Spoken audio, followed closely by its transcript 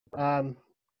Um,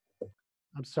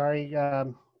 I'm sorry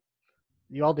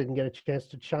you all didn't get a chance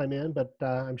to chime in, but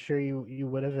I'm sure you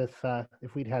would have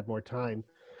if we'd had more time.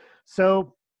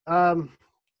 So,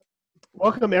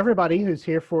 welcome everybody who's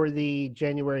here for the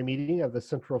January meeting of the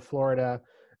Central Florida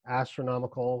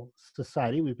Astronomical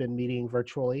Society. We've been meeting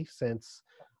virtually since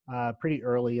pretty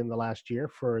early in the last year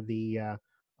for the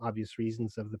obvious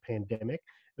reasons of the pandemic.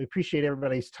 We appreciate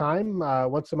everybody's time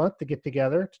once a month to get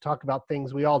together to talk about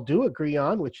things we all do agree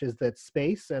on, which is that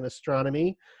space and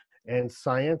astronomy and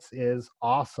science is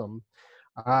awesome.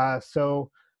 For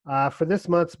this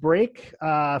month's break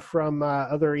from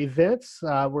other events,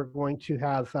 we're going to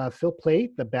have Phil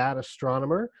Plait, the Bad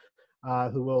Astronomer,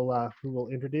 who will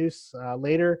introduce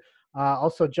later.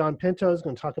 Also, John Pinto is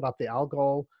going to talk about the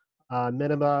Algol,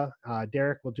 Minima.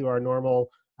 Derek will do our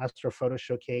normal Astrophotos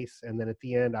showcase, and then at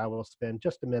the end, I will spend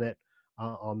just a minute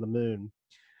on the moon.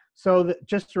 So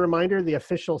just a reminder, the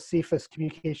official CFAS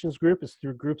communications group is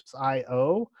through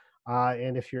Groups.io.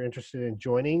 And if you're interested in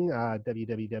joining,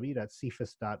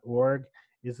 www.cfas.org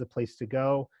is the place to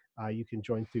go. You can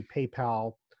join through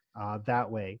PayPal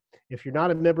that way. If you're not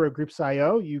a member of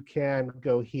Groups.io, you can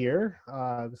go here.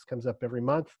 This comes up every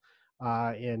month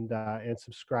and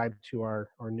subscribe to our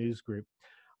news group.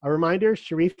 A reminder,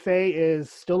 Sharife is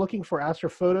still looking for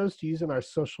Astrophotos to use in our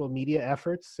social media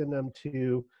efforts. Send them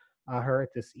to her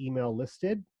at this email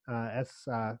listed,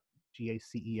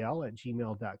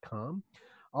 sgacel@gmail.com.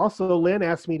 Also, Lynn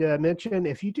asked me to mention,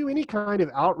 if you do any kind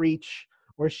of outreach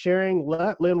or sharing,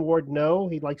 let Lynn Ward know.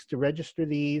 He likes to register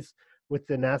these with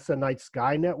the NASA Night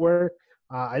Sky Network.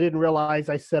 I didn't realize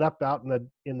I set up out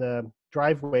in the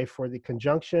driveway for the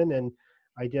conjunction, and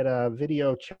I did a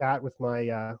video chat with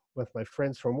my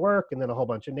friends from work, and then a whole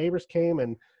bunch of neighbors came,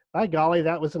 and by golly,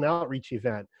 that was an outreach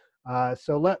event.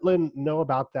 So let Lynn know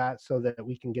about that so that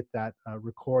we can get that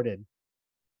recorded.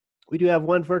 We do have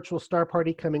one virtual star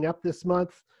party coming up this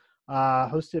month,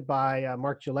 hosted by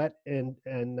Mark Gillette and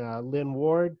Lynn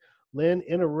Ward. Lynn,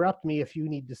 interrupt me if you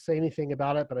need to say anything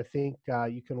about it, but I think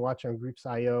you can watch on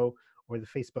Groups.io or the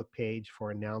Facebook page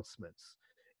for announcements.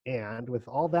 And with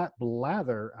all that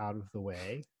blather out of the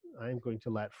way, I'm going to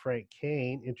let Frank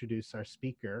Kane introduce our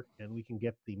speaker, and we can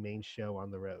get the main show on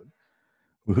the road.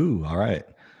 Woohoo, all right.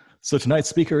 So tonight's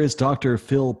speaker is Dr.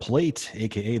 Phil Plait,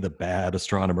 aka the Bad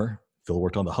Astronomer. Phil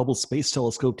worked on the Hubble Space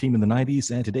Telescope team in the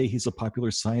 90s, and today he's a popular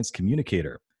science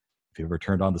communicator. If you ever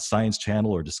turned on the Science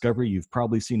Channel or Discovery, you've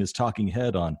probably seen his talking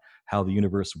head on how the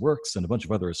universe works and a bunch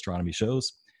of other astronomy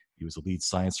shows. He was a lead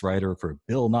science writer for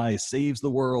Bill Nye Saves the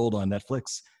World on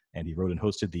Netflix, and he wrote and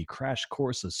hosted the Crash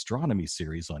Course Astronomy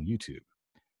series on YouTube.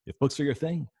 If books are your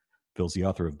thing, Phil's the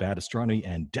author of Bad Astronomy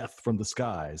and Death from the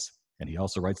Skies, and he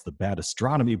also writes the Bad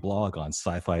Astronomy blog on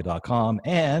sci-fi.com,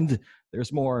 and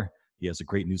there's more. He has a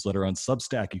great newsletter on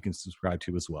Substack you can subscribe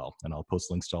to as well, and I'll post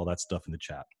links to all that stuff in the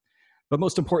chat. But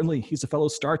most importantly, he's a fellow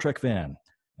Star Trek fan,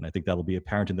 and I think that'll be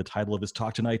apparent in the title of his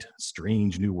talk tonight,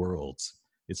 Strange New Worlds.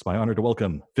 It's my honor to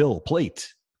welcome Phil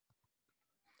Plait.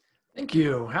 Thank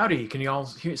you. Howdy. Can you all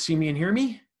see me and hear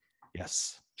me?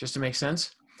 Yes. Just to make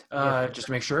sense? Just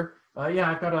to make sure. Yeah,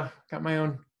 I've got my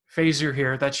own phaser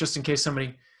here. That's just in case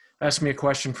somebody asks me a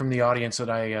question from the audience that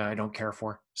I don't care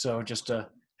for. So just to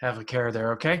have a care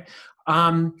there, okay?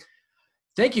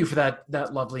 Thank you for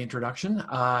that lovely introduction.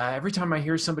 Every time I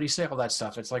hear somebody say all that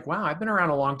stuff, it's like, wow, I've been around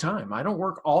a long time. I don't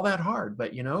work all that hard,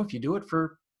 but if you do it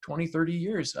for 20, 30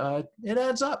 years, it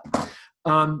adds up.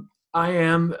 I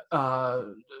am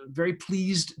very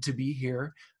pleased to be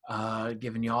here,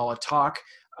 giving y'all a talk.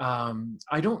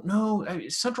 I don't know,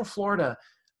 Central Florida,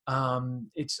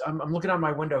 I'm looking out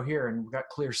my window here and we've got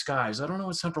clear skies. I don't know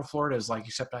what Central Florida is like,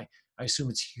 except I assume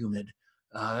it's humid.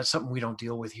 That's something we don't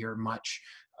deal with here much.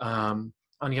 On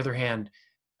the other hand,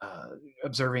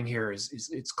 observing here is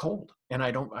it's cold, and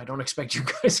I don't expect you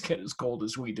guys to get as cold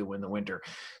as we do in the winter.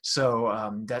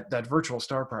 So that virtual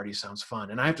star party sounds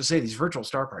fun, and I have to say these virtual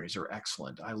star parties are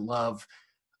excellent. I love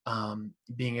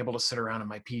being able to sit around in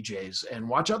my PJs and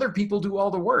watch other people do all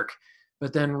the work,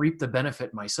 but then reap the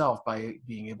benefit myself by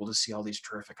being able to see all these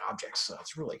terrific objects. So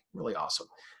it's really, really awesome.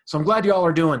 So I'm glad you all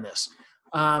are doing this,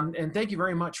 and thank you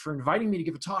very much for inviting me to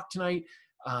give a talk tonight.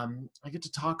 I get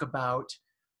to talk about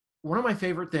one of my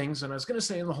favorite things, and I was going to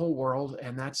say in the whole world,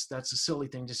 and that's a silly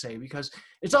thing to say because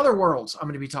it's other worlds I'm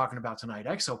going to be talking about tonight,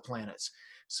 exoplanets.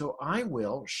 So I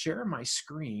will share my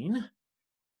screen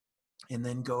and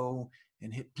then go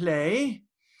and hit play,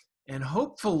 and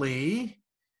hopefully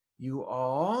you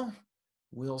all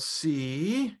will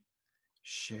see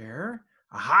share.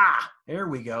 Aha, there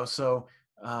we go. So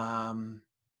I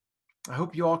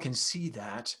hope you all can see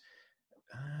that.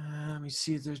 Let me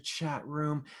see the chat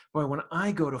room. Boy, when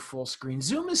I go to full screen,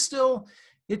 Zoom is still,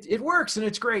 it works and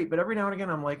it's great, but every now and again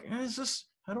I'm like, is this,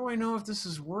 how do I know if this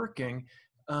is working?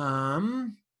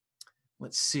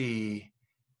 Let's see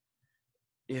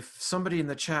if somebody in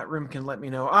the chat room can let me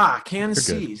know. Can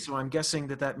see. Good. So I'm guessing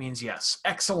that means yes.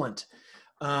 Excellent.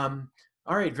 All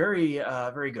right,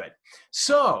 very good.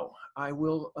 So I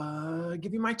will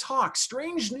give you my talk,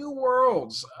 Strange New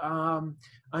Worlds. I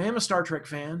am a Star Trek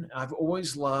fan. I've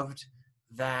always loved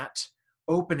that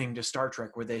opening to Star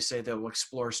Trek where they say they'll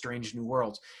explore strange new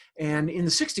worlds. And in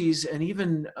the 60s, and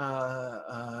even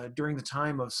during the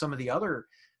time of some of the other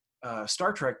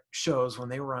Star Trek shows when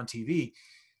they were on TV,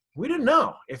 we didn't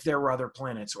know if there were other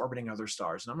planets orbiting other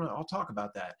stars. And I'll talk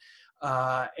about that.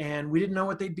 And we didn't know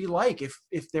what they'd be like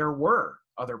if there were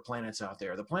other planets out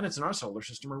there. The planets in our solar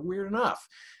system are weird enough.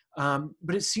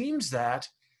 But it seems that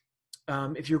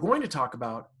if you're going to talk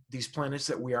about these planets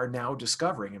that we are now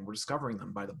discovering, and we're discovering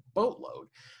them by the boatload,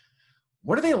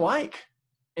 what are they like?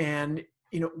 And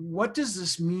what does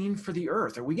this mean for the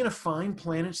Earth? Are we going to find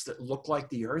planets that look like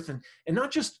the Earth, and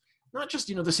not just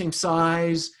the same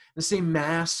size, the same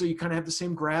mass, so you kind of have the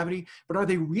same gravity, but are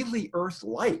they really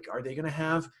Earth-like? Are they going to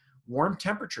have warm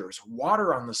temperatures,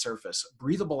 water on the surface,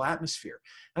 breathable atmosphere?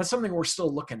 That's something we're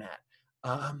still looking at.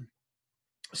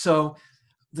 So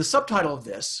the subtitle of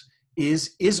this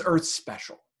is Earth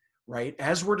Special, right?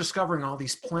 As we're discovering all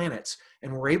these planets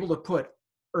and we're able to put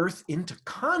Earth into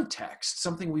context,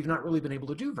 something we've not really been able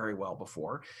to do very well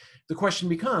before, the question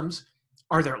becomes,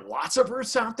 are there lots of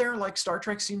Earths out there, like Star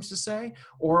Trek seems to say,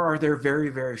 or are there very,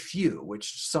 very few,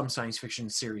 which some science fiction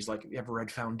series, like you ever read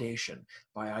Foundation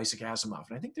by Isaac Asimov,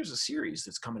 and I think there's a series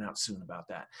that's coming out soon about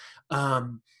that.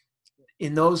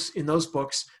 In those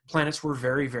books, planets were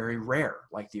very, very rare,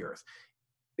 like the Earth.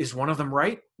 Is one of them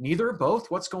right? Neither?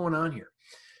 Both? What's going on here?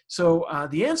 So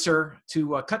the answer,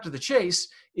 to cut to the chase,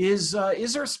 is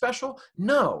Earth special?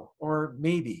 No, or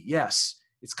maybe yes.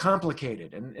 It's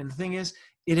complicated, and the thing is,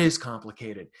 it is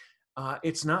complicated.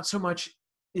 It's not so much,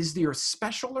 is the Earth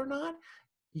special or not?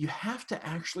 You have to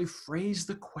actually phrase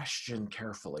the question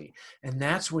carefully, and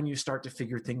that's when you start to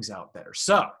figure things out better.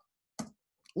 So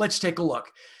let's take a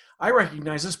look. I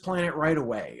recognize this planet right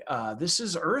away. This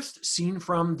is Earth, seen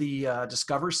from the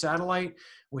Discover satellite,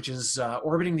 which is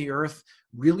orbiting the Earth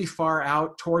really far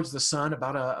out towards the sun,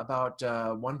 about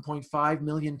 1.5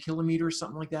 million kilometers,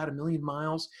 something like that, 1 million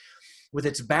miles. With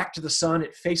its back to the sun,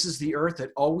 it faces the Earth.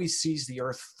 It always sees the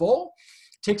Earth full.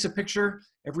 Takes a picture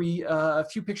a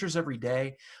few pictures every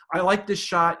day. I like this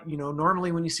shot.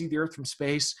 Normally when you see the Earth from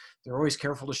space, they're always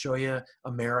careful to show you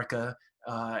America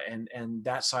and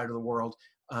that side of the world.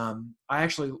 I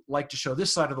actually like to show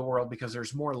this side of the world because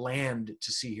there's more land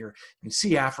to see here. You can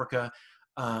see Africa.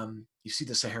 You see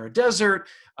the Sahara Desert,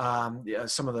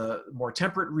 some of the more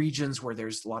temperate regions where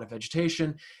there's a lot of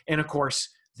vegetation, and of course,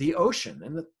 the ocean.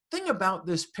 And the thing about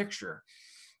this picture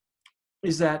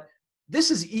is that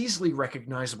this is easily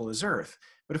recognizable as Earth.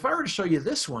 But if I were to show you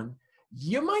this one,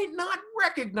 you might not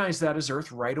recognize that as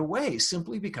Earth right away,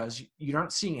 simply because you're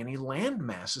not seeing any land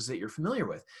masses that you're familiar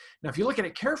with. Now, if you look at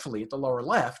it carefully at the lower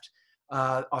left,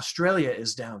 Australia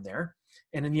is down there.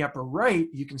 And in the upper right,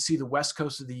 you can see the west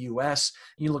coast of the US.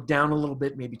 You look down a little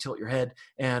bit, maybe tilt your head,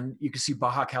 and you can see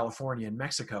Baja California and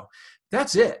Mexico.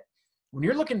 That's it. When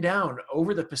you're looking down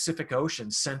over the Pacific Ocean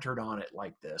centered on it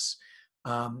like this,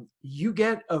 you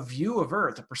get a view of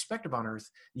Earth, a perspective on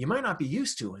Earth you might not be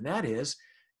used to, and that is,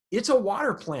 it's a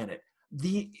water planet.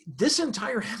 This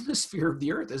entire hemisphere of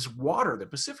the Earth is water. The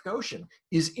Pacific Ocean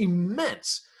is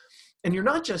immense. And you're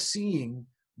not just seeing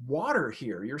water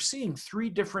here. You're seeing 3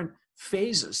 different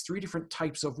phases, 3 different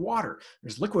types of water.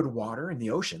 There's liquid water in the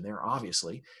ocean there,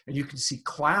 obviously. And you can see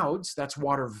clouds. That's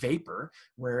water vapor,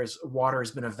 whereas water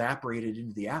has been evaporated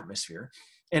into the atmosphere.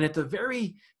 And at the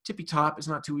very tippy top, it's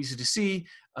not too easy to see.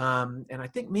 And I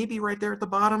think maybe right there at the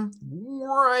bottom,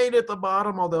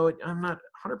 although I'm not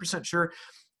 100% sure,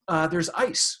 there's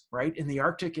ice, right, in the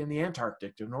Arctic and the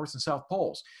Antarctic, the North and South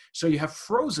Poles. So you have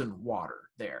frozen water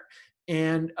there.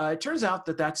 And it turns out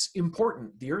that that's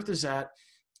important. The Earth is at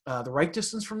the right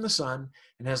distance from the sun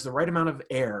and has the right amount of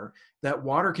air that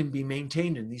water can be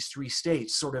maintained in these 3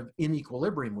 states sort of in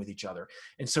equilibrium with each other.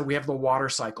 And so we have the water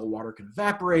cycle. Water can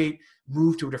evaporate,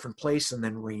 move to a different place, and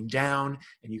then rain down,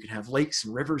 and you can have lakes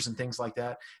and rivers and things like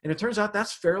that. And it turns out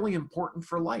that's fairly important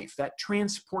for life. That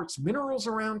transports minerals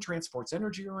around, transports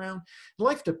energy around.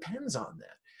 Life depends on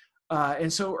that.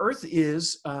 And so Earth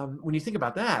is, when you think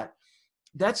about that,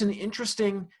 that's an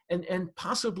interesting and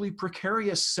possibly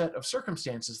precarious set of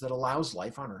circumstances that allows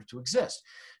life on Earth to exist.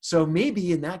 So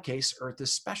maybe in that case, Earth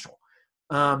is special.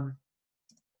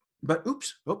 But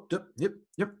oops, oh, yep,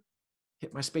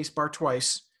 hit my space bar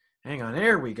twice. Hang on,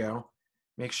 there we go.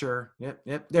 Make sure, yep,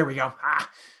 there we go.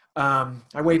 I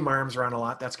wave my arms around a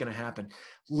lot. That's going to happen.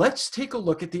 Let's take a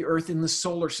look at the Earth in the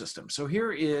solar system. So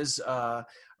here is a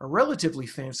relatively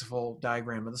fanciful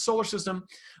diagram of the solar system.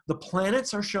 The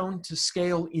planets are shown to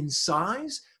scale in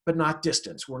size, but not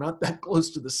distance. We're not that close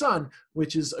to the sun,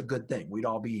 which is a good thing. We'd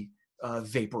all be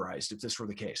vaporized if this were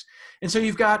the case. And so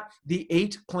you've got the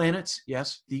 8 planets.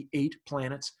 Yes, the 8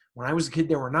 planets. When I was a kid,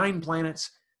 there were 9 planets.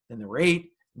 Then there were 8.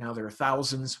 Now there are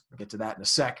thousands. We'll get to that in a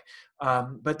sec.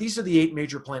 But these are the 8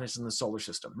 major planets in the solar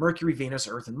system: Mercury, Venus,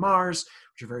 Earth, and Mars,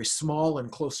 which are very small and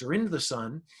closer into the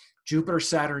sun. Jupiter,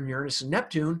 Saturn, Uranus, and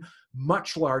Neptune,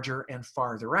 much larger and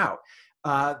farther out.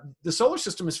 The solar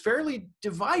system is fairly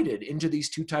divided into these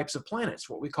 2 types of planets,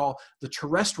 what we call the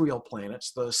terrestrial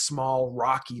planets, the small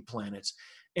rocky planets,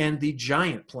 and the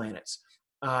giant planets.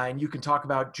 And you can talk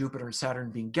about Jupiter and Saturn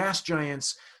being gas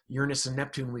giants. Uranus and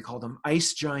Neptune, we call them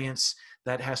ice giants.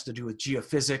 That has to do with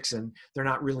geophysics, and they're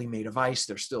not really made of ice.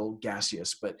 They're still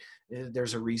gaseous, but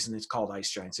there's a reason it's called ice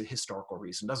giants, a historical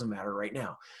reason. Doesn't matter right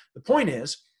now. The point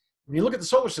is, when you look at the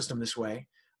solar system this way,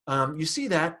 you see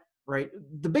that, right,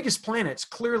 the biggest planets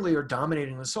clearly are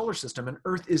dominating the solar system, and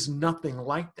Earth is nothing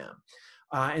like them.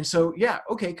 And so, yeah,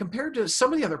 okay, compared to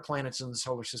some of the other planets in the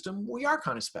solar system, we are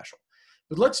kind of special.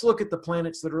 But let's look at the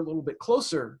planets that are a little bit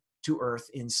closer to Earth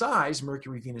in size,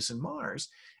 Mercury, Venus, and Mars,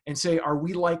 and say, are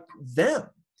we like them?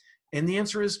 And the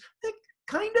answer is,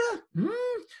 kind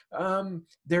of.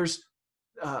 There's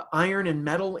iron and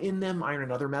metal in them, iron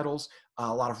and other metals,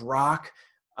 a lot of rock.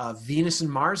 Venus and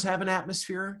Mars have an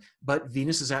atmosphere, but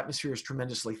Venus's atmosphere is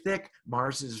tremendously thick.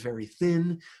 Mars is very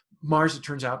thin. Mars, it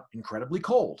turns out, incredibly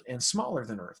cold and smaller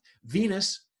than Earth.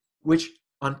 Venus, which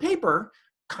on paper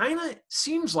kind of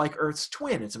seems like Earth's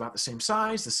twin. It's about the same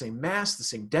size, the same mass, the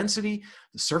same density.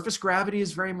 The surface gravity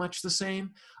is very much the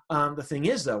same. The thing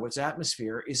is, though, its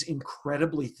atmosphere is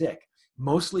incredibly thick,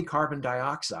 mostly carbon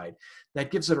dioxide.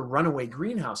 That gives it a runaway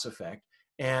greenhouse effect.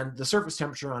 And the surface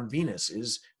temperature on Venus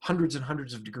is hundreds and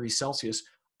hundreds of degrees Celsius.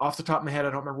 Off the top of my head,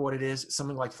 I don't remember what it is. It's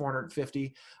something like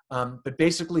 450. But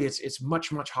basically, it's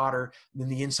much, much hotter than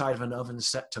the inside of an oven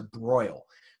set to broil.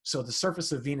 So the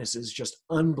surface of Venus is just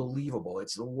unbelievable.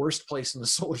 It's the worst place in the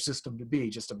solar system to be,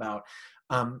 just about.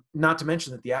 Not to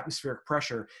mention that the atmospheric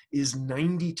pressure is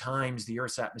 90 times the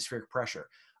Earth's atmospheric pressure.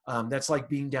 That's like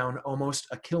being down almost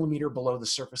a kilometer below the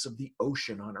surface of the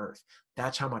ocean on Earth.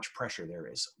 That's how much pressure there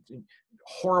is.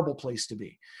 Horrible place to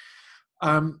be.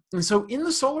 And so in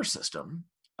the solar system,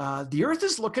 the Earth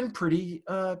is looking pretty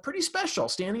special,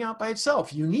 standing out by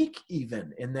itself, unique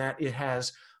even in that it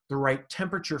has the right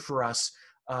temperature for us,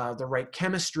 the right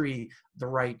chemistry, the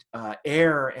right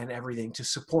air and everything to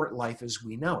support life as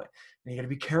we know it. And you got to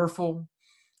be careful.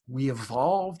 We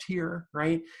evolved here,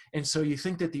 right? And so you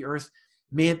think that the Earth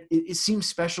it seems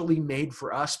specially made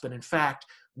for us, but in fact,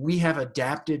 we have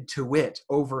adapted to it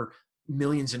over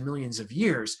millions and millions of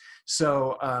years.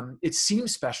 So it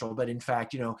seems special, but in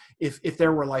fact, if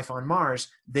there were life on Mars,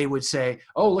 they would say,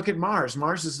 oh, look at Mars.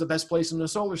 Mars is the best place in the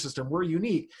solar system. We're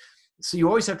unique. So you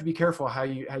always have to be careful how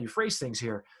you phrase things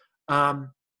here.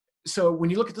 So when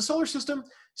you look at the solar system,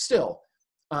 still,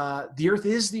 the Earth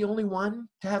is the only one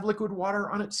to have liquid water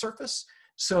on its surface.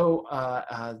 So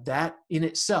that in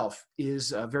itself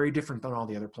is very different than all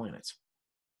the other planets.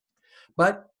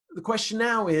 But the question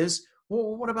now is,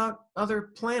 well, what about other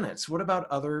planets? What about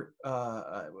other,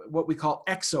 what we call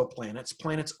exoplanets,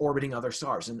 planets orbiting other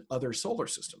stars and other solar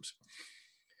systems?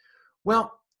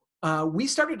 Well, we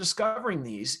started discovering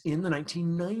these in the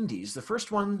 1990s. The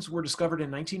first ones were discovered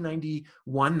in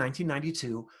 1991,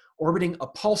 1992, orbiting a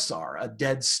pulsar, a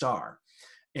dead star.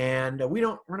 And we're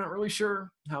not really sure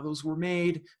how those were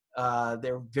made.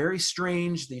 They're very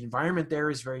strange. The environment there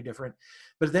is very different.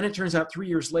 But then it turns out 3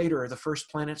 years later, the first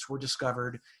planets were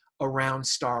discovered around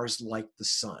stars like the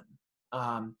sun.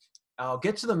 In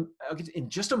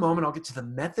just a moment, I'll get to the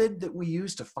method that we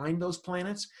use to find those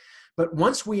planets. But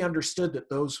once we understood that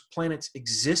those planets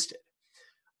existed,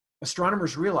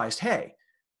 astronomers realized, hey,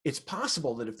 it's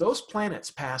possible that if those planets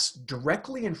pass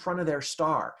directly in front of their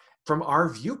star from our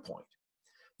viewpoint,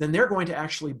 then they're going to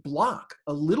actually block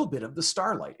a little bit of the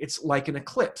starlight. It's like an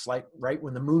eclipse, like right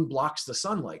when the moon blocks the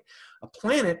sunlight. A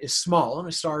planet is small and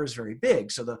a star is very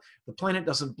big, so the planet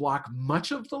doesn't block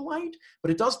much of the light, but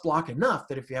it does block enough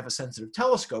that if you have a sensitive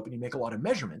telescope and you make a lot of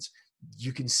measurements,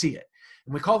 you can see it.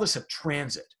 And we call this a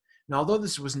transit. Now, although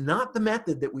this was not the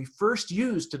method that we first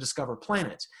used to discover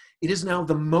planets, it is now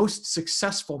the most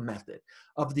successful method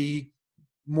of the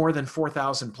more than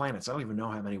 4,000 planets. I don't even know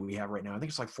how many we have right now. I think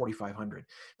it's like 4,500,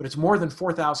 but it's more than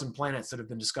 4,000 planets that have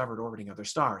been discovered orbiting other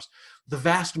stars. The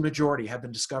vast majority have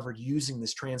been discovered using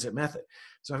this transit method.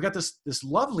 So I've got this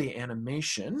lovely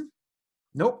animation.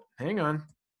 Nope, hang on.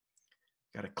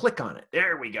 Got to click on it.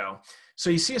 There we go. So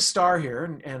you see a star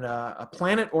here and a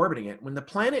planet orbiting it. When the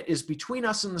planet is between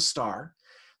us and the star,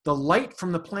 the light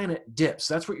from the planet dips.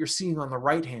 That's what you're seeing on the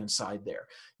right-hand side there.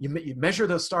 You measure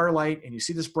the starlight and you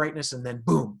see this brightness, and then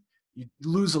boom, you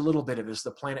lose a little bit of it as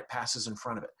the planet passes in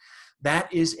front of it.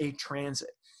 That is a transit.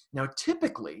 Now,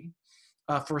 typically,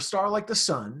 for a star like the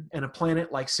sun and a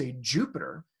planet like, say,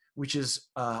 Jupiter, which is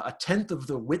a tenth of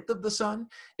the width of the sun,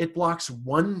 it blocks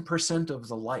 1% of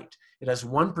the light. It has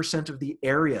 1% of the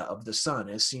area of the sun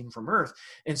as seen from Earth.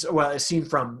 And so, well, as seen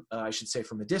from, I should say,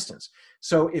 from a distance.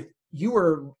 So if you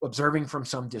were observing from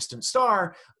some distant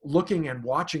star, looking and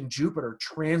watching Jupiter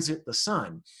transit the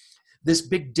sun, this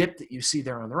big dip that you see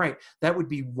there on the right, that would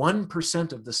be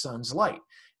 1% of the sun's light.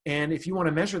 And if you want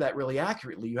to measure that really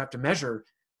accurately, you have to measure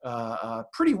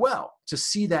pretty well to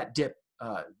see that dip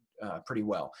pretty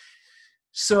well.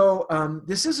 So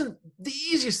this isn't the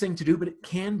easiest thing to do, but it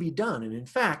can be done. And in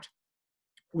fact,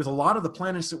 with a lot of the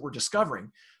planets that we're discovering,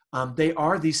 they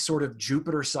are these sort of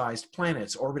Jupiter-sized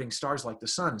planets orbiting stars like the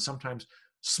sun, sometimes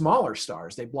smaller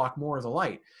stars. They block more of the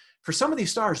light. For some of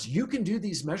these stars, you can do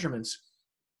these measurements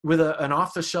with an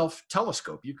off-the-shelf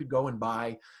telescope. You could go and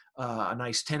buy a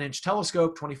nice 10-inch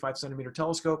telescope, 25-centimeter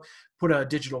telescope, put a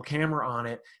digital camera on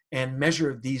it, and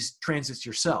measure these transits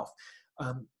yourself.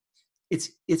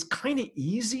 It's kind of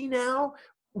easy now,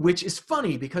 which is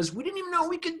funny because we didn't even know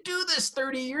we could do this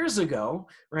 30 years ago,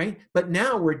 right? But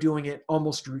now we're doing it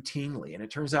almost routinely. And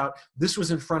it turns out this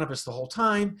was in front of us the whole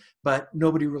time, but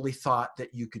nobody really thought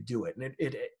that you could do it. And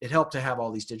it helped to have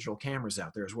all these digital cameras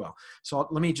out there as well. So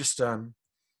let me just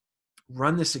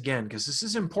run this again, because this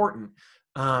is important.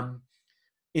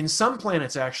 In some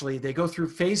planets, actually, they go through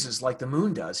phases like the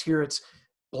moon does. Here it's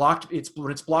blocked.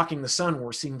 When it's blocking the sun,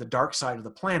 we're seeing the dark side of the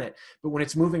planet. But when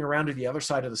it's moving around to the other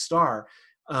side of the star,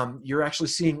 you're actually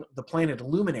seeing the planet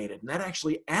illuminated. And that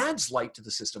actually adds light to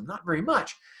the system. Not very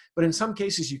much, but in some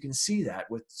cases you can see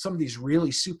that with some of these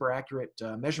really super accurate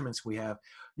measurements we have.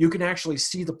 You can actually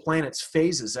see the planet's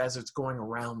phases as it's going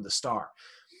around the star.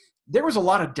 There was a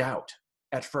lot of doubt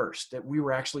at first that we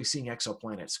were actually seeing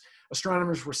exoplanets.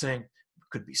 Astronomers were saying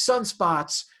could be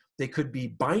sunspots, they could be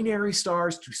binary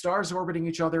stars, two stars orbiting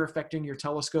each other affecting your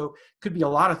telescope, could be a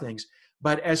lot of things.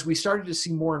 But as we started to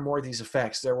see more and more of these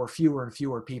effects, there were fewer and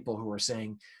fewer people who were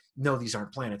saying, no, these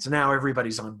aren't planets. And now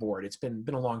everybody's on board. It's been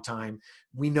a long time.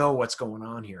 We know what's going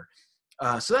on here.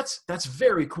 So that's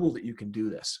very cool that you can do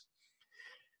this.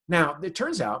 Now, it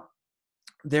turns out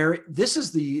this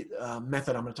is the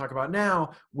method I'm going to talk about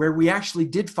now, where we actually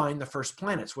did find the first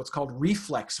planets, what's called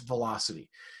reflex velocity.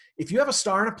 If you have a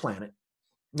star and a planet,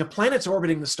 the planet's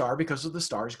orbiting the star because of the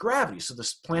star's gravity. So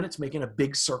this planet's making a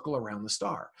big circle around the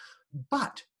star.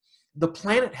 But the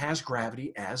planet has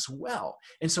gravity as well.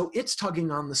 And so it's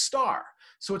tugging on the star.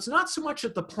 So it's not so much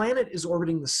that the planet is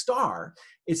orbiting the star,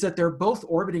 it's that they're both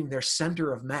orbiting their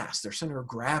center of mass, their center of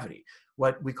gravity,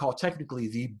 what we call technically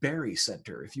the Berry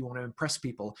Center, if you want to impress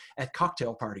people at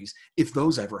cocktail parties, if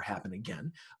those ever happen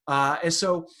again. And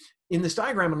so in this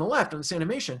diagram on the left, on this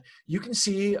animation, you can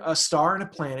see a star and a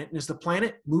planet. And as the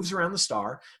planet moves around the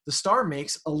star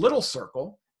makes a little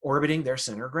circle orbiting their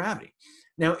center of gravity.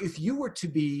 Now, if you were to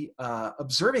be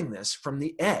observing this from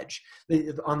the edge,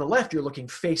 on the left, you're looking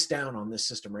face down on this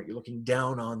system, right? You're looking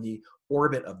down on the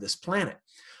orbit of this planet.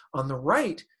 On the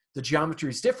right, the geometry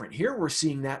is different. Here, we're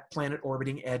seeing that planet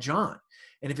orbiting edge on.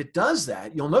 And if it does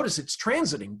that, you'll notice it's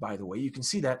transiting, by the way. You can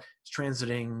see that it's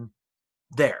transiting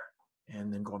there,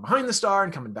 and then going behind the star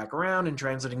and coming back around and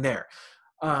transiting there.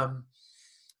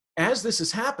 As this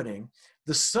is happening,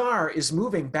 the star is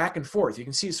moving back and forth. You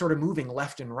can see it's sort of moving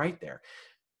left and right there.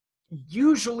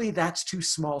 Usually that's too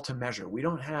small to measure. We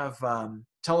don't have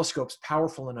telescopes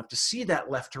powerful enough to see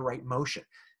that left to right motion.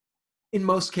 In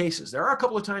most cases, there are a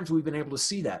couple of times we've been able to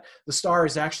see that. The star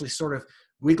is actually sort of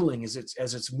wiggling as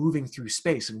it's moving through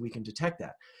space, and we can detect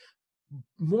that.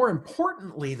 More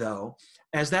importantly, though,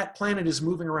 as that planet is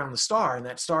moving around the star and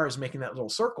that star is making that little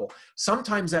circle,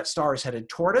 sometimes that star is headed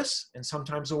toward us and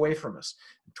sometimes away from us,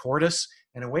 toward us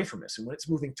and away from us. And when it's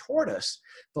moving toward us,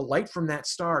 the light from that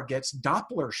star gets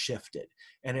Doppler shifted.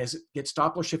 And as it gets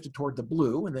Doppler shifted toward the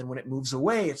blue, and then when it moves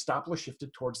away, it's Doppler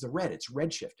shifted towards the red. It's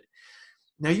red shifted.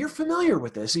 Now, you're familiar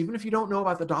with this, even if you don't know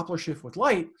about the Doppler shift with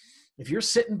light. If you're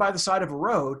sitting by the side of a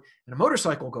road and a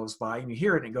motorcycle goes by and you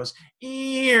hear it and it goes,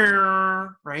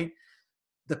 ear, right?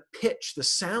 the pitch, the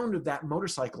sound of that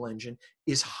motorcycle engine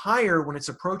is higher when it's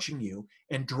approaching you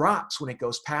and drops when it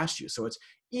goes past you. So it's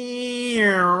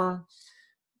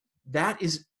that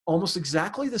is almost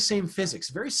exactly the same physics,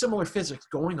 very similar physics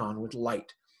going on with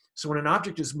light. So when an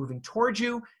object is moving towards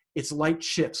you, its light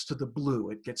shifts to the blue.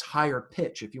 It gets higher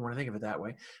pitch, if you want to think of it that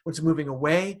way. When it's moving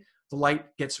away, the light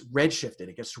gets redshifted.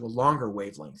 It gets to a longer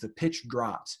wavelength. The pitch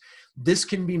drops. This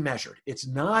can be measured. It's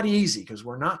not easy because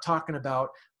we're not talking about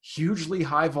hugely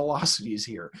high velocities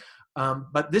here.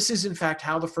 But this is, in fact,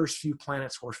 how the first few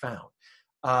planets were found.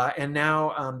 And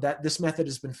now that this method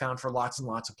has been found for lots and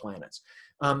lots of planets.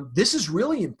 This is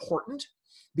really important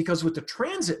because with the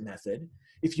transit method,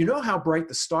 if you know how bright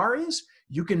the star is,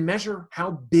 you can measure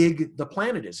how big the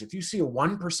planet is. If you see a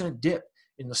 1% dip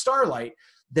in the starlight,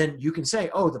 then you can say,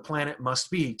 oh, the planet must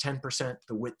be 10%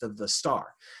 the width of the star.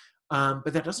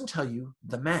 But that doesn't tell you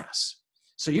the mass.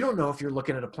 So you don't know if you're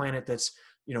looking at a planet that's,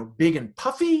 big and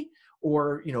puffy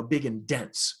or, big and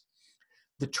dense.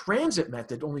 The transit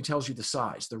method only tells you the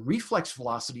size. The reflex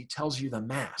velocity tells you the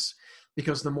mass,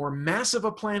 because the more massive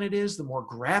a planet is, the more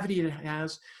gravity it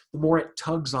has, the more it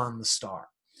tugs on the star.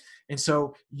 And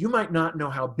so you might not know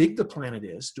how big the planet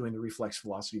is doing the reflex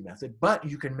velocity method, but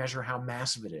you can measure how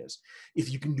massive it is.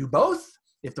 If you can do both,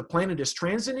 if the planet is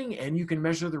transiting and you can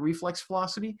measure the reflex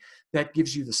velocity, that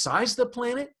gives you the size of the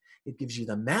planet, it gives you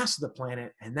the mass of the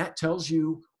planet, and that tells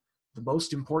you the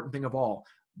most important thing of all,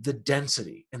 the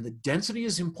density. And the density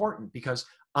is important because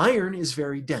iron is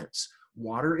very dense.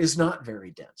 Water is not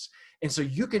very dense. And so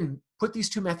you can put these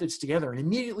two methods together and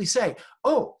immediately say,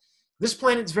 oh, this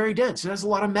planet's very dense. It has a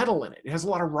lot of metal in it. It has a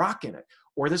lot of rock in it.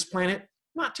 Or this planet,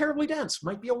 not terribly dense,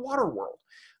 might be a water world.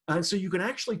 And so you can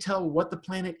actually tell what the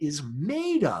planet is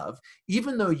made of,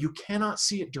 even though you cannot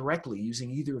see it directly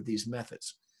using either of these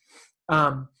methods.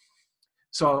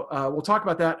 So we'll talk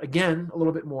about that again a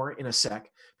little bit more in a sec,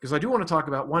 because I do want to talk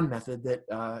about one method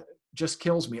that just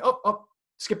kills me.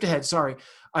 Skipped ahead, sorry.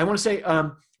 I want to say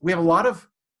we have a lot of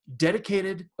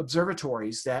dedicated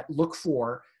observatories that look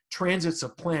for transits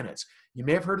of planets. You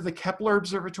may have heard of the Kepler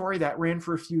Observatory. That ran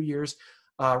for a few years.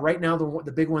 Right now,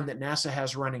 the big one that NASA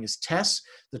has running is TESS,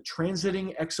 the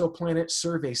Transiting Exoplanet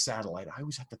Survey Satellite. I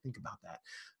always have to think about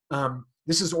that.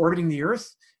 This is orbiting the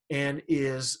Earth and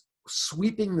is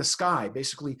sweeping the sky,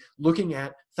 basically looking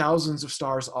at thousands of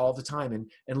stars all the time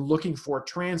and looking for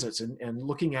transits and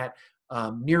looking at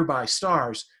nearby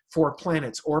stars for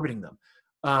planets orbiting them.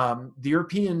 The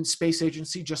European Space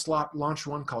Agency just launched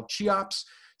one called CHEOPS,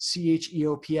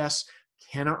 CHEOPS.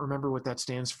 Cannot remember what that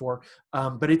stands for,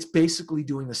 but it's basically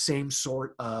doing the same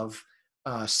sort of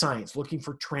science, looking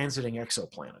for transiting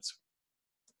exoplanets.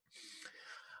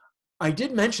 I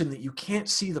did mention that you can't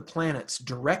see the planets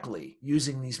directly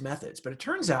using these methods, but it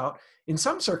turns out in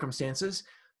some circumstances,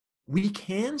 we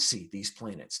can see these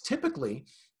planets. Typically,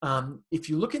 if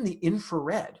you look in the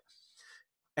infrared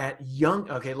at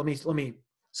okay, let me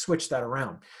switch that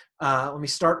around. Let me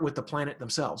start with the planet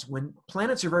themselves. When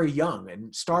planets are very young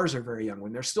and stars are very young,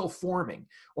 when they're still forming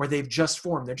or they've just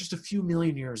formed, they're just a few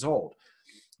million years old,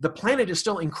 the planet is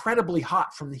still incredibly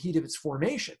hot from the heat of its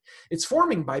formation. It's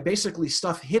forming by basically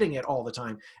stuff hitting it all the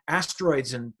time,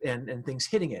 asteroids and things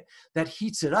hitting it. That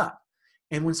heats it up.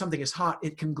 And when something is hot,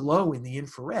 it can glow in the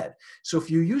infrared. So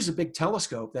if you use a big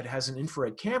telescope that has an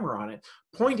infrared camera on it,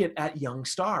 point it at young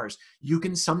stars, you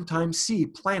can sometimes see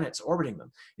planets orbiting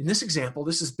them. In this example,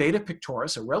 this is Beta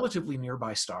Pictoris, a relatively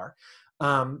nearby star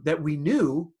that we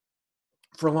knew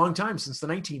for a long time, since the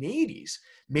 1980s,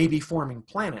 may be forming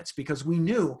planets, because we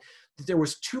knew that there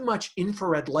was too much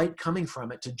infrared light coming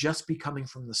from it to just be coming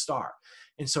from the star.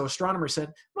 And so astronomers said,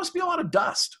 there must be a lot of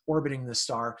dust orbiting the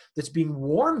star that's being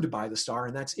warmed by the star,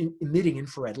 and that's emitting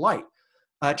infrared light.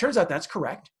 It turns out that's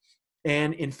correct.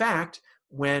 And in fact,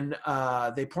 when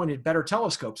they pointed better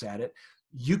telescopes at it,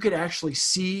 you could actually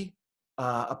see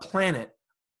a planet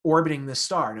orbiting this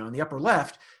star. Now, in the upper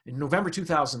left, in November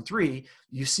 2003,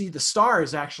 you see the star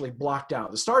is actually blocked out.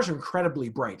 The stars are incredibly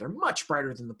bright. They're much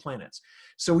brighter than the planets.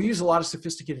 So we use a lot of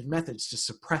sophisticated methods to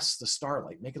suppress the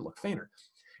starlight, make it look fainter.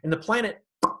 And the planet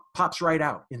pops right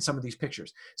out in some of these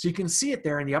pictures. So you can see it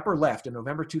there in the upper left in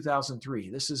November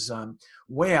 2003. This is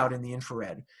way out in the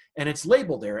infrared. And it's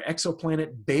labeled there,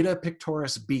 exoplanet Beta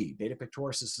Pictoris b. Beta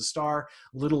Pictoris is the star,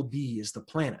 little b is the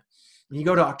planet. When you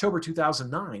go to October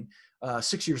 2009,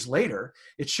 6 years later,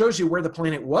 it shows you where the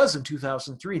planet was in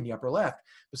 2003 in the upper left.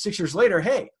 But 6 years later,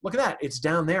 hey, look at that. It's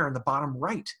down there in the bottom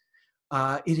right.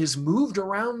 It has moved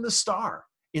around the star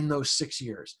in those 6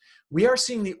 years. We are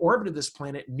seeing the orbit of this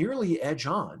planet nearly edge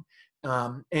on.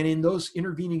 And in those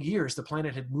intervening years, the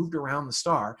planet had moved around the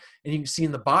star. And you can see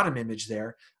in the bottom image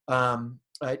there,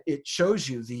 it shows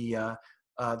you the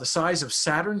the size of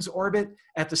Saturn's orbit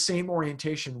at the same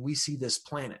orientation we see this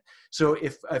planet. So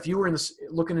if you were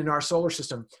looking in our solar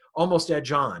system, almost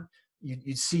edge on,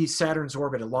 you'd see Saturn's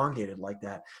orbit elongated like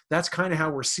that. That's kind of how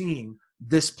we're seeing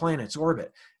this planet's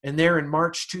orbit. And there in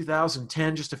March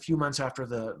 2010, just a few months after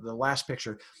the last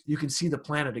picture, you can see the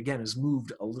planet again has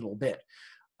moved a little bit.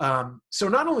 So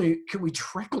not only can we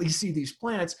directly see these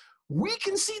planets, we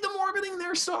can see them orbiting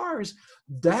their stars.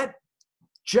 That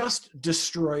just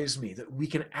destroys me that we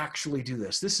can actually do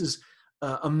this. This is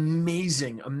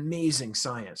amazing, amazing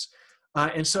science.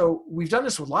 And so we've done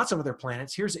this with lots of other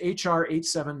planets. Here's HR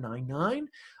 8799,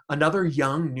 another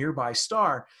young nearby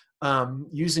star,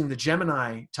 using the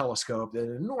Gemini telescope,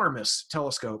 an enormous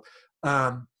telescope.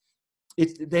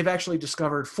 They've actually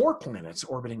discovered 4 planets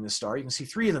orbiting this star. You can see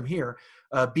 3 of them here,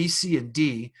 B, C, and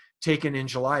D, taken in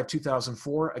July of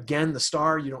 2004. Again, the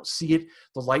star, you don't see it.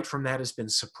 The light from that has been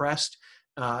suppressed.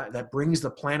 That brings the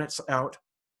planets out.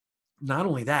 Not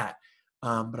only that,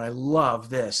 but I love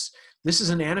this. This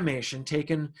is an animation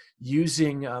taken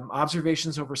using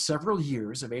observations over several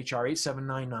years of HR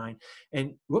 8799.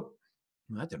 And whoop,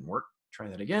 that didn't work. Try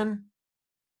that again.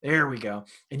 There we go.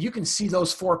 And you can see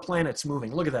those 4 planets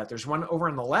moving. Look at that. There's 1 over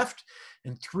on the left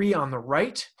and 3 on the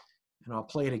right. And I'll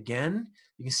play it again.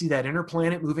 You can see that inner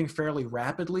planet moving fairly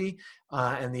rapidly,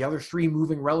 and the other 3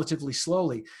 moving relatively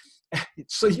slowly.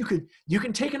 So you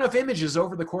can take enough images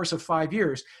over the course of 5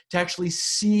 years to actually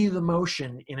see the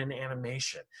motion in an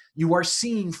animation. You are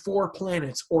seeing 4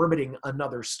 planets orbiting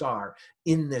another star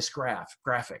in this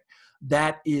graphic.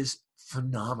 That is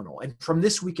phenomenal. And from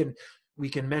this, we can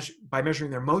measure, by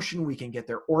measuring their motion, we can get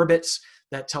their orbits.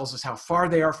 That tells us how far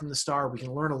they are from the star. We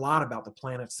can learn a lot about the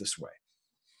planets this way.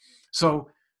 So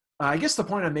I guess the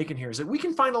point I'm making here is that we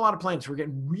can find a lot of planets. We're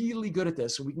getting really good at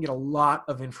this, so we can get a lot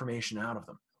of information out of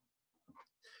them.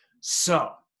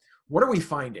 So what are we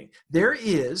finding? There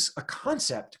is a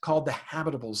concept called the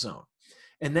habitable zone,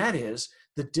 and that is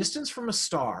the distance from a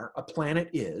star a planet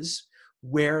is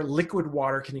where liquid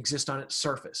water can exist on its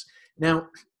surface. Now,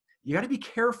 you got to be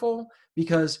careful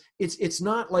because it's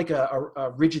not like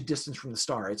a rigid distance from the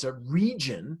star. It's a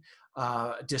region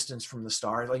distance from the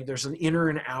star. Like there's an inner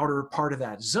and outer part of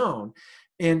that zone.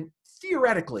 And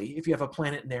theoretically, if you have a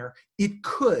planet in there, it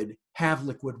could have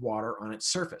liquid water on its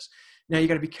surface. Now you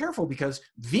got to be careful because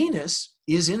Venus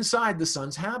is inside the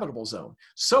sun's habitable zone.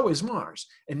 So is Mars,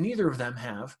 and neither of them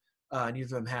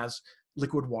has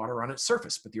liquid water on its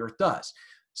surface, but the Earth does.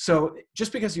 So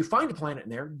just because you find a planet in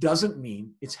there doesn't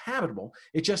mean it's habitable.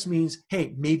 It just means,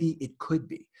 hey, maybe it could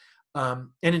be. And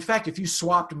in fact, if you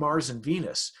swapped Mars and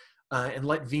Venus and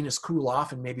let Venus cool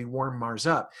off and maybe warm Mars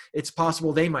up, it's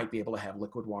possible they might be able to have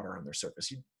liquid water on their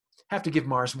surface. You'd have to give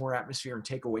Mars more atmosphere and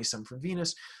take away some from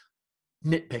Venus.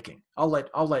 Nitpicking. I'll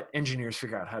let engineers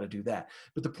figure out how to do that.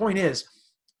 But the point is,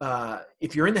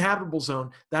 if you're in the habitable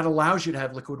zone, that allows you to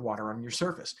have liquid water on your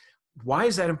surface. Why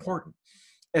is that important?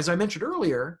 As I mentioned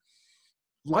earlier,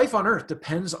 life on Earth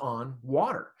depends on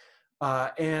water.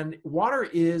 And water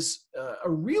is a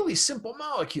really simple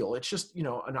molecule. It's just,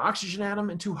 an oxygen atom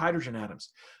and 2 hydrogen atoms.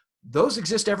 Those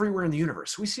exist everywhere in the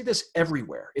universe. We see this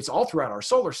everywhere. It's all throughout our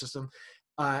solar system.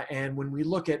 And when we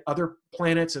look at other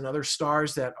planets and other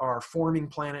stars that are forming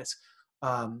planets,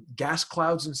 gas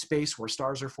clouds in space where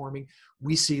stars are forming,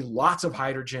 we see lots of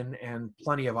hydrogen and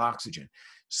plenty of oxygen.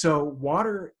 So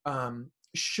water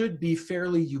should be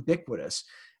fairly ubiquitous.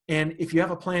 And if you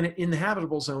have a planet in the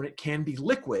habitable zone, it can be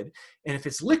liquid. And if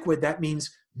it's liquid, that means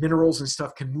minerals and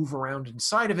stuff can move around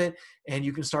inside of it, and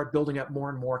you can start building up more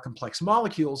and more complex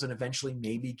molecules and eventually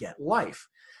maybe get life.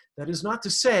 That is not to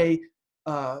say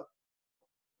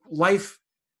life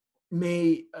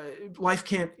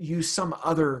can't use some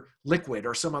other liquid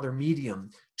or some other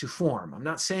medium to form. I'm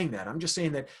not saying that. I'm just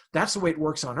saying that that's the way it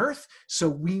works on Earth. So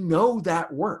we know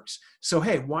that works. So,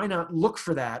 hey, why not look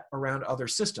for that around other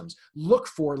systems? Look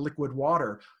for liquid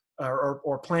water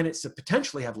or planets that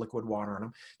potentially have liquid water on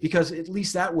them, because at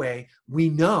least that way we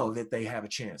know that they have a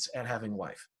chance at having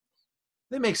life.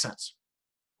 That makes sense.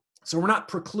 So we're not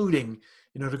precluding,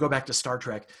 to go back to Star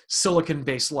Trek,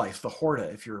 silicon-based life, the Horta,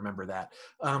 if you remember that.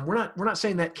 We're not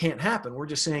saying that can't happen. We're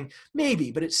just saying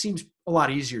maybe, but it seems a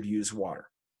lot easier to use water.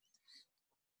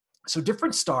 So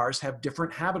different stars have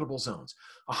different habitable zones.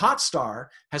 A hot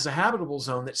star has a habitable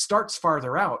zone that starts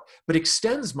farther out, but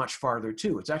extends much farther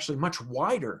too. It's actually much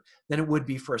wider than it would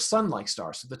be for a sun-like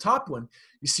star. So the top one,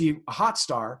 you see a hot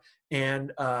star,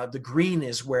 and the green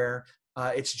is where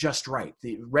it's just right.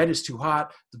 The red is too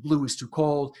hot, the blue is too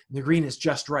cold, and the green is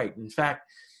just right. In fact,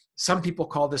 some people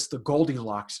call this the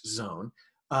Goldilocks zone,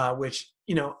 which,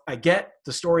 I get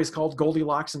the story is called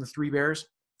Goldilocks and the Three Bears.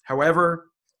 However,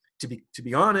 to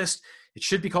be honest, It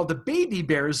should be called the baby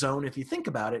bear zone if you think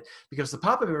about it, because the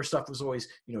papa bear stuff was always,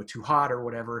 too hot or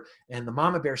whatever, and the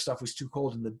mama bear stuff was too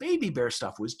cold, and the baby bear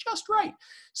stuff was just right.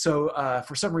 So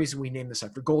for some reason, we named this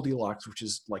after Goldilocks, which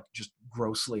is like just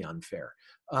grossly unfair.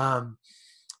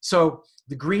 So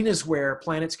the green is where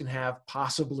planets can have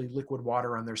possibly liquid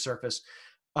water on their surface.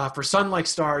 For sun-like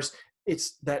stars,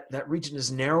 it's that region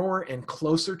is narrower and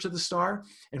closer to the star.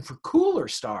 And for cooler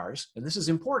stars, and this is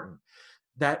important,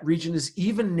 that region is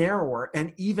even narrower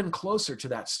and even closer to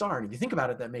that star. And if you think about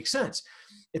it, that makes sense.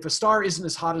 If a star isn't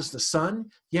as hot as the sun,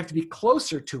 you have to be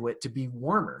closer to it to be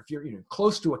warmer. If you're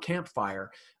close to a campfire,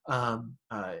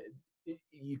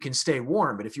 you can stay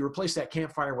warm. But if you replace that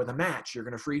campfire with a match, you're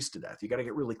going to freeze to death. You got to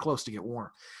get really close to get warm.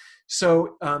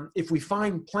 So if we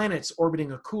find planets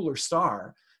orbiting a cooler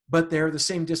star, but they're the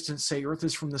same distance, say, Earth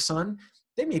is from the sun,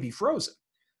 they may be frozen.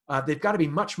 They've got to be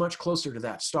much, much closer to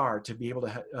that star to be able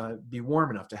to be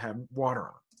warm enough to have water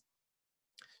on.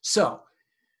 So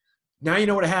now you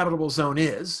know what a habitable zone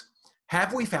is.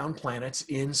 Have we found planets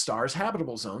in stars'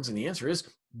 habitable zones? And the answer is,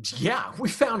 yeah, we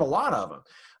found a lot of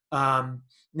them.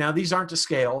 Now, these aren't to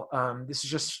scale. This is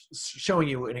just showing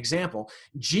you an example.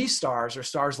 G stars are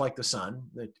stars like the sun.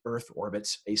 The Earth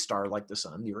orbits a star like the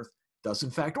sun. The Earth does,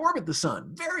 in fact, orbit the sun,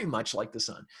 very much like the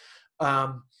sun.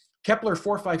 Kepler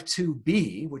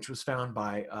 452b, which was found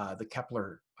by the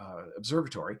Kepler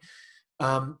Observatory,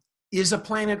 is a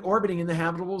planet orbiting in the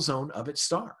habitable zone of its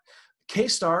star. K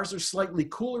stars are slightly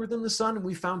cooler than the sun, and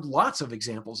we found lots of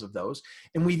examples of those.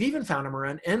 And we've even found them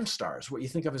around M stars, what you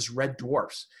think of as red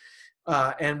dwarfs.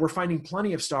 And we're finding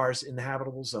plenty of stars in the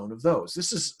habitable zone of those.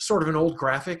 This is sort of an old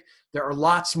graphic. There are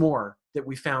lots more that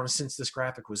we found since this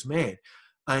graphic was made.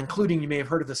 Including, you may have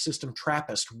heard of the system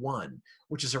TRAPPIST-1,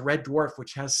 which is a red dwarf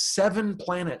which has 7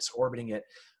 planets orbiting it,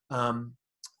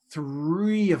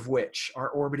 3 of which are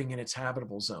orbiting in its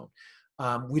habitable zone.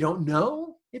 We don't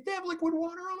know if they have liquid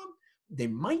water on them. They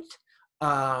might,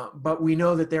 but we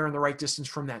know that they're in the right distance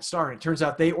from that star. And it turns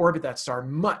out they orbit that star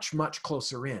much, much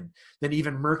closer in than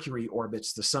even Mercury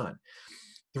orbits the sun.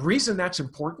 The reason that's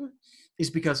important is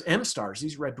because M stars,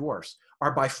 these red dwarfs,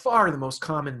 are by far the most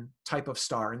common type of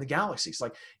star in the galaxies.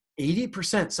 Like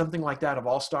 80%, something like that, of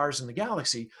all stars in the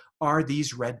galaxy are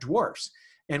these red dwarfs.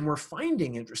 And we're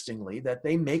finding, interestingly, that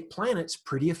they make planets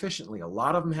pretty efficiently. A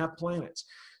lot of them have planets.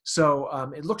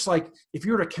 So it looks like if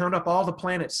you were to count up all the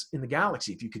planets in the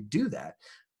galaxy, if you could do that,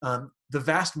 the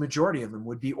vast majority of them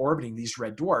would be orbiting these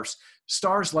red dwarfs.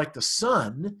 Stars like the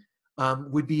sun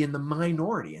would be in the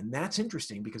minority. And that's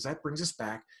interesting because that brings us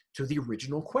back to the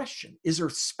original question. Is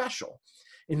Earth special?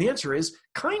 And the answer is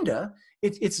kinda.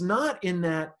 It's not in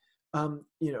that,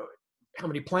 how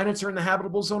many planets are in the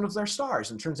habitable zone of their stars.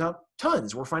 And it turns out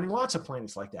tons. We're finding lots of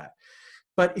planets like that.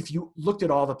 But if you looked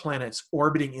at all the planets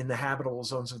orbiting in the habitable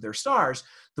zones of their stars,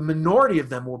 the minority of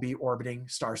them will be orbiting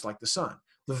stars like the sun.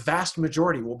 The vast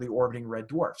majority will be orbiting red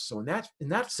dwarfs. So in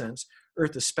that sense,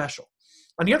 Earth is special.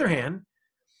 On the other hand,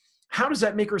 how does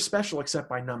that make Earth special except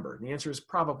by number? And the answer is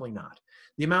probably not.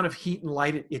 The amount of heat and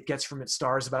light it gets from its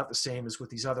stars is about the same as with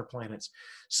these other planets.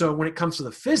 So when it comes to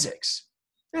the physics,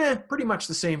 pretty much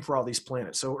the same for all these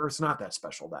planets. So Earth's not that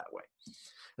special that way.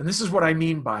 And this is what I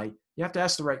mean by you have to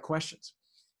ask the right questions.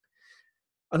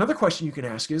 Another question you can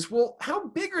ask is, well, how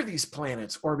big are these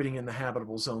planets orbiting in the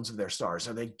habitable zones of their stars?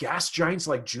 Are they gas giants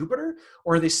like Jupiter,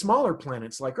 or are they smaller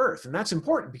planets like Earth? And that's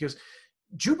important because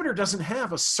Jupiter doesn't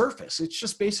have a surface. It's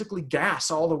just basically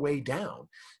gas all the way down.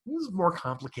 This is more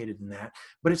complicated than that,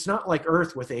 but it's not like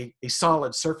Earth with a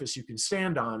solid surface you can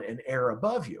stand on and air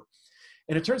above you.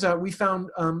 And it turns out we found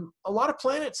a lot of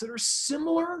planets that are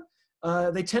similar.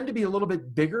 They tend to be a little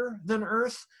bit bigger than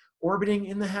Earth, orbiting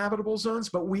in the habitable zones,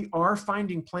 but we are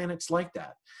finding planets like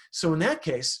that. So in that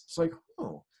case, it's like,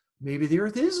 oh, maybe the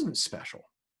Earth isn't special.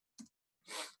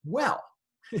 Well,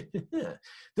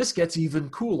 this gets even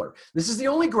cooler. This is the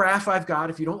only graph I've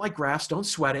got. If you don't like graphs, don't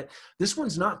sweat it. This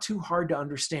one's not too hard to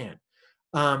understand.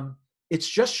 It's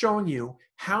just showing you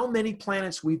how many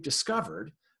planets we've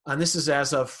discovered. And this is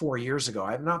as of 4 years ago.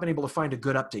 I have not been able to find a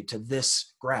good update to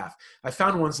this graph. I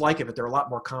found ones like it, but they're a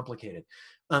lot more complicated.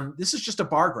 This is just a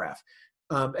bar graph.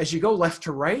 As you go left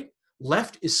to right,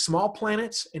 left is small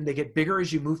planets, and they get bigger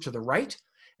as you move to the right.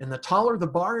 And the taller the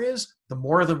bar is, the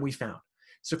more of them we found.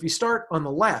 So if you start on the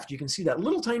left, you can see that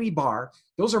little tiny bar.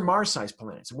 Those are Mars-sized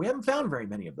planets, and we haven't found very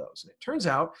many of those. And it turns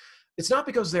out it's not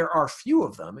because there are few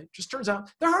of them. It just turns out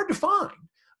they're hard to find.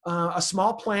 A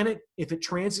small planet, if it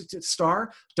transits its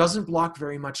star, doesn't block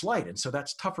very much light, and so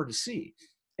that's tougher to see.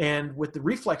 And with the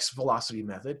reflex velocity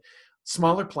method,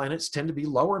 smaller planets tend to be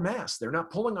lower mass. They're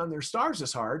not pulling on their stars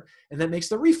as hard, and that makes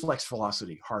the reflex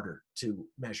velocity harder to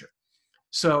measure.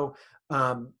 So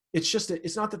It's just that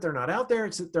it's not that they're not out there,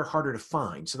 it's that they're harder to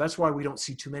find. So that's why we don't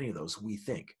see too many of those, we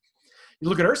think. You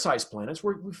look at Earth-sized planets,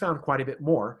 we found quite a bit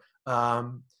more.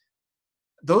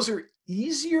 Those are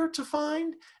easier to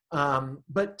find,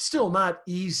 but still not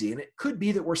easy. And it could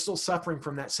be that we're still suffering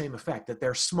from that same effect, that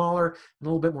they're smaller and a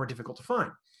little bit more difficult to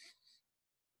find.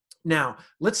 Now,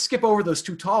 let's skip over those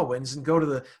two tall ones and go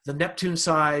to the Neptune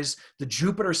size, the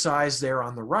Jupiter size there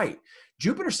on the right.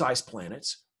 Jupiter-sized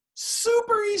planets,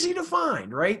 super easy to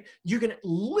find, right? You can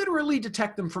literally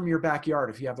detect them from your backyard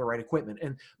if you have the right equipment.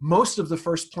 And most of the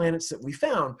first planets that we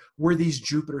found were these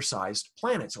Jupiter-sized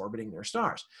planets orbiting their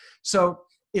stars. So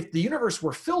if the universe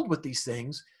were filled with these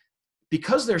things,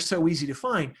 because they're so easy to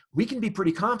find, we can be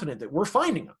pretty confident that we're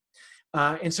finding them.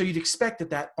 And so you'd expect that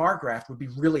that bar graph would be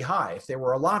really high if there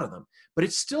were a lot of them, but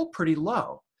it's still pretty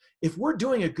low. If we're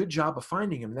doing a good job of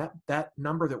finding them, that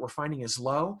number that we're finding is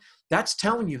low, that's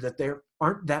telling you that there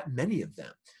aren't that many of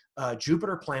them.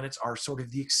 Jupiter planets are sort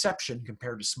of the exception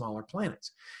compared to smaller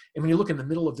planets. And when you look in the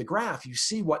middle of the graph, you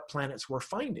see what planets we're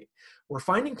finding. We're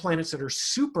finding planets that are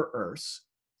super Earths,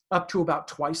 up to about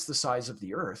twice the size of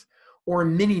the Earth, or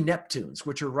mini Neptunes,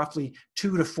 which are roughly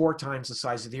 2 to 4 times the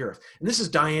size of the Earth. And this is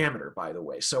diameter, by the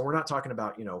way. So we're not talking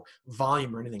about,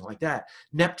 volume or anything like that.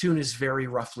 Neptune is very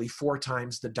roughly 4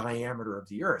 times the diameter of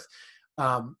the Earth.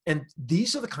 And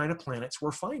these are the kind of planets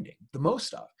we're finding the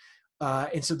most of.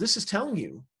 And so this is telling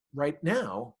you right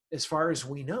now, as far as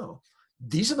we know,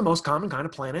 these are the most common kind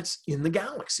of planets in the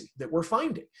galaxy that we're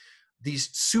finding.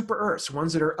 These super Earths,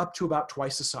 ones that are up to about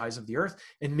twice the size of the Earth,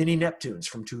 and mini Neptunes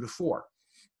from 2 to 4.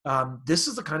 This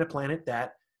is the kind of planet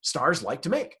that stars like to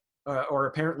make, or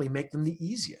apparently make them the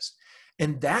easiest.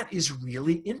 And that is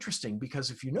really interesting because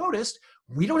if you noticed,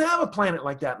 we don't have a planet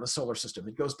like that in the solar system.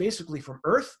 It goes basically from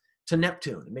Earth to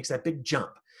Neptune. It makes that big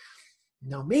jump.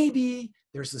 Now, maybe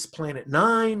there's this planet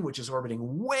 9, which is orbiting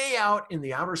way out in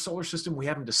the outer solar system. We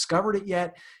haven't discovered it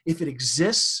yet. If it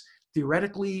exists,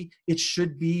 theoretically, it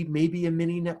should be maybe a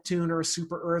mini Neptune or a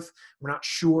super Earth. We're not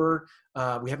sure.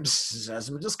 We haven't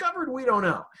discovered. We don't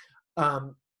know.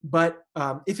 But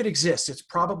if it exists, it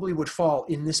probably would fall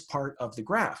in this part of the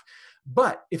graph.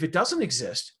 But if it doesn't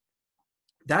exist,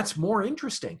 that's more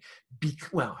interesting.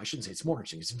 Well, I shouldn't say it's more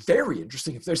interesting. It's very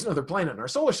interesting if there's another planet in our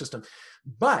solar system.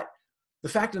 But the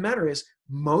fact of the matter is,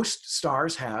 most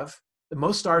stars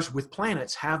with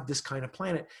planets have this kind of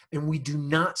planet, and we do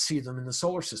not see them in the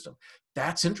solar system.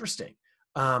 That's interesting.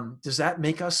 Does that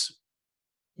make us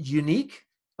unique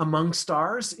among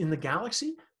stars in the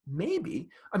galaxy? Maybe.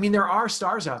 I mean, there are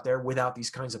stars out there without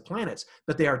these kinds of planets,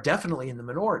 but they are definitely in the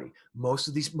minority. Most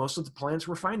of the planets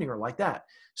we're finding are like that.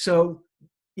 So,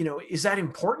 is that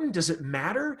important? Does it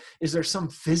matter? Is there some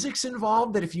physics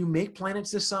involved that if you make planets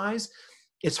this size,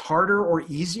 it's harder or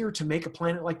easier to make a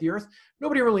planet like the Earth?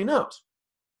 Nobody really knows.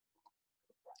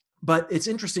 But it's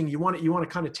interesting. You want to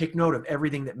kind of take note of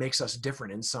everything that makes us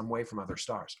different in some way from other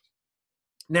stars.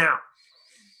 Now,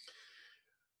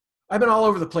 I've been all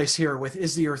over the place here with,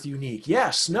 is the Earth unique?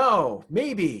 Yes, no,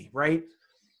 maybe, right?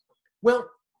 Well,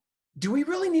 do we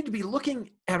really need to be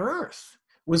looking at Earth?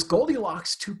 Was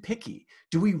Goldilocks too picky?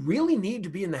 Do we really need to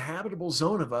be in the habitable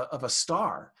zone of a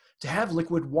star to have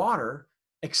liquid water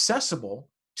accessible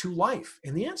to life?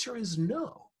 And the answer is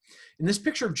no. In this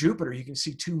picture of Jupiter, you can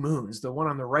see 2 moons. The one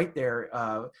on the right there,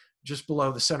 just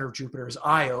below the center of Jupiter, is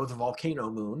Io, the volcano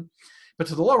moon. But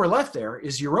to the lower left there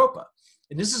is Europa.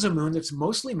 And this is a moon that's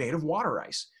mostly made of water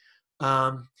ice.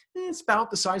 It's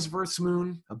about the size of Earth's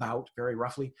moon, very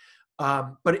roughly.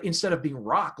 But instead of being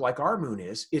rock like our moon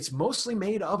is, it's mostly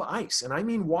made of ice. And I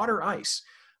mean water ice.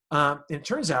 And it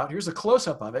turns out, here's a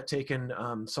close-up of it taken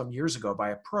some years ago by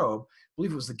a probe. I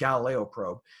believe it was the Galileo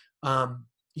probe.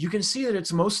 You can see that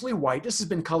it's mostly white. This has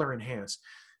been color enhanced.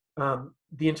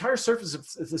 The entire surface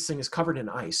of this thing is covered in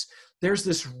ice. There's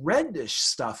this reddish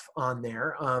stuff on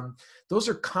there. Those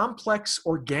are complex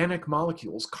organic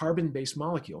molecules, carbon-based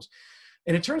molecules.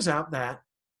 And it turns out that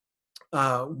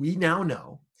we now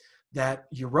know that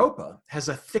Europa has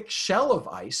a thick shell of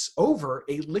ice over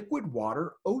a liquid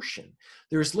water ocean.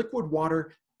 There's liquid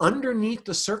water underneath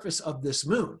the surface of this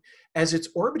moon. As it's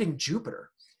orbiting Jupiter,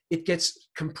 it gets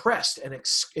compressed and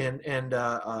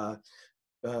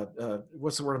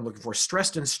what's the word I'm looking for?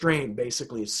 Stressed and strained,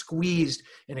 basically. It's squeezed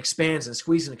and expands and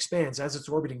squeezed and expands as it's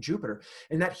orbiting Jupiter.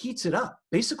 And that heats it up.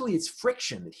 Basically, it's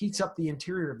friction that heats up the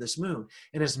interior of this moon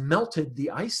and has melted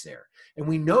the ice there. And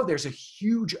we know there's a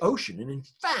huge ocean. And in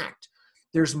fact,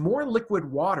 there's more liquid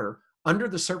water under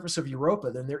the surface of Europa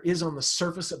than there is on the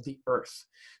surface of the Earth.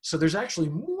 So there's actually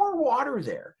more water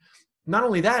there. not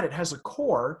only that, it has a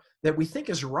core that we think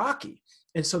is rocky.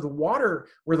 And so the water,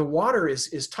 where the water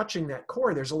is touching that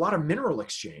core, there's a lot of mineral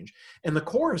exchange. And the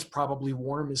core is probably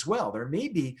warm as well. There may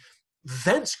be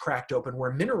vents cracked open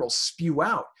where minerals spew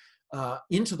out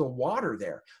into the water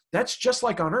there. That's just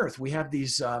like on Earth. We have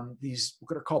these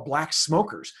what are called black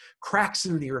smokers, cracks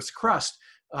in the Earth's crust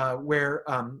where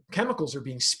chemicals are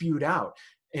being spewed out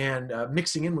and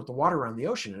mixing in with the water around the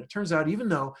ocean. And it turns out, even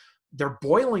though they're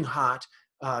boiling hot,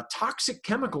 toxic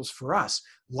chemicals for us,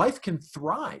 life can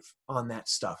thrive on that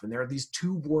stuff. And there are these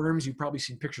tube worms, you've probably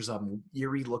seen pictures of them,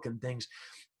 eerie looking things.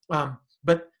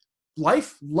 But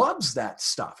life loves that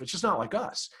stuff. It's just not like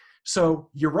us. So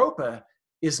Europa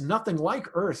is nothing like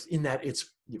Earth in that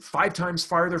it's 5 times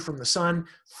farther from the sun,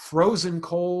 frozen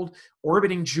cold,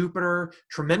 orbiting Jupiter,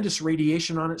 tremendous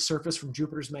radiation on its surface from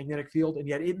Jupiter's magnetic field, and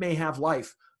yet it may have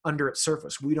life under its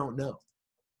surface. We don't know.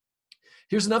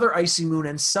 Here's another icy moon,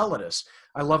 Enceladus.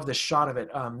 I love this shot of it.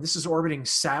 This is orbiting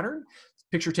Saturn,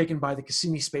 picture taken by the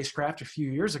Cassini spacecraft a few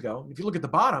years ago. If you look at the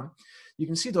bottom, you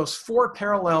can see those 4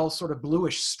 parallel sort of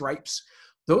bluish stripes.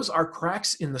 Those are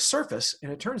cracks in the surface,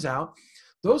 and it turns out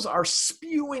those are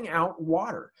spewing out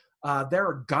water. There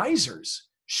are geysers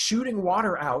shooting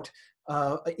water out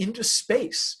into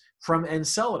space from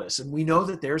Enceladus, and we know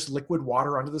that there's liquid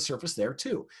water under the surface there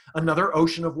too. Another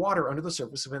ocean of water under the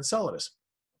surface of Enceladus.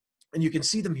 And you can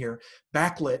see them here,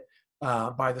 backlit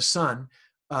by the sun,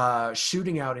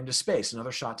 shooting out into space.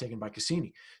 Another shot taken by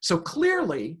Cassini. So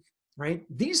clearly, right,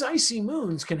 these icy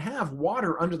moons can have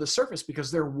water under the surface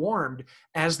because they're warmed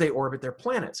as they orbit their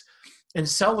planets.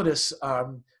 Enceladus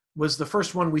was the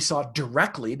first one we saw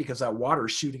directly because that water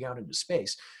is shooting out into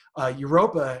space.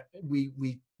 Europa, we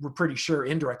were pretty sure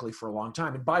indirectly for a long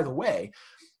time. And by the way,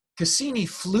 Cassini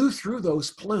flew through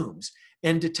those plumes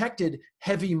and detected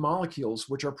heavy molecules,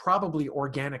 which are probably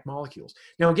organic molecules.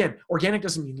 Now, again, organic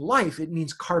doesn't mean life, it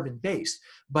means carbon-based.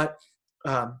 But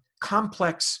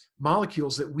complex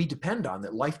molecules that we depend on,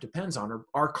 that life depends on,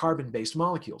 are carbon-based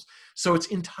molecules. So it's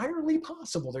entirely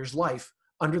possible there's life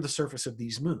under the surface of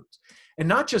these moons. And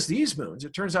not just these moons,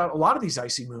 it turns out a lot of these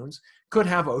icy moons could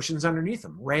have oceans underneath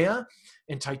them. Rhea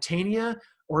and Titania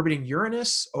orbiting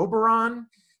Uranus, Oberon,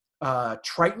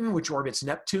 Triton, which orbits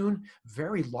Neptune,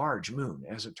 very large moon,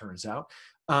 as it turns out.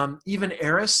 Even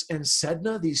Eris and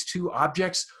Sedna, these 2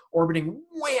 objects orbiting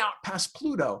way out past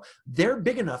Pluto, they're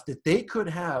big enough that they could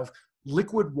have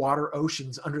liquid water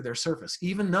oceans under their surface,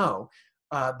 even though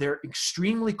they're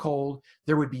extremely cold.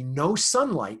 There would be no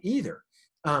sunlight either,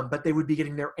 but they would be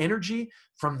getting their energy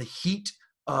from the heat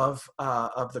of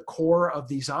the core of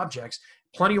these objects.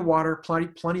 Plenty of water,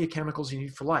 plenty of chemicals you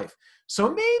need for life.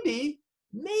 So maybe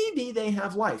they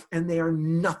have life, and they are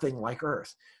nothing like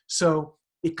Earth. So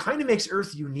it kind of makes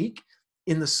Earth unique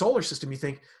in the solar system. You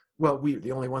think, well, we're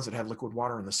the only ones that have liquid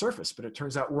water on the surface, but it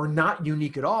turns out we're not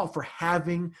unique at all for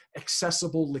having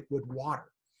accessible liquid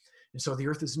water. And so the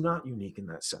Earth is not unique in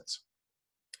that sense.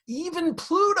 Even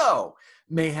Pluto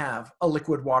may have a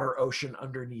liquid water ocean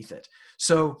underneath it.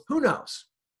 So who knows?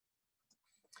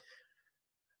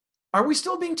 Are we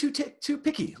still being too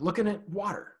picky looking at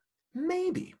water?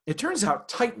 Maybe. It turns out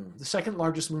Titan, the 2nd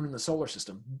largest moon in the solar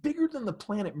system, bigger than the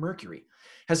planet Mercury,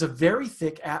 has a very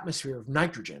thick atmosphere of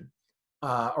nitrogen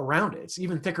around it. It's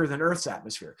even thicker than Earth's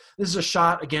atmosphere. This is a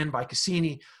shot, again, by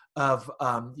Cassini of,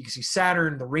 you can see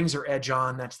Saturn, the rings are edge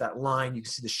on, that's that line. You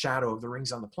can see the shadow of the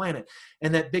rings on the planet.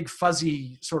 And that big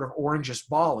fuzzy sort of orangish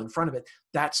ball in front of it,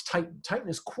 that's Titan. Titan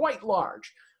is quite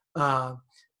large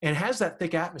and has that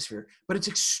thick atmosphere, but it's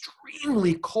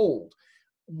extremely cold.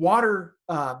 Water,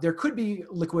 there could be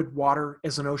liquid water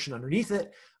as an ocean underneath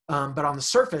it, but on the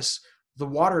surface, the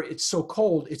water, it's so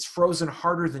cold, it's frozen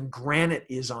harder than granite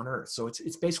is on Earth. So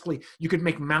it's basically, you could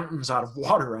make mountains out of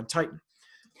water on Titan.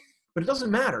 But it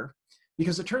doesn't matter,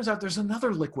 because it turns out there's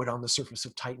another liquid on the surface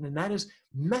of Titan, and that is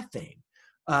methane.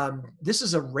 This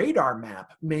is a radar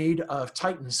map made of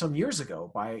Titan some years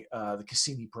ago by the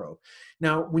Cassini probe.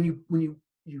 Now, when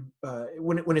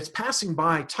it's passing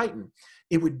by Titan,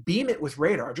 it would beam it with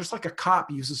radar, just like a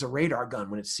cop uses a radar gun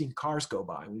when it's seen cars go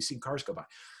by. When we've seen cars go by,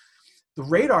 the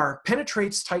radar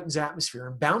penetrates Titan's atmosphere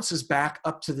and bounces back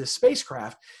up to this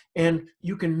spacecraft, and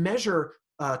you can measure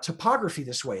topography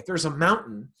this way. If there's a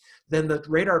mountain, then the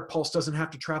radar pulse doesn't have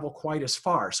to travel quite as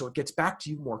far, so it gets back to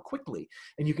you more quickly.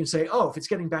 And you can say, oh, if it's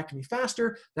getting back to me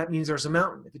faster, that means there's a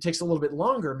mountain. If it takes a little bit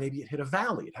longer, maybe it hit a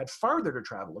valley. It had farther to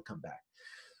travel to come back.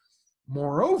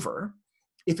 Moreover,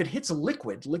 if it hits a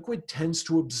liquid, liquid tends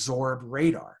to absorb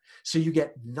radar, so you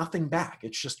get nothing back.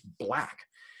 It's just black.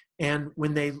 And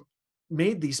when they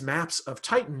made these maps of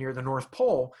Titan near the North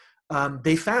Pole,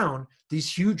 they found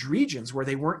these huge regions where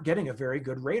they weren't getting a very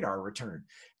good radar return.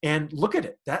 And look at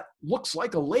it. That looks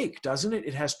like a lake, doesn't it?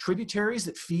 It has tributaries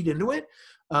that feed into it.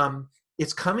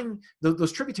 It's coming,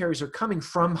 those tributaries are coming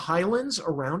from highlands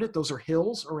around it. Those are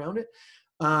hills around it.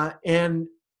 And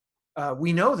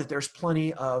we know that there's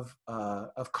plenty of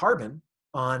carbon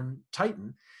on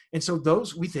Titan. And so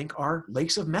those, we think, are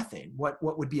lakes of methane. What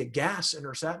would be a gas in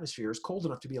Earth's atmosphere is cold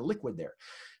enough to be a liquid there.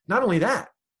 Not only that,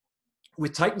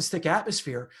 with Titan's thick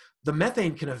atmosphere, the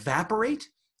methane can evaporate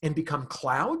and become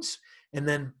clouds and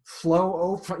then flow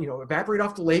over, evaporate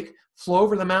off the lake, flow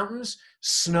over the mountains,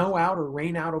 snow out or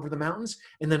rain out over the mountains,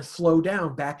 and then flow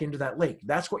down back into that lake.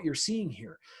 That's what you're seeing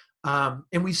here.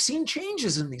 And we've seen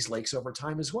changes in these lakes over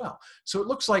time as well. So it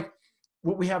looks like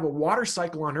what we have a water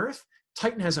cycle on Earth,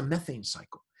 Titan has a methane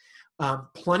cycle.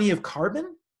 Plenty of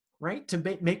carbon, right, to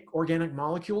make organic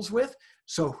molecules with.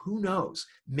 So who knows?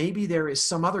 Maybe there is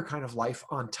some other kind of life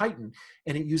on Titan,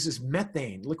 and it uses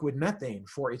methane, liquid methane,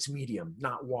 for its medium,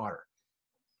 not water.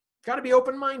 Got to be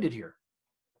open-minded here.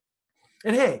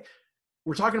 And hey,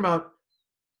 we're talking about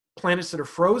planets that are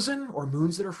frozen or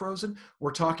moons that are frozen.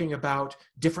 We're talking about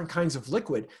different kinds of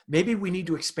liquid. Maybe we need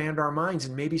to expand our minds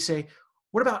and maybe say,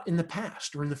 what about in the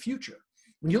past or in the future?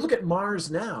 When you look at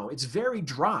Mars now, it's very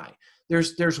dry.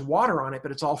 There's water on it,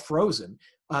 but it's all frozen.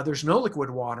 There's no liquid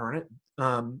water on it,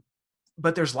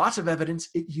 but there's lots of evidence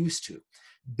it used to.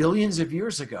 Billions of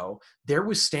years ago, there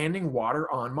was standing water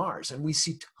on Mars, and we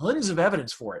see tons of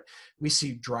evidence for it. We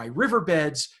see dry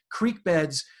riverbeds, creek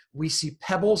beds. We see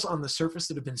pebbles on the surface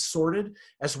that have been sorted.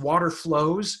 As water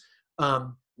flows,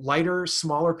 lighter,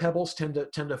 smaller pebbles tend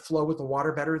to flow with the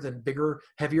water better than bigger,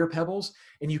 heavier pebbles.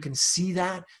 And you can see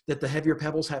that the heavier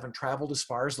pebbles haven't traveled as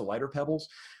far as the lighter pebbles.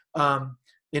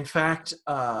 In fact,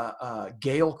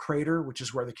 Gale Crater, which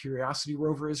is where the Curiosity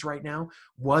rover is right now,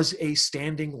 was a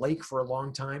standing lake for a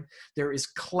long time. There is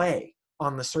clay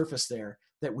on the surface there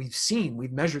that we've seen.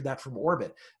 We've measured that from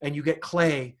orbit. And you get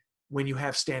clay when you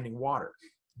have standing water.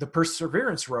 The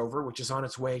Perseverance rover, which is on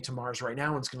its way to Mars right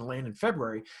now and is going to land in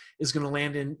February, is going to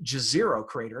land in Jezero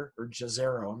Crater, or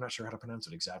Jezero, I'm not sure how to pronounce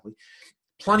it exactly.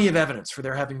 Plenty of evidence for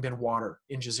there having been water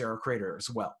in Jezero Crater as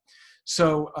well.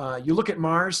 So you look at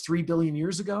Mars 3 billion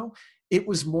years ago, it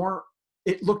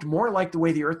looked more like the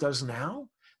way the Earth does now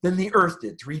than the Earth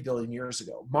did 3 billion years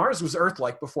ago. Mars was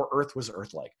Earth-like before Earth was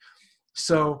Earth-like.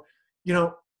 So,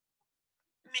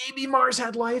 maybe Mars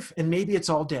had life and maybe it's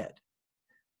all dead.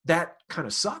 That kind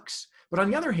of sucks. But on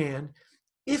the other hand,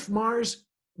 if Mars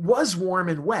was warm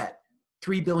and wet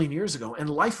 3 billion years ago and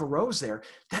life arose there,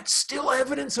 that's still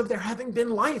evidence of there having been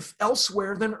life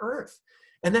elsewhere than Earth.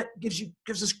 And that gives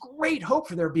us great hope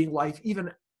for there being life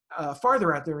even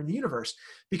farther out there in the universe,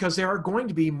 because there are going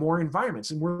to be more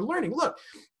environments. And we're learning, look,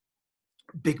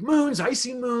 big moons,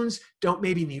 icy moons don't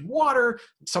maybe need water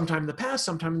sometime in the past,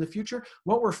 sometime in the future.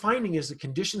 What we're finding is the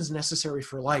conditions necessary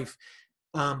for life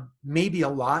may be a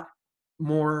lot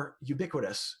more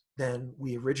ubiquitous than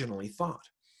we originally thought.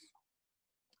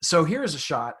 So here's a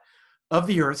shot of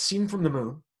the Earth seen from the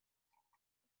moon.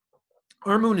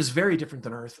 Our moon is very different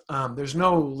than Earth. There's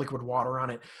no liquid water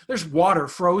on it. There's water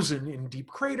frozen in deep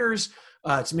craters.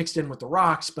 It's mixed in with the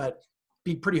rocks, but it'd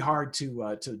be pretty hard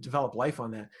to develop life on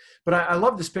that. But I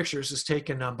love this picture. This is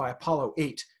taken by Apollo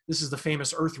 8. This is the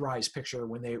famous Earthrise picture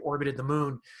when they orbited the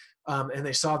moon, and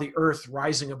they saw the Earth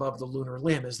rising above the lunar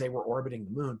limb as they were orbiting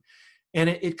the moon. And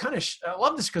it kind of, I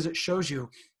love this because it shows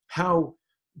you how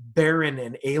barren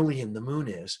and alien the moon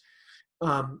is.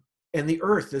 And the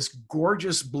Earth, this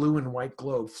gorgeous blue and white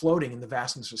globe floating in the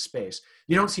vastness of space.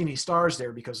 You don't see any stars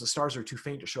there because the stars are too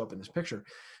faint to show up in this picture.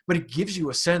 But it gives you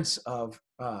a sense of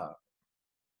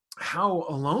how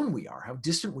alone we are, how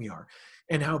distant we are,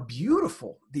 and how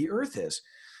beautiful the Earth is.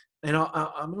 And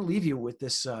I'm going to leave you with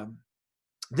this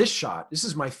this shot. This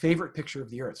is my favorite picture of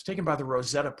the Earth. It's taken by the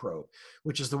Rosetta probe,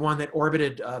 which is the one that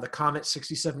orbited the comet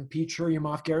 67P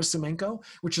Churyumov-Gerasimenko,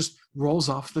 which just rolls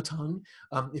off the tongue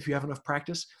if you have enough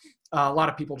practice. A lot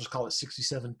of people just call it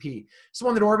 67P. It's the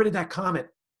one that orbited that comet,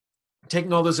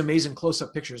 taking all those amazing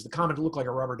close-up pictures. The comet looked like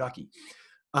a rubber ducky.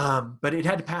 But it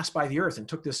had to pass by the Earth and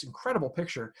took this incredible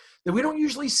picture that we don't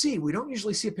usually see. We don't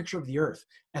usually see a picture of the Earth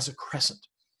as a crescent.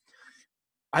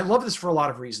 I love this for a lot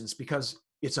of reasons, because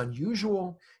it's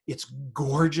unusual, it's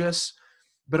gorgeous,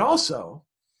 but also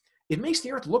it makes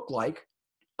the Earth look like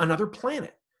another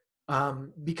planet.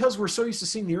 Because we're so used to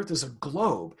seeing the Earth as a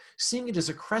globe, seeing it as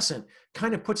a crescent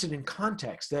kind of puts it in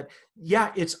context that,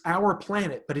 yeah, it's our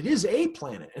planet, but it is a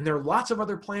planet, and there are lots of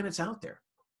other planets out there.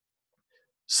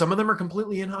 Some of them are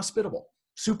completely inhospitable,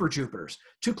 super Jupiters,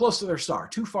 too close to their star,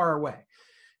 too far away.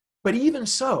 But even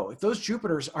so, if those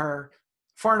Jupiters are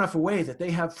far enough away that they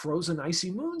have frozen,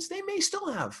 icy moons, they may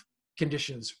still have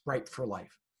conditions ripe for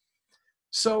life.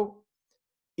 So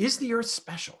is the Earth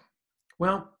special?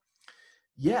 Well,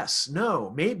 yes,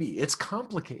 no, maybe. It's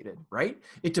complicated, right?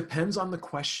 It depends on the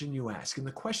question you ask. And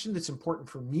the question that's important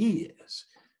for me is,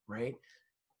 right,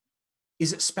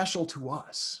 is it special to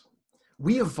us?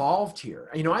 We evolved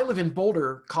here. You know, I live in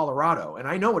Boulder, Colorado, and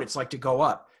I know what it's like to go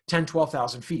up 10,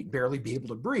 12,000 feet, barely be able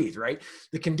to breathe, right?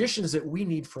 The conditions that we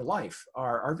need for life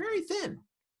are very thin.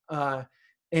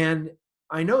 And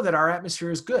I know that our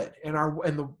atmosphere is good, and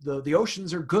the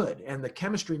oceans are good, and the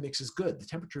chemistry mix is good, the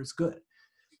temperature is good.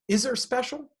 Is there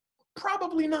special?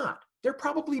 Probably not. There are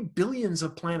probably billions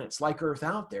of planets like Earth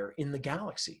out there in the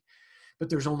galaxy, but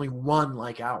there's only one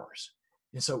like ours.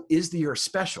 And so is the Earth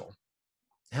special?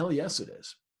 Hell yes, it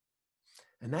is.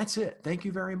 And that's it. Thank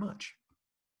you very much.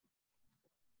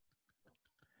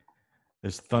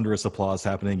 There's thunderous applause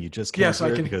happening. You just can't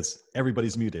hear it because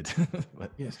everybody's muted.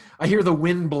 But. Yes, I hear the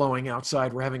wind blowing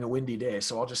outside. We're having a windy day,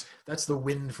 so that's the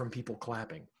wind from people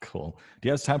clapping. Cool. Do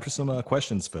you have time for some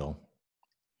questions, Phil?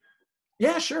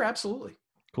 Yeah, sure, absolutely.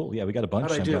 Cool. Yeah, we got a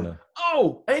bunch. How'd I do?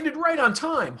 Oh, I ended right on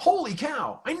time. Holy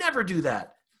cow. I never do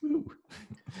that.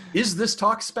 Is this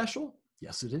talk special?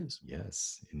 Yes, it is.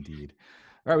 Yes, indeed.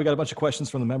 All right, we got a bunch of questions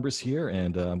from the members here,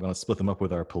 and I'm going to split them up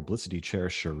with our publicity chair,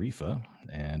 Sharifa.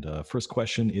 And first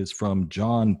question is from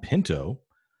John Pinto.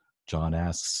 John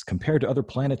asks, compared to other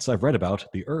planets I've read about,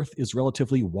 the Earth is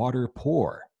relatively water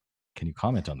poor. Can you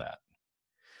comment on that?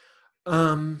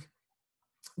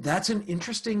 That's an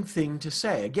interesting thing to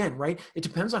say. Again, right? It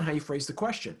depends on how you phrase the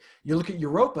question. You look at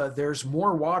Europa, there's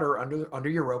more water under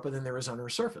Europa than there is on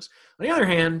Earth's surface. On the other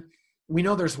hand, we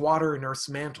know there's water in Earth's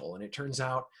mantle, and it turns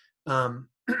out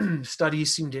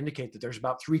studies seem to indicate that there's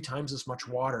about 3 times as much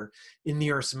water in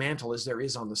the Earth's mantle as there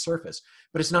is on the surface.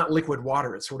 But it's not liquid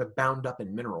water. It's sort of bound up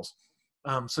in minerals.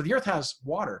 So the Earth has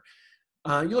water.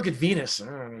 You look at Venus,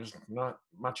 there's not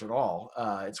much at all.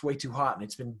 It's way too hot, and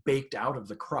it's been baked out of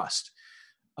the crust.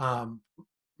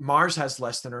 Mars has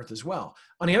less than Earth as well.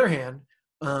 On the other hand,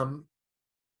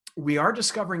 we are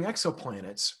discovering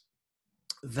exoplanets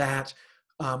that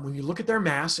when you look at their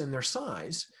mass and their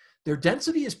size, their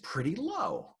density is pretty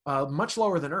low, much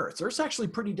lower than Earth's. Earth's actually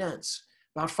pretty dense,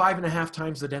 about 5.5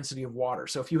 times the density of water.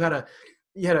 So if you had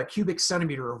a cubic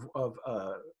centimeter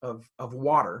of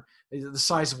water, the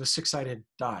size of a 6-sided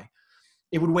die,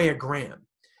 it would weigh 1 gram.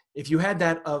 If you had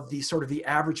that of the sort of the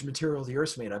average material the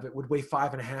Earth's made of, it would weigh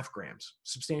 5.5 grams,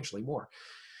 substantially more.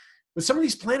 But some of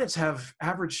these planets have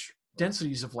average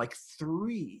densities of like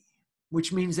 3,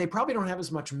 which means they probably don't have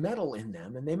as much metal in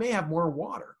them, and they may have more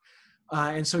water.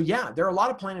 And so, yeah, there are a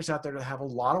lot of planets out there that have a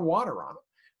lot of water on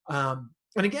them.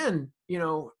 And again, you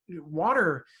know,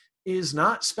 water is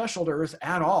not special to Earth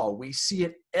at all. We see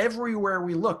it everywhere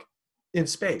we look in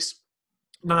space.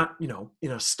 Not, you know,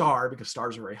 in a star, because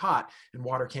stars are very hot and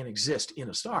water can't exist in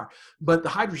a star, but the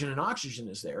hydrogen and oxygen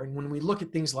is there. And when we look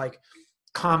at things like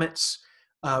comets,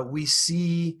 we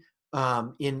see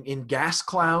in gas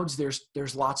clouds,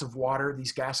 there's lots of water,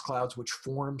 these gas clouds which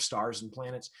form stars and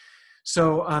planets.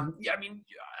 So, yeah, I mean,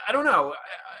 I don't know.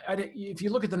 If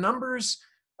you look at the numbers,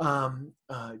 you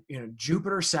know,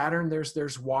 Jupiter, Saturn,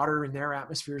 there's water in their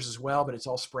atmospheres as well, but it's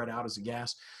all spread out as a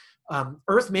gas.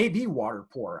 Earth may be water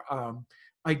poor.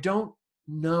 I don't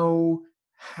know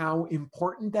how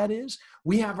important that is.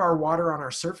 We have our water on our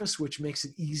surface, which makes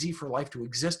it easy for life to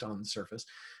exist on the surface.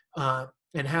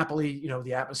 And happily, you know,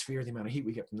 the atmosphere, the amount of heat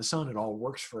we get from the sun, it all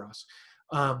works for us.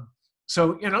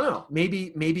 So, you know,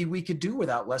 maybe we could do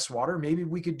without less water. Maybe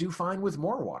we could do fine with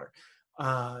more water.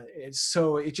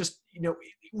 So it just, you know,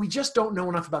 we just don't know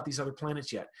enough about these other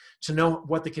planets yet to know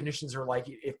what the conditions are like,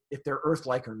 if they're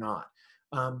Earth-like or not.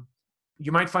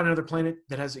 You might find another planet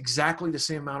that has exactly the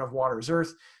same amount of water as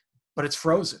Earth, but it's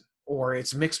frozen, or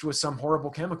it's mixed with some horrible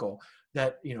chemical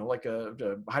that, you know, like a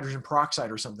hydrogen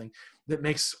peroxide or something that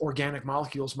makes organic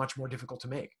molecules much more difficult to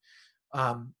make.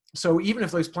 So even if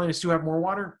those planets do have more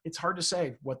water, it's hard to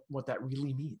say what that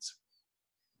really means.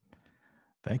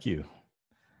 Thank you.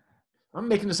 I'm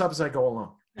making this up as I go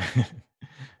along.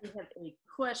 We have a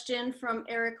question from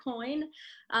Eric Hoyne.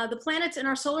 The planets in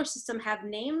our solar system have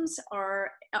names.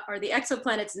 Are the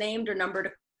exoplanets named or numbered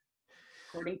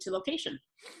according to location?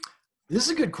 This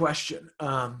is a good question.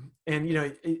 And, you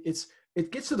know,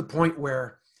 it gets to the point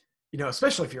where, you know,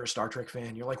 especially if you're a Star Trek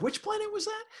fan, you're like, which planet was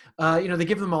that? You know, they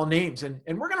give them all names, and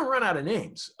we're going to run out of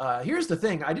names. Here's the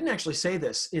thing. I didn't actually say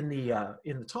this in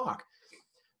the talk,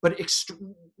 but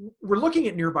we're looking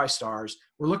at nearby stars.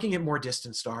 We're looking at more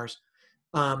distant stars.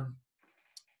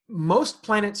 most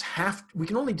planets we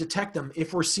can only detect them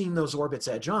if we're seeing those orbits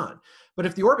edge on. But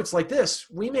if the orbit's like this,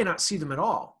 we may not see them at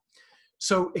all.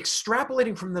 So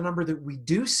extrapolating from the number that we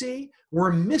do see,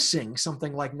 we're missing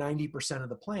something like 90% of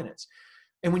the planets.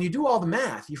 And when you do all the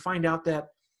math, you find out that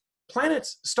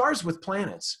stars with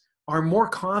planets are more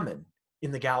common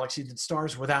in the galaxy than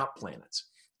stars without planets.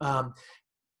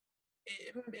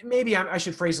 Maybe I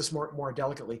should phrase this more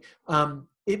delicately.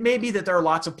 It may be that there are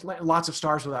lots of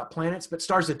stars without planets, but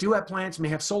stars that do have planets may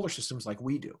have solar systems like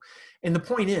we do. And the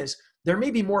point is, there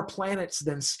may be more planets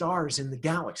than stars in the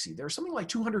galaxy. There's something like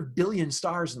 200 billion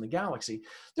stars in the galaxy.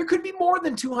 There could be more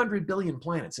than 200 billion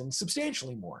planets, and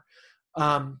substantially more.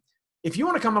 If you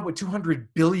want to come up with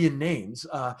 200 billion names,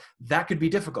 that could be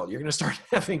difficult. You're going to start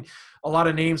having a lot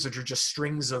of names that are just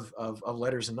strings of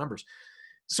letters and numbers.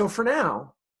 So for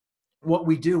now, what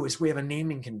we do is we have a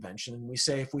naming convention, and we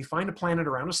say if we find a planet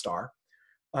around a star,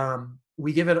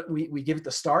 we give it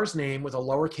the star's name with a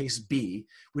lowercase b.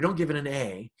 We don't give it an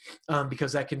a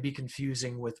because that can be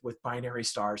confusing with binary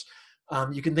stars.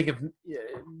 You can think of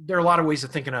there are a lot of ways of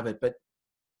thinking of it, but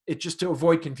just to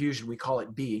avoid confusion, we call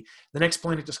it B. The next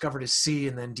planet discovered is C,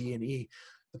 and then D and E.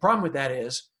 The problem with that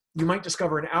is you might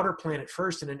discover an outer planet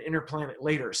first and an inner planet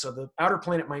later. So the outer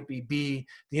planet might be B,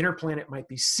 the inner planet might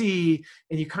be C,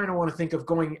 and you kind of want to think of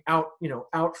going out,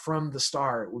 out from the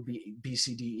star. It would be B,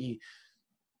 C, D, E.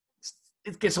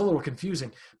 It gets a little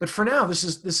confusing, but for now, this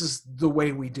is the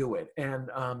way we do it, and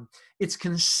it's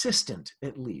consistent.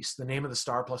 At least the name of the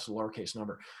star plus a lowercase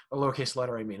number, a lowercase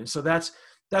letter, I mean, and so that's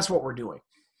what we're doing.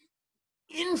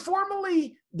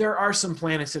 Informally, there are some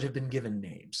planets that have been given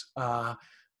names.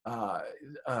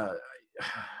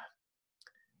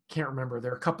 Can't remember.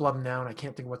 There are a couple of them now, and I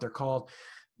can't think of what they're called.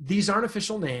 These aren't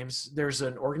official names. There's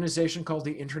an organization called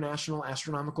the International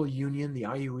Astronomical Union, the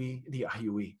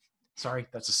IUE. Sorry,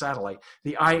 that's a satellite.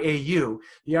 The IAU.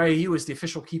 The IAU is the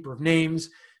official keeper of names.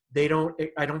 I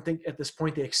don't think at this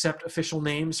point they accept official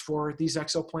names for these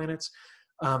exoplanets.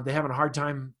 They're having a hard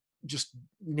time just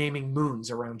naming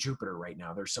moons around Jupiter right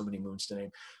now. There's so many moons to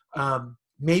name.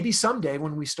 Maybe someday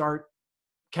when we start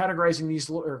categorizing these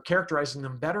or characterizing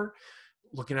them better,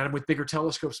 looking at them with bigger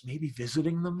telescopes, maybe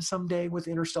visiting them someday with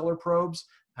interstellar probes,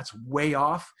 that's way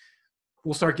off.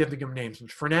 We'll start giving them names.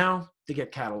 But for now, they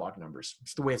get catalog numbers.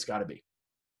 It's the way it's got to be.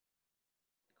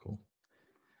 Cool.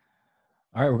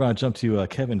 All right, we're going to jump to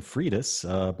Kevin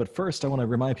Friedis. But first, I want to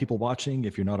remind people watching,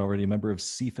 if you're not already a member of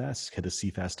CFAS, head to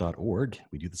cfas.org.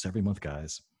 We do this every month,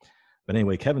 guys. But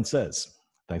anyway, Kevin says,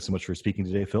 thanks so much for speaking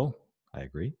today, Phil. I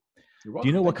agree. You're welcome. Do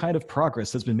you know what kind of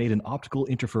progress has been made in optical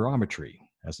interferometry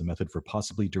as a method for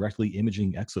possibly directly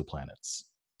imaging exoplanets?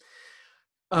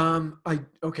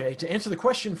 Okay, to answer the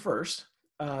question first,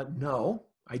 no,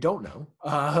 I don't know.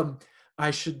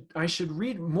 I should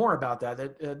read more about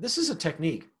that. This is a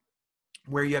technique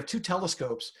where you have two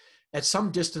telescopes at some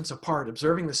distance apart,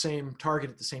 observing the same target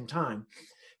at the same time,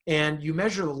 and you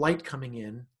measure the light coming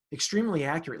in extremely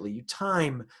accurately. You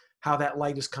time how that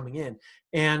light is coming in,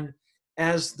 and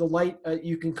as the light,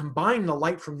 you can combine the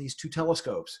light from these two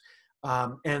telescopes,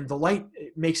 and the light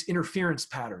makes interference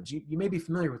patterns. You may be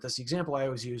familiar with this. The example I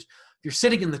always use: if you're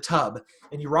sitting in the tub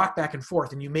and you rock back and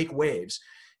forth and you make waves,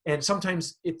 and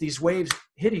sometimes if these waves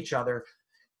hit each other,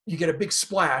 you get a big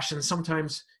splash, and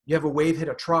sometimes you have a wave hit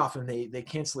a trough and they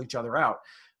cancel each other out.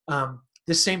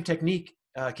 This same technique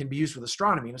can be used with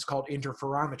astronomy, and it's called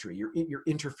interferometry. You're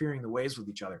interfering the waves with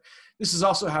each other. This is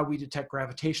also how we detect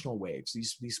gravitational waves.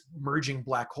 These merging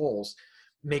black holes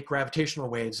make gravitational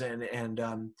waves, and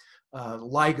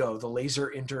LIGO, the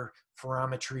Laser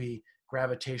Interferometry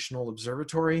Gravitational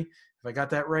Observatory, if I got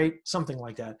that right, something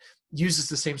like that, uses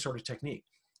the same sort of technique.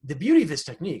 The beauty of this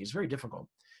technique is very difficult.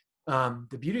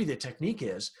 The beauty of the technique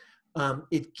is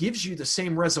it gives you the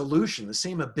same resolution, the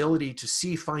same ability to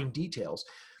see fine details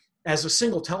as a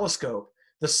single telescope,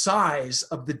 the size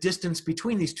of the distance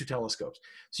between these two telescopes.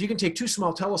 So you can take two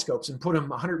small telescopes and put them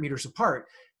 100 meters apart,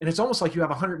 and it's almost like you have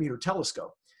a 100-meter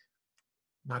telescope.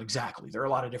 Not exactly. There are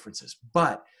a lot of differences,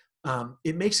 but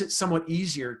it makes it somewhat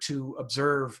easier to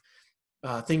observe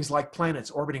things like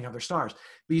planets orbiting other stars.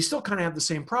 But you still kind of have the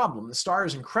same problem. The star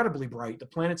is incredibly bright, the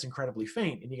planet's incredibly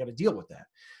faint, and you got to deal with that.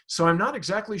 So I'm not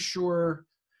exactly sure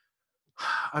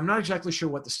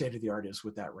what the state of the art is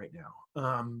with that right now.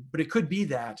 But it could be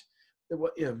that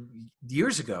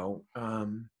years ago,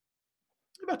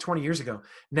 about 20 years ago,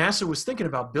 NASA was thinking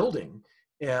about building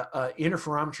an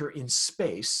interferometer in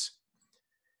space,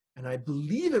 and I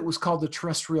believe it was called the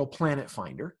Terrestrial Planet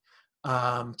Finder,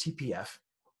 TPF.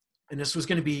 And this was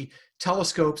going to be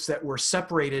telescopes that were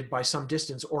separated by some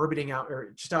distance, orbiting out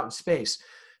or just out in space.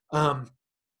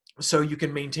 So you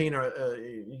can maintain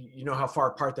you know how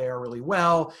far apart they are really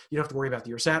well. You don't have to worry about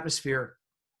the Earth's atmosphere.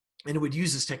 And it would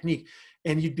use this technique.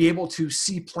 And you'd be able to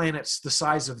see planets the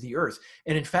size of the Earth.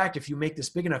 And in fact, if you make this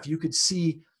big enough, you could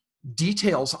see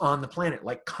details on the planet,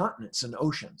 like continents and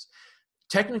oceans.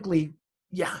 Technically,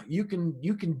 yeah, you can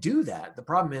do that. The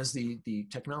problem is the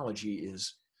technology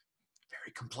is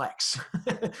very complex.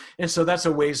 And so that's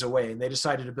a ways away. And they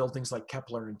decided to build things like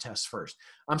Kepler and TESS first.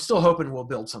 I'm still hoping we'll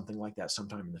build something like that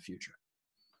sometime in the future.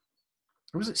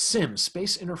 Or was it SIMS,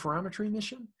 Space Interferometry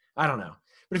Mission? I don't know.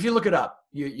 But if you look it up,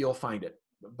 you'll find it.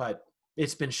 But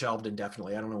it's been shelved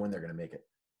indefinitely. I don't know when they're going to make it.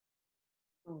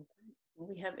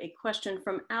 We have a question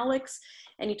from Alex,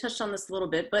 and you touched on this a little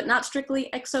bit, but not strictly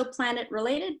exoplanet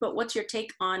related, but what's your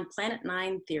take on Planet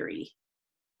 9 theory?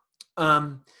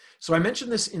 So I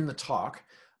mentioned this in the talk,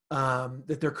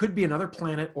 that there could be another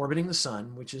planet orbiting the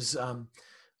sun, which is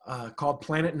called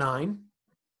Planet 9.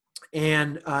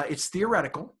 And it's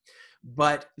theoretical,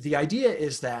 but the idea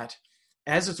is that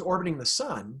as it's orbiting the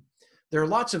sun, there are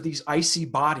lots of these icy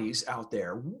bodies out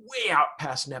there, way out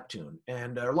past Neptune.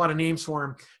 And there are a lot of names for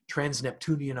them.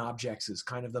 Trans-Neptunian objects is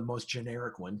kind of the most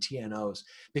generic one, TNOs,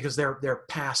 because they're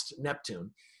past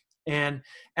Neptune. And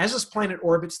as this planet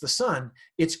orbits the sun,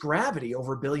 its gravity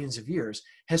over billions of years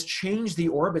has changed the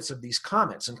orbits of these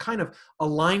comets and kind of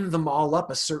aligned them all up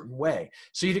a certain way.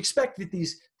 So you'd expect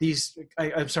that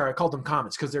I'm sorry, I called them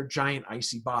comets because they're giant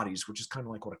icy bodies, which is kind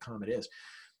of like what a comet is.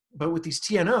 But with these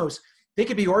TNOs, they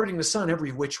could be orbiting the sun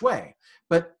every which way.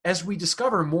 But as we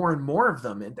discover more and more of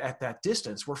them at that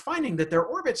distance, we're finding that their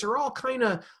orbits are all kind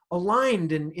of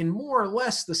aligned in more or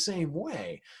less the same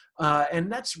way.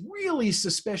 And that's really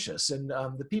suspicious. And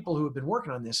the people who have been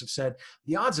working on this have said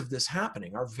the odds of this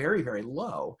happening are very, very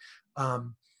low.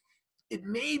 It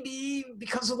may be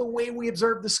because of the way we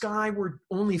observe the sky, we're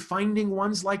only finding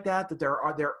ones like that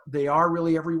they are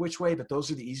really every which way, but those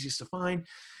are the easiest to find.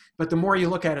 But the more you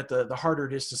look at it, the harder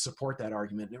it is to support that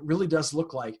argument. And it really does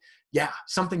look like, yeah,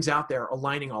 something's out there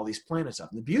aligning all these planets up.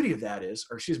 And the beauty of that is,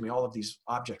 all of these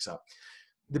objects up.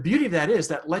 The beauty of that is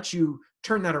that lets you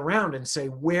turn that around and say,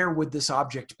 where would this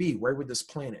object be? Where would this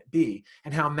planet be?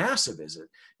 And how massive is it?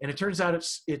 And it turns out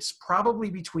it's probably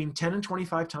between 10 and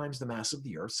 25 times the mass of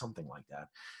the Earth, something like that,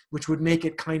 which would make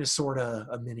it kind of sort of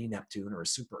a mini Neptune or a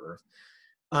super Earth.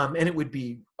 And it would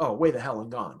be, way the hell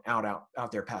and gone,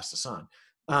 out there past the sun.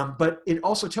 But it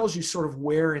also tells you sort of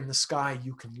where in the sky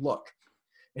you can look.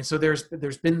 And so there's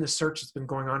been this search that's been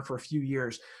going on for a few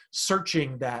years,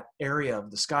 searching that area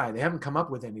of the sky. They haven't come up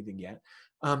with anything yet,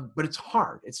 but it's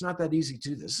hard. It's not that easy to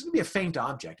do this. This is going to be a faint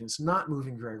object, and it's not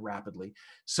moving very rapidly.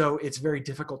 So it's very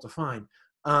difficult to find.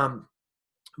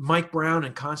 Mike Brown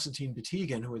and Konstantin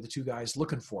Batygin, who are the two guys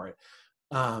looking for it,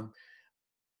 you're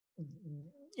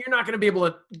not going to be able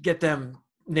to get them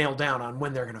nailed down on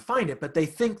when they're going to find it, but they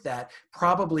think that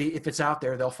probably if it's out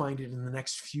there, they'll find it in the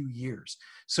next few years.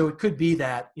 So it could be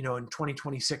that, in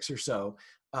 2026 or so,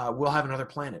 we'll have another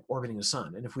planet orbiting the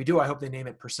sun. And if we do, I hope they name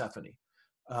it Persephone,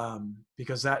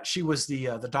 because she was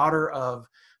the daughter of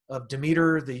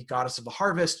Demeter, the goddess of the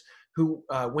harvest, who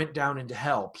went down into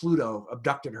hell. Pluto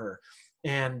abducted her.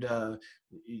 And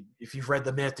if you've read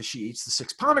the myth, that she eats the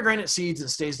 6 pomegranate seeds and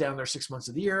stays down there 6 months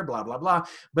of the year, blah, blah, blah.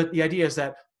 But the idea is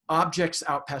that objects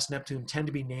out past Neptune tend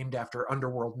to be named after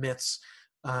underworld myths.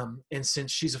 And since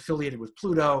she's affiliated with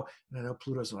Pluto, and I know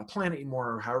Pluto's not a planet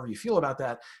anymore, or however you feel about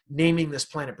that, naming this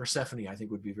planet Persephone, I think,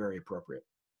 would be very appropriate.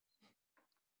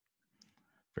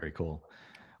 Very cool.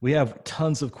 We have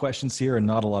tons of questions here and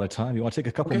not a lot of time. You want to take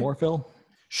a couple more, Phil?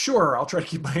 Sure. I'll try to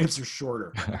keep my answers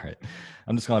shorter. All right.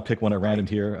 I'm just going to pick one at random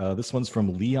here. This one's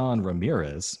from Leon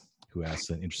Ramirez, who asks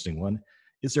an interesting one.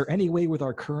 Is there any way with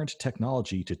our current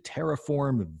technology to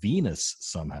terraform Venus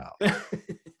somehow?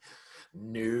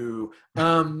 No,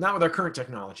 not with our current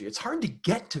technology. It's hard to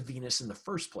get to Venus in the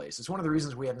first place. It's one of the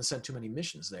reasons we haven't sent too many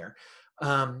missions there.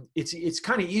 It's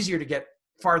kind of easier to get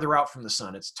farther out from the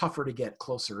sun. It's tougher to get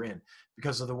closer in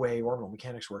because of the way orbital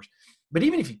mechanics works. But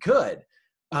even if you could,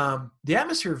 the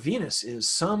atmosphere of Venus is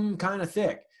some kind of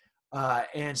thick.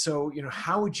 And so,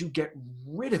 how would you get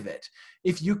rid of it?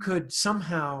 If you could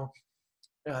somehow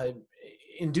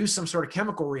induce some sort of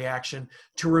chemical reaction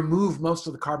to remove most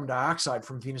of the carbon dioxide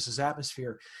from Venus's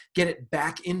atmosphere, get it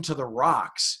back into the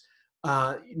rocks,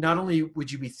 not only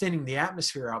would you be thinning the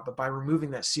atmosphere out, but by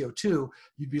removing that CO2,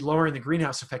 you'd be lowering the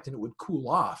greenhouse effect and it would cool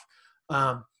off.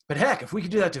 But heck, if we could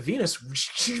do that to Venus, we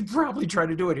should probably try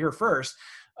to do it here first.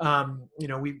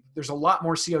 There's a lot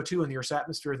more CO2 in the Earth's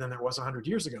atmosphere than there was 100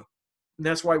 years ago. And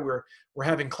that's why we're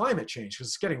having climate change, because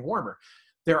it's getting warmer.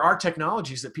 there are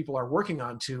technologies that people are working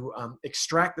on to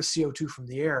extract the CO2 from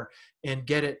the air and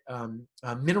get it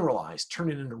mineralized, turn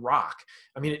it into rock.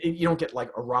 I mean, you don't get like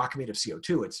a rock made of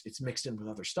CO2. It's mixed in with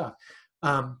other stuff.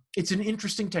 It's an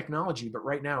interesting technology, but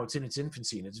right now it's in its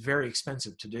infancy and it's very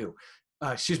expensive to do.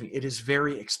 It is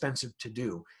very expensive to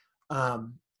do.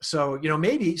 So,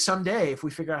 maybe someday if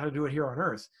we figure out how to do it here on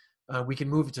Earth, we can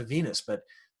move it to Venus, but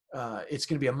it's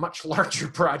going to be a much larger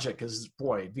project because,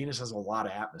 boy, Venus has a lot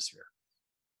of atmosphere.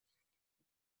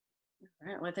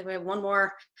 All right, well, I think we have one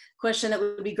more question that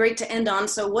would be great to end on.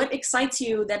 So what excites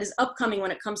you that is upcoming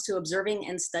when it comes to observing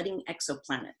and studying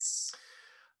exoplanets?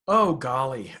 Oh,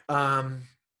 golly. A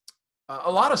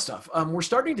lot of stuff. We're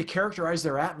starting to characterize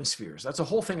their atmospheres. That's a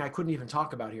whole thing I couldn't even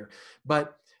talk about here.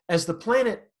 But as the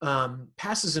planet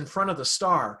passes in front of the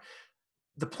star,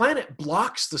 the planet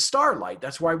blocks the starlight.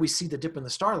 That's why we see the dip in the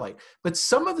starlight. But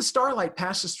some of the starlight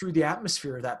passes through the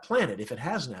atmosphere of that planet, if it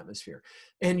has an atmosphere.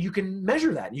 And you can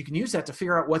measure that. You can use that to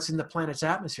figure out what's in the planet's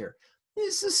atmosphere.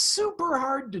 This is super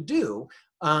hard to do,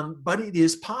 but it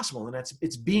is possible, and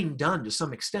it's being done to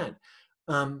some extent.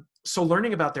 So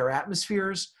learning about their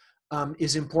atmospheres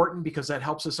is important because that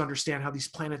helps us understand how these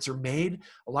planets are made.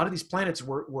 A lot of these planets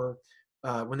were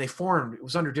when they formed, it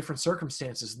was under different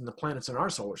circumstances than the planets in our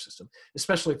solar system,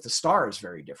 especially if the star is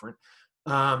very different.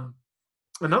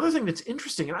 Another thing that's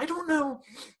interesting, and I don't know,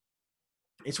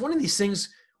 it's one of these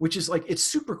things which is like, it's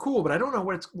super cool, but I don't know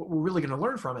what we're really going to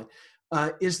learn from it,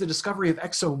 is the discovery of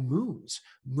exomoons,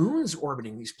 moons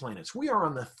orbiting these planets. We are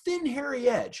on the thin, hairy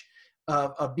edge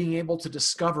of being able to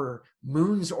discover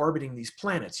moons orbiting these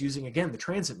planets using, again, the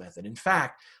transit method. In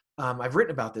fact, I've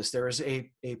written about this. There is a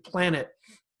planet,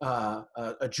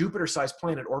 a Jupiter-sized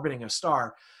planet orbiting a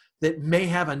star that may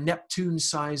have a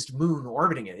Neptune-sized moon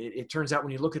orbiting it. It turns out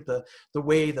when you look at the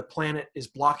way the planet is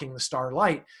blocking the star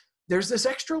light, there's this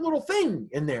extra little thing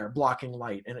in there blocking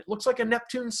light, and it looks like a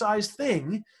Neptune-sized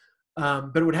thing,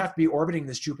 but it would have to be orbiting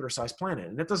this Jupiter-sized planet,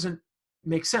 and that doesn't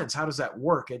make sense. How does that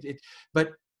work?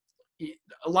 But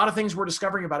a lot of things we're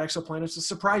discovering about exoplanets is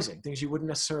surprising, things you wouldn't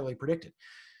necessarily predicted.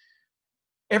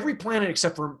 Every planet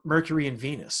except for Mercury and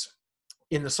Venus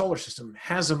in the solar system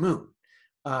has a moon.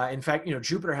 In fact,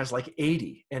 Jupiter has like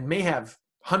 80 and may have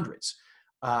hundreds.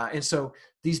 And so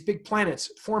these big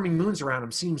planets forming moons around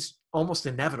them seems almost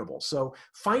inevitable. So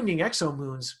finding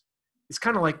exomoons is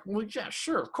kind of like, well, yeah,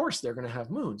 sure, of course they're going to have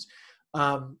moons.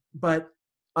 But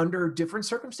under different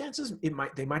circumstances,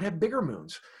 they might have bigger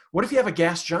moons. What if you have a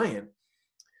gas giant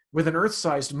with an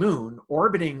Earth-sized moon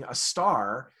orbiting a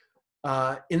star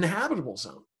in the habitable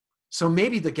zone? So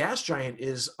maybe the gas giant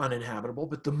is uninhabitable,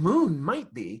 but the moon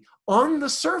might be on the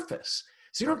surface.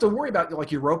 So you don't have to worry about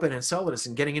like Europa and Enceladus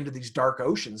and getting into these dark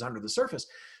oceans under the surface.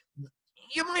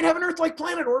 You might have an Earth-like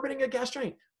planet orbiting a gas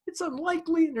giant. It's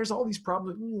unlikely, and there's all these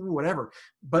problems, whatever.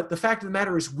 But the fact of the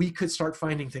matter is we could start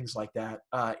finding things like that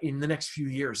in the next few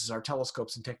years as our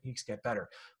telescopes and techniques get better.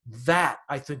 That,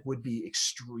 I think, would be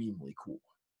extremely cool.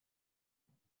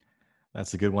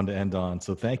 That's a good one to end on.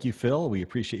 So thank you, Phil. We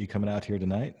appreciate you coming out here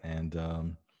tonight.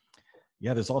 And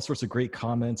yeah, there's all sorts of great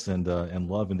comments and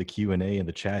love in the Q&A and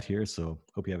the chat here. So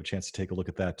hope you have a chance to take a look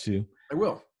at that too. I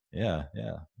will. Yeah.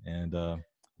 And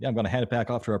yeah, I'm going to hand it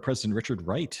back off to our president, Richard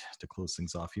Wright, to close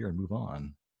things off here and move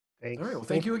on. Thanks. All right. Well,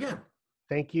 thank you again.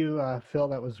 Thank you, Phil.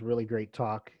 That was a really great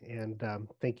talk. And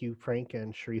thank you, Frank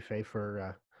and Sharife,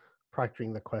 for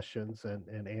proctoring the questions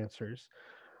and answers.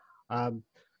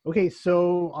 Okay,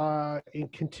 so in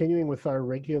continuing with our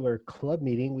regular club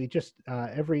meeting, we just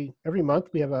every month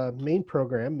we have a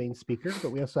main speaker,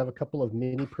 but we also have a couple of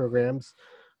mini programs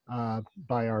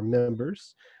by our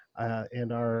members.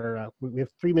 And we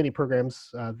have 3 mini programs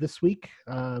this week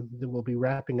that we'll be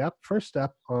wrapping up. First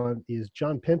up is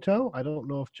John Pinto. I don't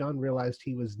know if John realized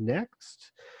he was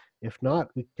next. If not,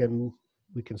 we can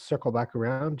circle back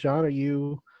around. John,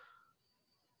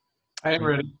 I am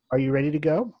ready. Are you ready to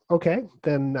go? Okay,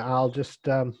 then I'll just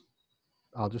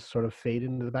sort of fade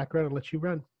into the background and let you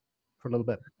run for a little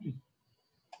bit.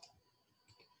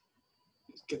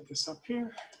 Let's get this up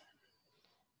here.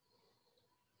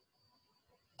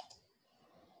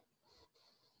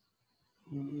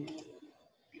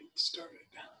 Get started.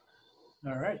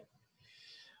 All right.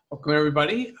 Welcome,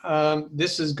 everybody.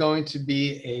 This is going to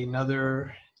be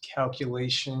another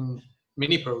calculation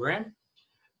mini program,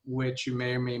 which you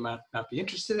may or may not be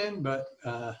interested in, but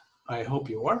I hope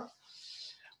you are.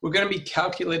 We're going to be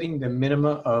calculating the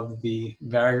minima of the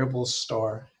variable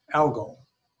star Algol.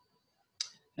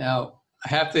 Now, I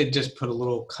have to just put a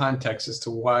little context as to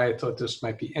why I thought this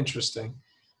might be interesting.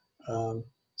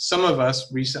 Some of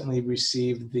us recently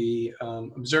received the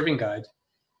observing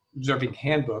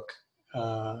handbook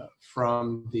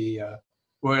from the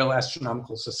Royal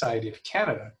Astronomical Society of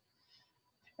Canada.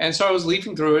 And so I was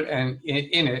leafing through it, and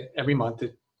in it, every month,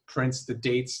 it prints the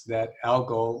dates that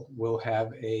Algol will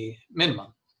have a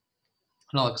minimum.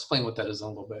 And I'll explain what that is in a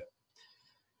little bit.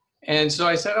 And so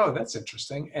I said, oh, that's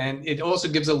interesting. And it also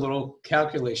gives a little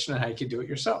calculation on how you can do it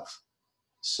yourself.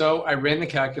 So I ran the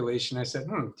calculation. I said,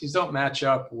 these don't match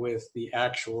up with the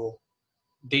actual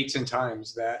dates and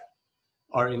times that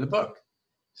are in the book.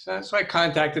 So I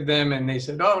contacted them, and they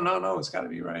said, oh, no, it's got to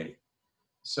be right.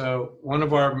 So one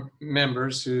of our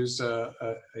members, who's a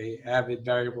avid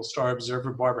variable star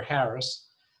observer, Barbara Harris,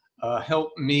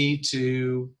 helped me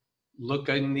to look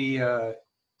in the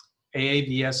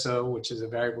AAVSO, which is a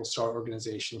variable star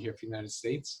organization here for the United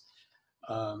States,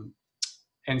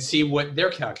 and see what their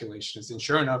calculation is. And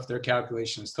sure enough, their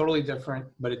calculation is totally different,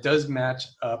 but it does match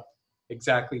up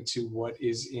exactly to what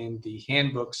is in the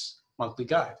handbook's monthly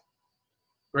guide.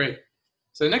 Great.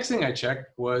 So the next thing I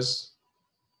checked was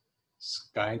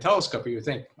Sky and Telescope. You would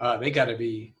think, they got to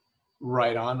be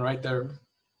right on, right? They're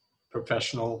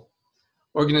professional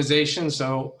organization.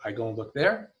 So I go and look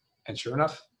there, and sure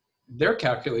enough, their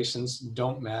calculations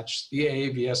don't match the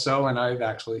AAVSO, and I've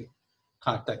actually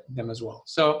contacted them as well.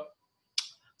 So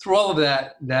through all of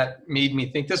that, that made me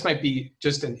think this might be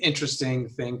just an interesting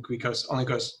thing, because I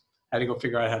had to go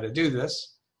figure out how to do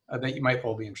this, that you might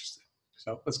all be interested.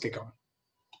 So let's get going.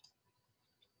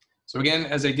 So again,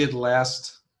 as I did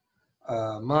last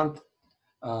month,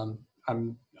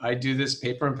 I do this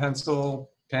paper and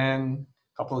pencil, pen,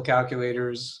 a couple of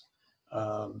calculators,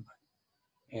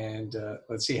 and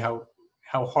let's see how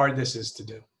hard this is to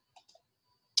do.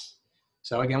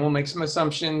 So again, we'll make some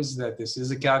assumptions that this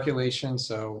is a calculation.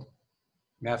 So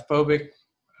math phobic,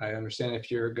 I understand if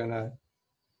you're gonna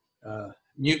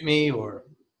mute me or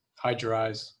hide your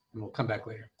eyes, and we'll come back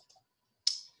later.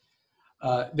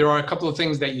 There are a couple of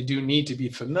things that you do need to be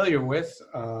familiar with.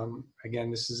 Again,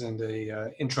 this is in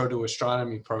the Intro to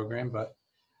Astronomy program, but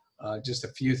just a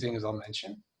few things I'll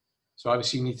mention. So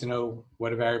obviously you need to know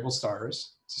what a variable star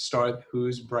is. It's a star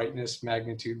whose brightness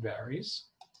magnitude varies.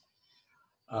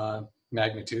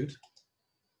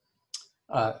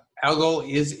 Algol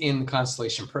is in the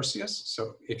constellation Perseus.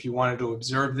 So if you wanted to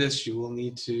observe this, you will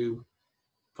need to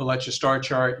pull out your star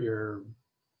chart, your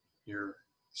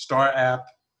star app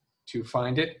to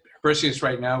find it. Perseus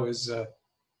right now is a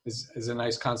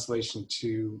nice constellation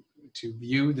to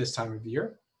view this time of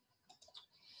year.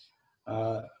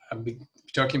 I'll be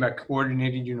talking about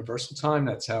coordinated universal time.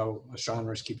 That's how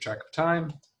astronomers keep track of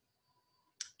time.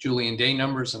 Julian day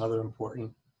numbers, another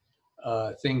important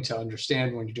thing to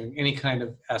understand when you're doing any kind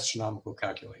of astronomical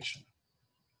calculation.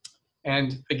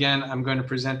 And again, I'm going to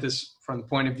present this from the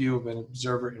point of view of an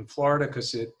observer in Florida,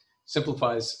 because it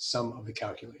simplifies some of the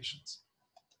calculations.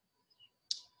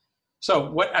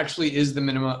 So what actually is the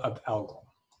minima of Algol?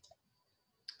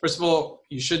 First of all,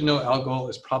 you should know Algol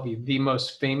is probably the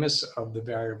most famous of the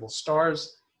variable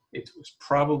stars. It was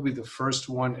probably the first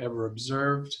one ever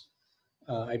observed.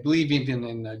 I believe even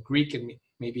in Greek and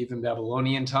maybe even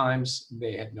Babylonian times,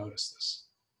 they had noticed this.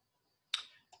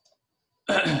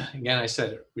 Again, I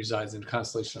said it resides in the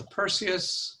constellation of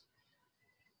Perseus.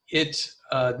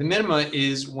 The minima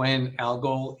is when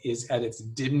Algol is at its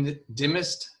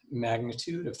dimmest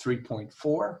magnitude of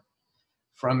 3.4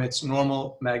 from its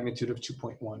normal magnitude of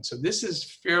 2.1. So this is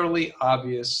fairly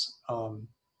obvious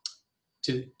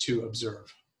to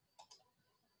observe.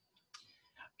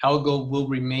 Algol will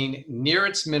remain near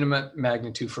its minimum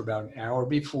magnitude for about an hour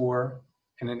before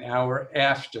and an hour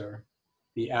after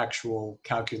the actual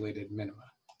calculated minima.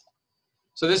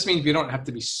 So this means we don't have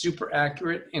to be super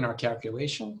accurate in our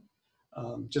calculation.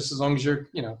 Just as long as you're,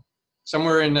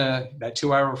 somewhere in that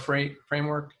 2-hour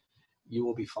framework, you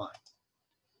will be fine.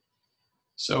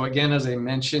 So again, as I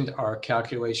mentioned, our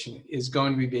calculation is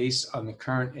going to be based on the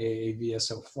current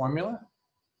AAVSO formula,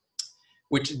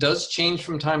 which does change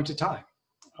from time to time.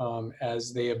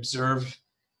 As they observe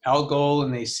Algol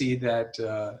and they see that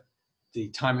the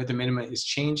time of the minima is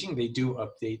changing, they do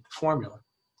update the formula.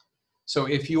 So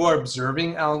if you are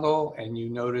observing Algol and you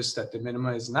notice that the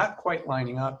minima is not quite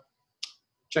lining up,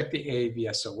 check the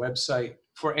AAVSO website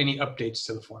for any updates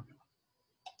to the formula.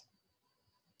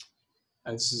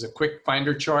 And this is a quick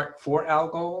finder chart for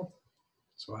Algol.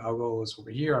 So Algol is over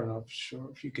here. I'm not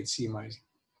sure if you could see my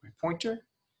pointer.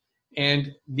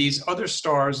 And these other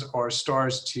stars are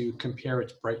stars to compare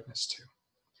its brightness to.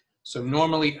 So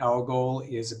normally Algol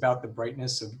is about the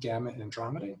brightness of Gamma and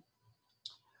Andromedae.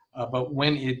 But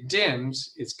when it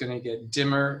dims, it's going to get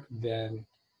dimmer than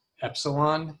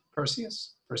Epsilon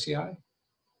Persei,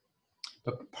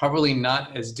 but probably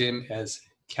not as dim as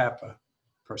Kappa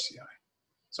Persei.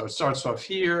 So it starts off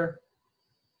here,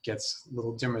 gets a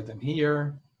little dimmer than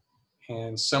here,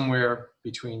 and somewhere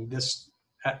between this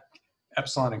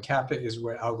epsilon and kappa is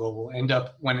where Algol will end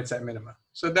up when it's at minima.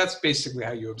 So that's basically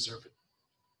how you observe it.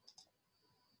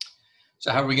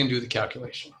 So how are we going to do the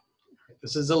calculation?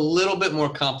 This is a little bit more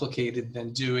complicated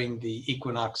than doing the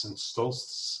equinox and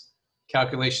solstice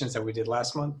calculations that we did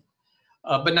last month,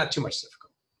 but not too much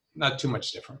difficult, not too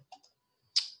much different.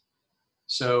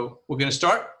 So we're going to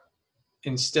start,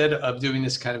 instead of doing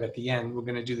this kind of at the end, we're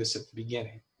going to do this at the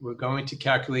beginning. We're going to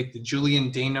calculate the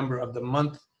Julian day number of the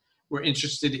month we're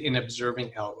interested in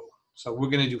observing Algol. So we're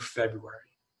going to do February.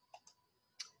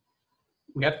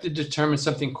 We have to determine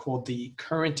something called the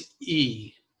current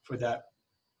E for that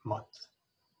month.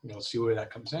 You'll see where that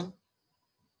comes in.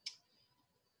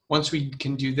 Once we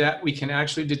can do that, we can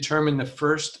actually determine the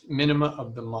first minima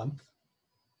of the month.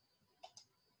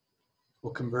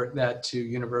 We'll convert that to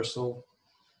universal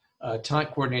time,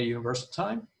 coordinated universal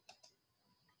time.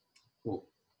 We'll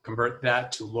convert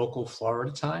that to local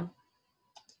Florida time.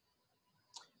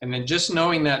 And then just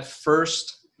knowing that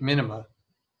first minima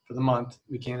for the month,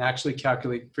 we can actually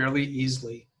calculate fairly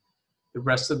easily the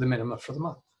rest of the minima for the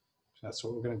month. So that's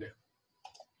what we're going to do.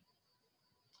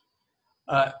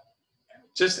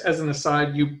 Just as an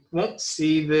aside, you won't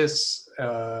see this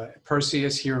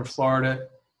Perseus here in Florida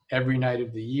every night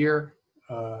of the year.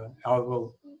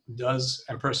 Algol does,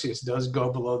 and Perseus does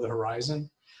go below the horizon.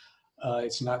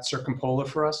 It's not circumpolar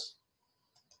for us.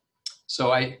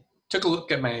 So I took a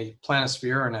look at my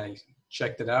planisphere and I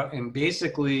checked it out. And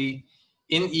basically,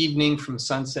 in evening from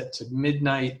sunset to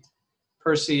midnight,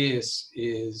 Perseus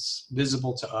is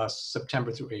visible to us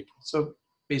September through April. So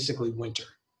basically winter.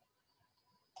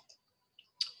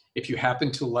 If you happen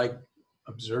to like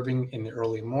observing in the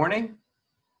early morning,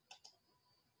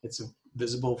 it's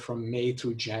visible from May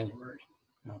through January,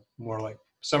 more like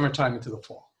summertime into the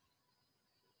fall.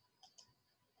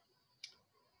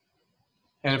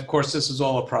 And of course, this is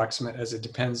all approximate as it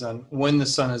depends on when the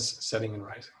sun is setting and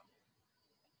rising.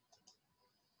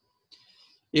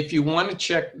 If you want to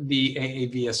check the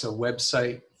AAVSO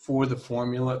website for the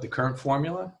formula, the current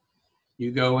formula, you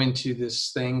go into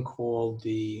this thing called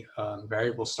the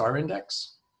variable star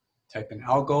index, type in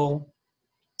Algol,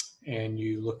 and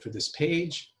you look for this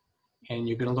page, and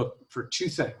you're going to look for two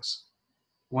things.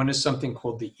 One is something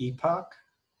called the epoch,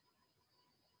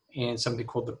 and something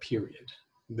called the period.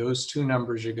 Those two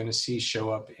numbers you're going to see show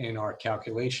up in our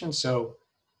calculation. So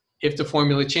if the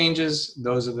formula changes,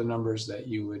 those are the numbers that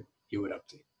you would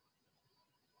update.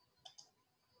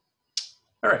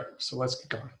 All right, so let's get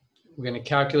going. We're going to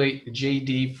calculate the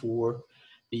JD for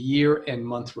the year and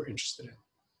month we're interested in.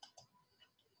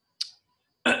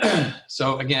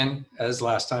 So again, as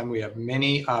last time, we have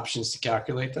many options to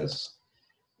calculate this.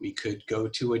 We could go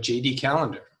to a JD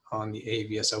calendar on the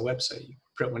AAVSO website. You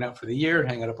print one out for the year,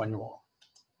 hang it up on your wall.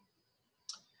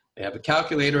 They have a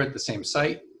calculator at the same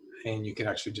site, and you can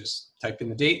actually just type in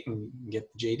the date and get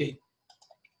the JD.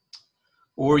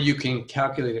 Or you can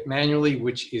calculate it manually,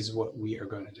 which is what we are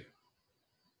going to do.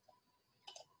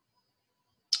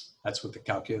 That's what the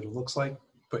calculator looks like.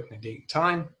 Put in a date and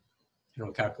time, and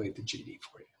it'll calculate the JD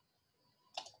for you.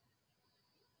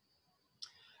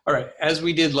 All right, as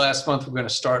we did last month, we're going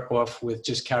to start off with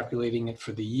just calculating it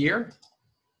for the year.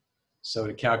 So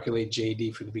to calculate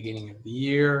JD for the beginning of the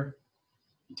year,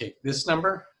 you take this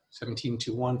number,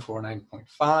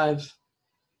 172149.5,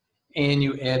 and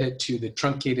you add it to the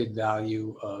truncated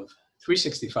value of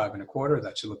 365 1/4,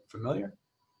 that should look familiar,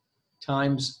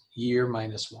 times year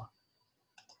minus 1.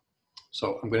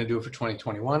 So I'm going to do it for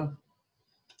 2021.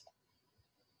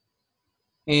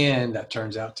 And that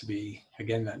turns out to be,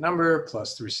 again, that number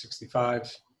plus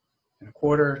 365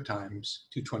 1/4 times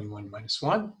 221 minus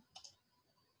 1.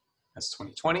 That's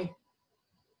 2020.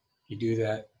 You do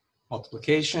that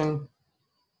multiplication,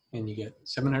 and you get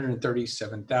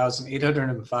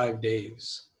 737,805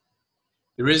 days.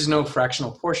 There is no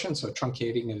fractional portion, so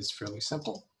truncating it is fairly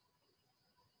simple.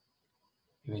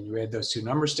 And then you add those two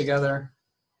numbers together,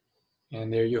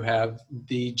 and there you have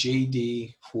the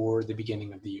JD for the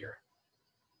beginning of the year.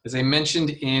 As I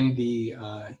mentioned in the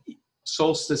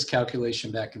solstice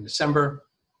calculation back in December,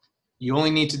 you only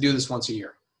need to do this once a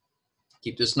year.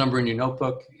 Keep this number in your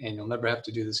notebook, and you'll never have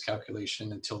to do this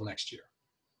calculation until next year.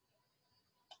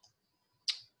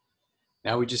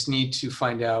 Now we just need to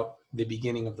find out the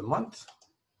beginning of the month.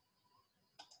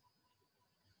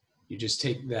 You just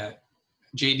take that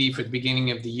JD for the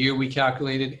beginning of the year we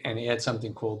calculated and add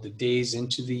something called the days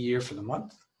into the year for the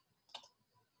month.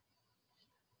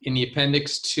 In the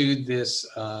appendix to this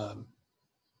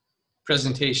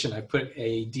presentation, I put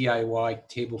a DIY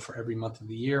table for every month of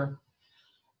the year.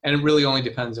 And it really only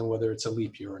depends on whether it's a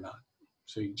leap year or not.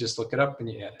 So you just look it up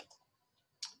and you add it.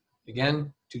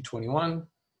 Again, 221.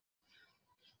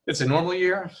 It's a normal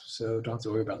year, so don't have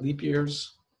to worry about leap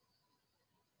years.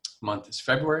 Month is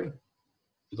February.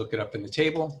 You look it up in the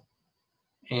table,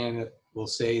 and we'll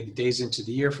say the days into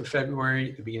the year for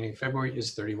February, the beginning of February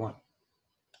is 31.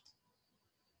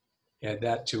 Add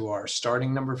that to our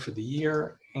starting number for the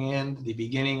year, and the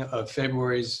beginning of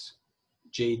February's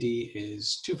JD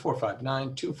is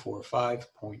 2459,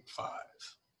 245.5.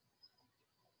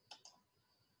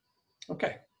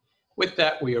 Okay, with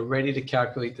that, we are ready to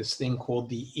calculate this thing called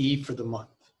the E for the month.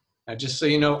 Now, just so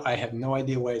you know, I have no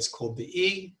idea why it's called the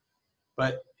E,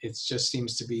 but it just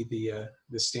seems to be the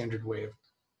standard way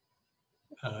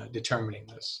of determining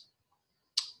this.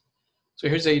 So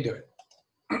here's how you do it.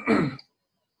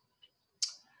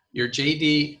 Your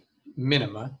JD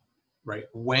minima, right?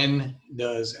 When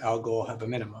does Algol have a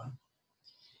minima?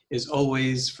 Is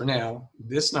always, for now,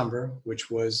 this number, which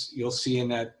was, you'll see in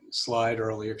that slide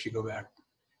earlier if you go back,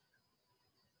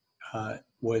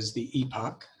 was the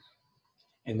epoch.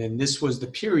 And then this was the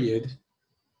period,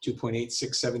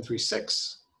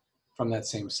 2.86736, from that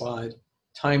same slide,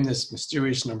 time this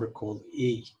mysterious number called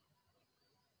E.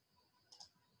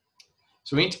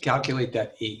 So we need to calculate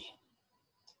that E.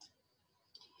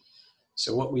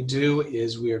 So what we do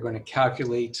is we are going to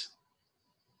calculate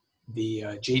the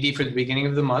JD for the beginning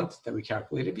of the month that we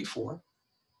calculated before.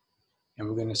 And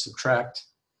we're going to subtract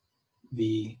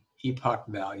the epoch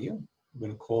value. We're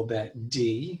going to call that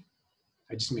D.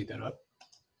 I just made that up.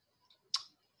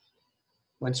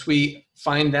 Once we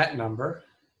find that number,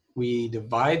 we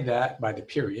divide that by the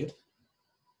period,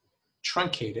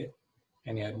 truncate it,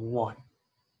 and add 1.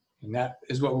 And that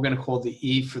is what we're going to call the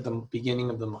E for the beginning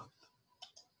of the month.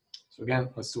 So again,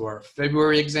 let's do our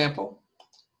February example.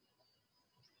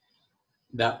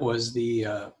 That was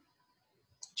the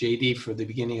JD for the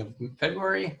beginning of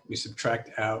February. We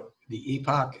subtract out the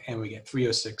epoch and we get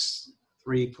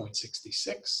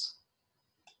 306.3.66.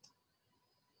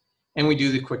 And we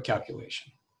do the quick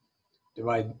calculation.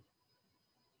 Divide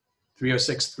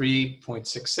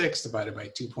 306.3.66 divided by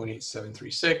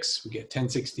 2.8736. We get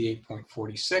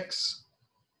 1068.46.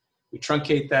 We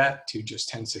truncate that to just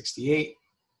 1068.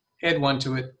 Add 1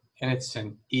 to it, and it's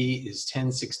 10. E is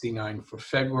 1069 for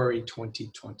February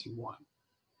 2021.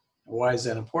 Why is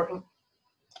that important?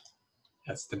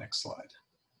 That's the next slide.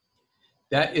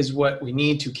 That is what we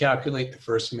need to calculate the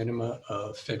first minima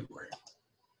of February.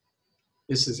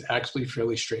 This is actually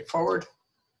fairly straightforward.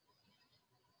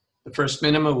 The first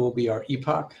minima will be our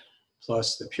epoch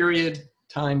plus the period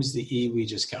times the E we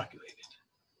just calculated.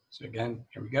 So again,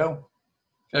 here we go.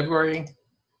 February,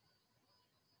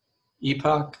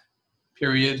 epoch,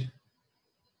 period,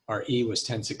 our E was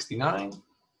 1069.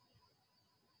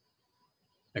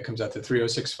 That comes out to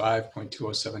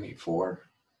 3065.20784.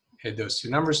 Add those two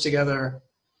numbers together,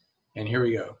 and here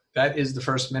we go. That is the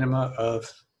first minima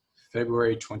of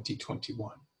February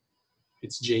 2021.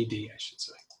 It's JD, I should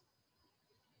say.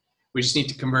 We just need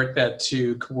to convert that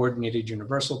to coordinated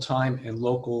universal time and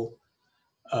local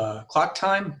clock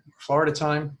time, Florida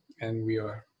time, and we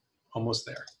are almost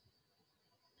there.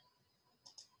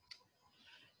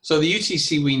 So the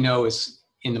UTC we know is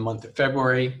in the month of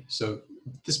February, so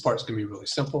this part's going to be really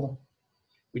simple.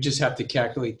 We just have to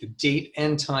calculate the date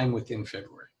and time within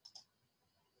February.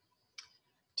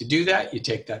 To do that, you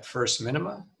take that first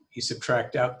minima, you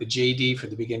subtract out the JD for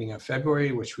the beginning of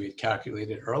February, which we had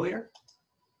calculated earlier.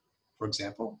 For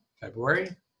example,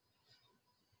 February,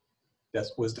 that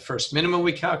was the first minima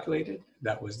we calculated.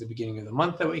 That was the beginning of the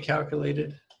month that we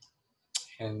calculated.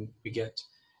 And we get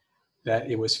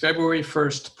that it was February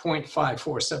 1st,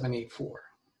 0.54784.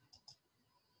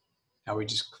 Now we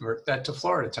just convert that to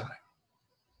Florida time.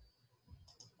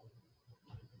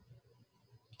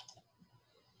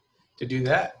 To do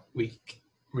that, we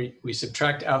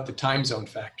subtract out the time zone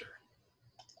factor.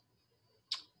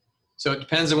 So it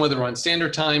depends on whether we're on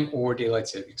standard time or daylight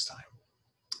savings time.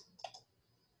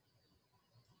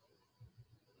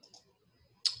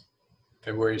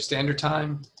 February standard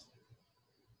time.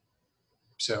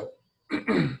 So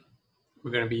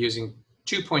we're going to be using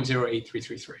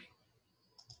 2.08333.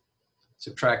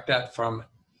 Subtract that from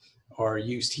our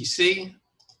UTC,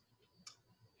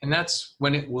 and that's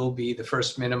when it will be the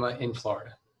first minima in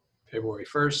Florida, February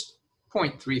 1st,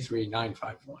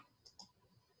 0.33951.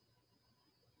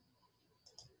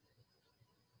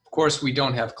 Of course, we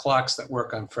don't have clocks that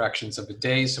work on fractions of a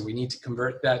day, so we need to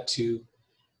convert that to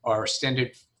our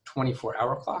standard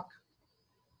 24-hour clock.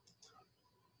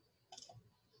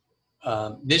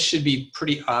 This should be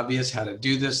pretty obvious how to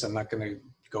do this. I'm not going to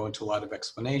go into a lot of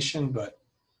explanation, but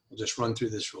we'll just run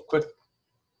through this real quick.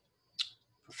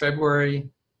 For February,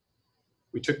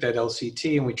 We took that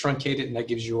LCT and we truncate it, and that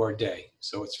gives you our day.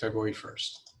 So it's February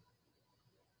 1st.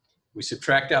 We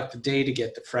subtract out the day to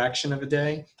get the fraction of a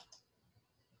day.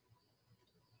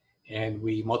 And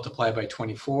we multiply by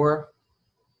 24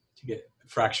 to get the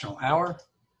fractional hour.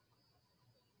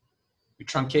 We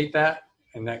truncate that,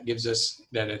 and that gives us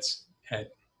that it's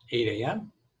at 8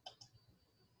 a.m.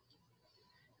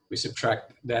 We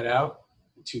subtract that out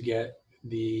to get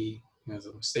the, there's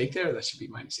a mistake there, that should be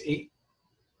 -8.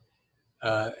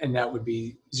 And that would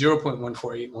be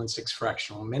 0.14816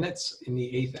 fractional minutes in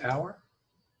the 8th hour.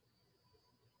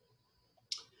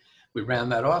 We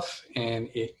round that off, and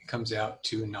it comes out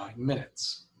to 9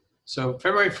 minutes. So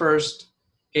February 1st,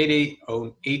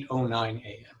 8:09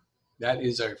 a.m. That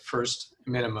is our first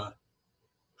minima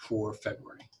for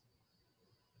February.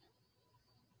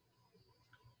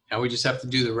 Now we just have to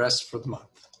do the rest for the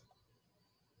month.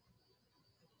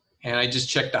 And I just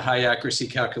checked the high accuracy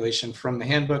calculation from the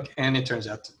handbook, and it turns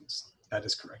out that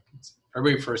is correct. It's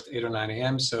February 1st, 8:09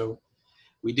 a.m. So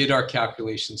we did our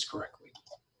calculations correctly.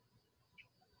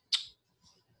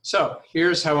 So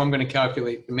here's how I'm going to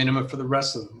calculate the minimum for the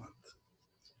rest of the month.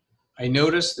 I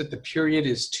noticed that the period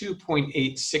is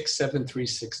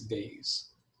 2.86736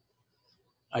 days.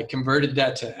 I converted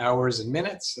that to hours and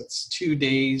minutes. That's 2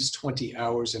 days, 20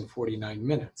 hours, and 49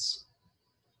 minutes.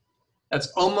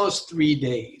 That's almost 3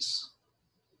 days.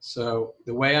 So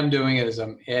the way I'm doing it is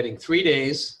I'm adding 3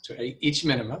 days to each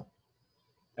minima.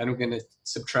 Then I'm going to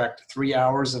subtract 3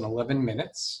 hours and 11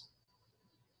 minutes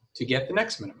to get the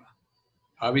next minima.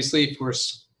 Obviously, if we're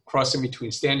crossing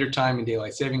between standard time and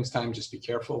daylight savings time, just be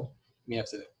careful. You have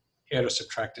to add or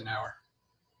subtract an hour.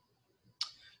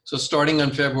 So starting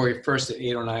on February 1st at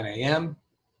 8:09 a.m.,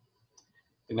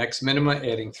 the next minima,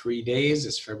 adding 3 days,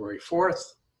 is February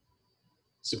 4th.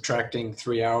 Subtracting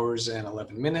 3 hours and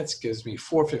 11 minutes gives me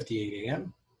 4:58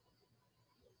 a.m.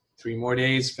 3 more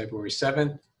days, February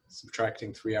 7th.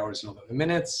 Subtracting 3 hours and 11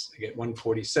 minutes, I get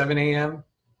 1:47 a.m.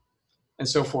 And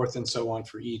so forth and so on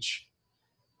for each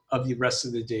of the rest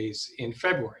of the days in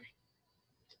February.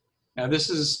 Now this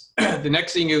is, the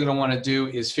next thing you're going to want to do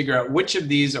is figure out which of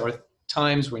these are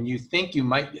times when you think you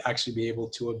might actually be able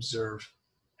to observe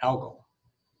Algol.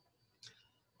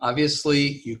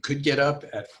 Obviously, you could get up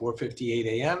at 4:58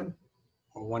 a.m.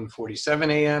 or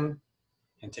 1:47 a.m.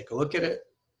 and take a look at it,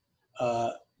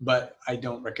 but I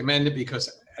don't recommend it because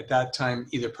at that time,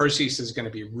 either Perseus is going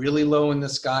to be really low in the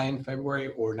sky in February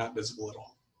or not visible at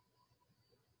all.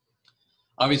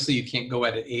 Obviously, you can't go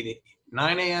at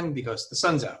 8:09 a.m. because the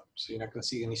sun's out, so you're not going to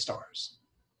see any stars.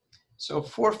 So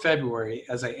for February,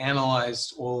 as I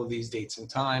analyzed all of these dates and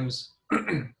times,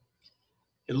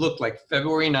 it looked like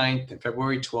February 9th and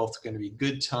February 12th are going to be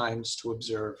good times to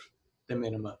observe the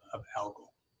minima of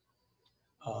Algol.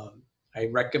 I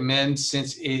recommend,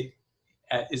 since it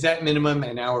is that minimum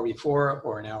an hour before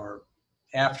or an hour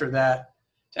after that,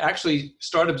 to actually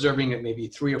start observing it maybe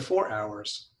 3 or 4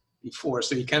 hours before,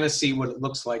 so you kind of see what it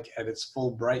looks like at its full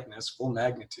brightness, full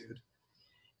magnitude,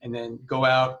 and then go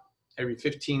out every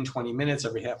 15, 20 minutes,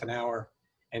 every half an hour,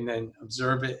 and then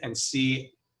observe it and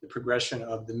see the progression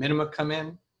of the minima come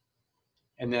in,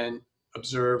 and then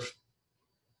observe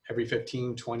every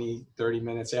 15, 20, 30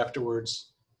 minutes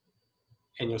afterwards,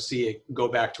 and you'll see it go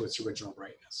back to its original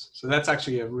brightness. So that's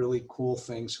actually a really cool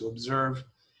thing to observe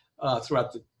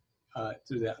throughout the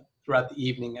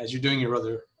evening as you're doing your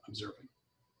other observing.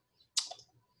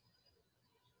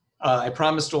 I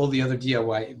promised all the other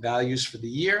DIY values for the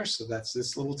year, so that's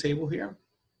this little table here.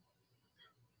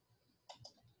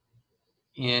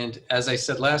 And as I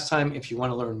said last time, if you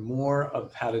want to learn more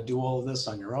of how to do all of this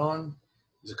on your own,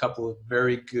 there's a couple of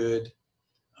very good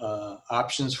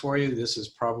options for you. This is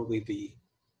probably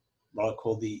what I'll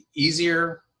call the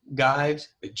easier guide,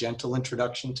 the gentle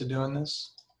introduction to doing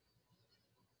this.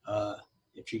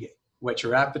 If you whet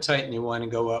your appetite and you want to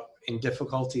go up in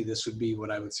difficulty, this would be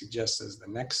what I would suggest as the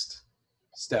next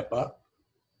step up.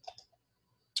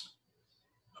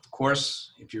 Of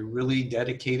course, if you're really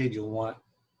dedicated, you'll want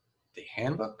the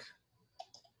handbook.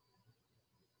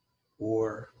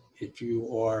 Or if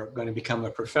you are going to become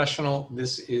a professional,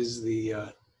 this is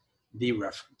the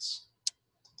reference.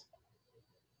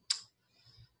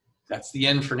 That's the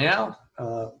end for now.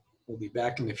 We'll be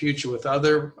back in the future with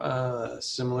other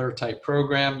similar type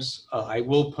programs. I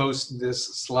will post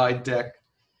this slide deck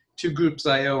to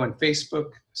Groups.io and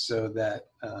Facebook so that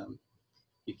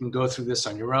you can go through this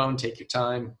on your own, take your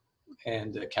time,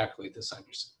 and calculate this on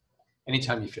yourself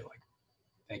anytime you feel like it.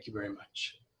 Thank you very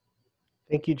much.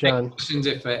 Thank you, John. Any questions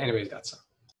if anybody's got some.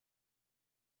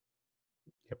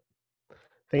 Yep.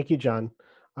 Thank you, John.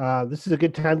 This is a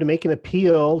good time to make an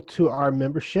appeal to our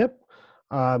membership.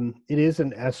 It is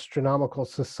an astronomical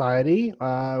society.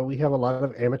 We have a lot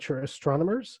of amateur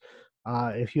astronomers.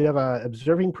 If you have an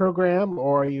observing program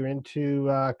or you're into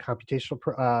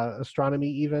computational astronomy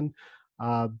even,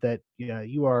 that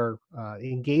you are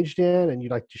engaged in and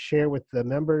you'd like to share with the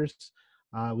members,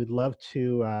 we'd love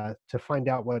to find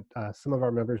out what some of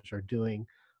our members are doing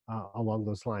along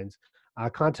those lines.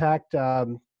 Contact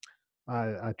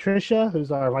Tricia,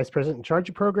 who's our vice president in charge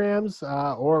of programs,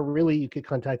 or really you could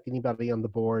contact anybody on the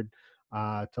board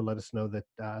to let us know that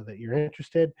that you're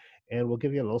interested, and we'll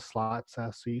give you a little slots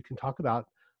so you can talk about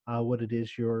what it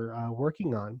is you're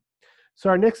working on. So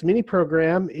our next mini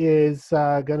program is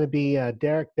going to be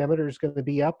Derek Demeter is going to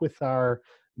be up with our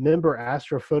member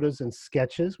Astrophotos and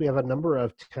Sketches. We have a number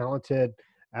of talented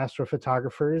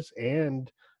astrophotographers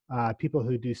and people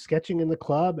who do sketching in the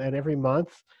club, and every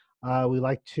month we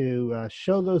like to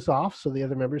show those off so the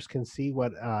other members can see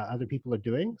what other people are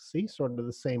doing. See, sort of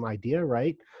the same idea,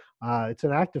 right? It's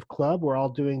an active club. We're all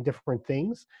doing different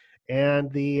things.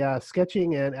 And the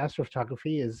sketching and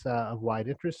astrophotography is of wide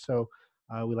interest, so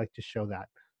we like to show that.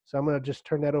 So I'm going to just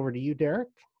turn that over to you, Derek.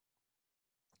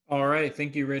 All right.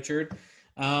 Thank you, Richard.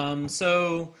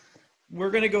 So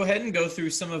we're going to go ahead and go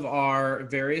through some of our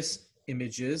various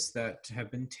images that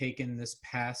have been taken this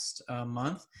past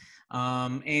month.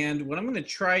 And what I'm going to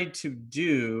try to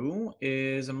do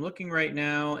is I'm looking right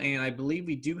now, and I believe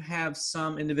we do have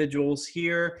some individuals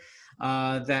here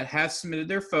that have submitted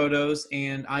their photos,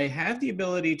 and I have the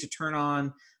ability to turn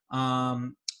on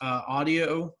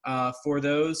audio for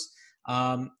those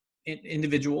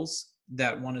individuals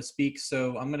that want to speak.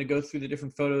 So I'm going to go through the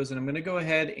different photos, and I'm going to go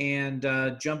ahead and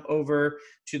jump over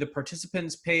to the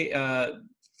participants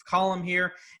column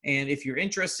here. And if you're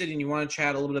interested and you want to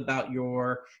chat a little bit about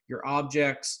your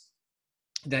objects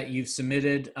that you've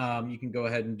submitted, you can go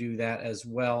ahead and do that as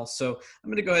well. So I'm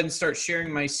going to go ahead and start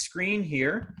sharing my screen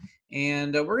here.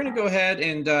 And we're going to go ahead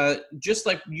and just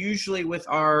like usually with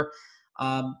our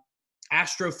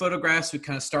astrophotographs, we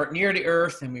kind of start near the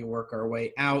Earth and we work our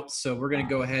way out. So we're going to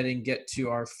go ahead and get to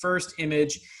our first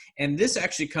image. And this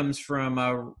actually comes from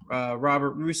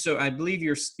Robert Russo. I believe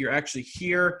you're actually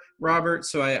here, Robert.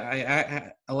 So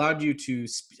I allowed you to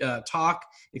talk.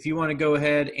 If you want to go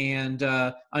ahead and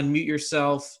unmute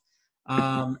yourself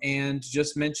and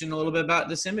just mention a little bit about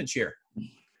this image here.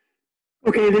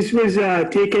 Okay, this was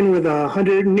taken with a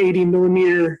 180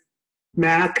 millimeter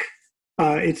Mac.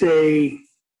 It's a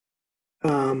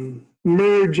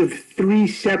merge of 3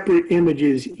 separate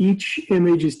images. Each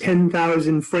image is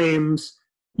 10,000 frames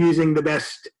using the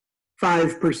best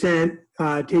 5%,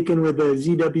 taken with a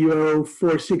ZWO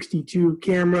 462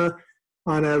 camera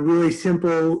on a really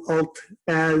simple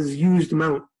alt-as-used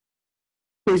mount.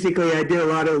 Basically, I did a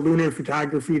lot of lunar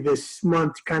photography this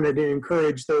month, kind of to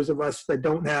encourage those of us that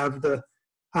don't have the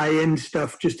high-end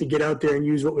stuff just to get out there and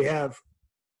use what we have.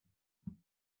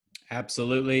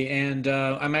 Absolutely. And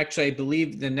I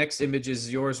believe the next image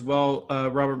is yours as well,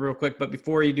 Robert, real quick. But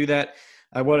before you do that,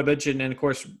 I want to mention, and of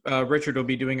course, Richard will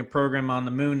be doing a program on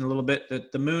the moon in a little bit,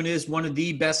 that the moon is one of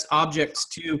the best objects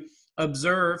to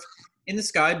observe in the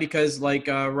sky because, like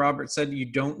Robert said, you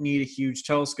don't need a huge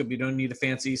telescope. You don't need a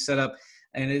fancy setup.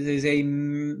 And it is a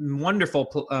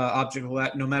wonderful object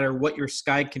that no matter what your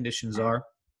sky conditions are.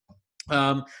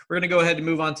 We're going to go ahead and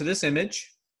move on to this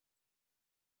image.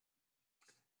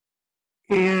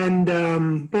 And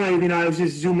boy, I was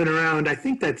just zooming around. I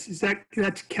think that's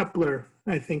Kepler.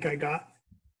 I think I got.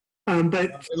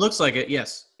 But it looks like it,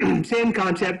 yes. Same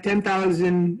concept,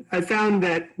 10,000. I found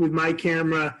that with my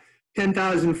camera,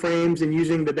 10,000 frames and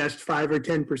using the best 5 or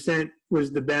 10%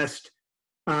 was the best.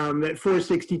 That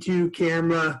 462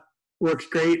 camera works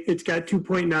great. It's got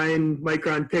 2.9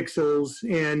 micron pixels,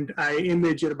 and I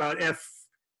image at about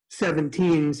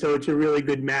f17, so it's a really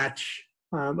good match.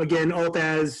 Again,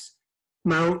 alt-as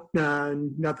mount,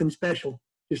 nothing special,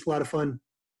 just a lot of fun.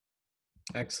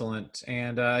 Excellent.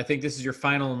 And I think this is your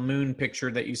final moon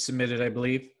picture that you submitted, I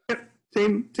believe. Yep,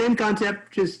 same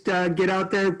concept. Just get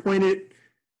out there, point it,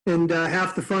 and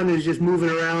half the fun is just moving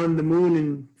around the moon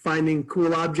and finding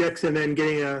cool objects and then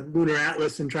getting a lunar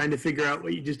atlas and trying to figure out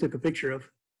what you just took a picture of.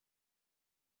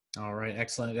 All right,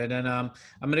 excellent. And then I'm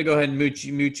going to go ahead and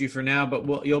mute you for now,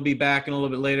 but you'll be back in a little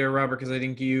bit later, Robert, because I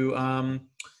think you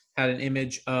had an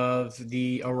image of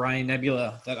the Orion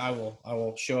Nebula that I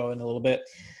will show in a little bit.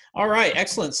 All right,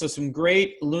 excellent. So some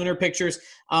great lunar pictures.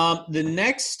 The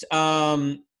next,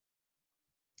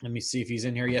 let me see if he's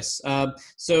in here. Yes.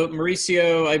 So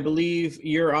Mauricio, I believe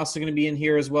you're also going to be in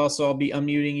here as well. So I'll be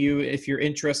unmuting you if you're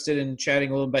interested in chatting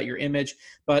a little about your image.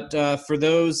 But for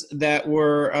those that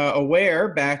were aware,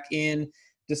 back in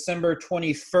December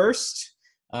 21st,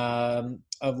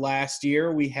 of last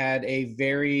year, we had a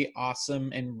very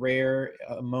awesome and rare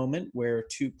moment where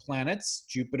two planets,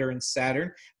 Jupiter and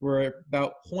Saturn, were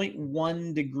about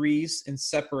 0.1 degrees in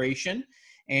separation.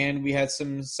 And we had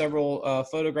several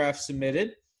photographs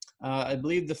submitted. I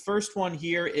believe the first one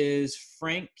here is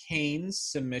Frank Kane's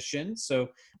submission. So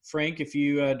Frank, if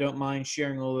you don't mind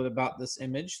sharing a little bit about this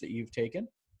image that you've taken.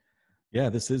 Yeah,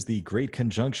 this is the Great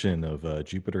Conjunction of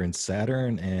Jupiter and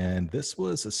Saturn, and this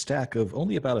was a stack of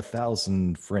only about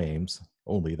 1,000 frames.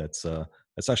 Only that's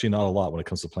actually not a lot when it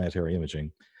comes to planetary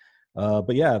imaging.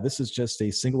 But yeah, this is just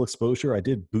a single exposure. I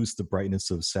did boost the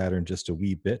brightness of Saturn just a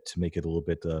wee bit to make it a little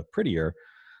bit prettier,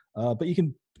 but you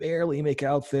can barely make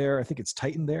out there. I think it's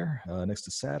Titan there next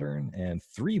to Saturn, and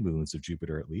 3 moons of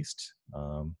Jupiter at least.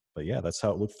 But yeah, that's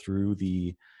how it looked through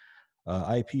the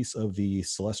eyepiece of the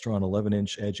Celestron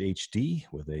 11-inch Edge HD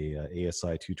with a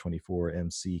ASI 224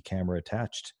 MC camera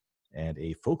attached and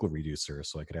a focal reducer,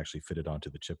 so I could actually fit it onto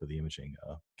the chip of the imaging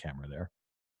camera there.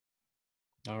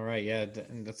 All right, yeah,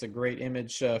 that's a great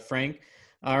image, Frank.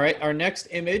 All right, our next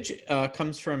image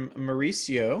comes from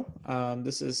Mauricio.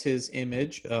 This is his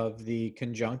image of the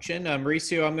conjunction.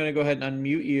 Mauricio, I'm going to go ahead and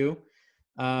unmute you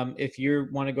if you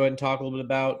want to go ahead and talk a little bit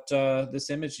about this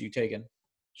image you've taken.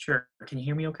 Sure. Can you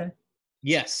hear me okay?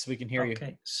 Yes, we can hear you.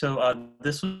 Okay. So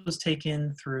this was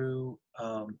taken through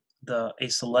a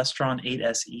Celestron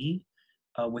 8SE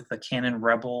with the Canon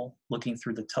Rebel looking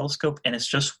through the telescope, and it's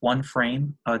just one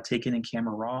frame taken in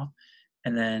camera raw.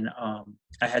 And then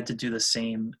I had to do the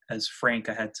same as Frank.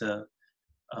 I had to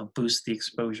boost the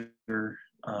exposure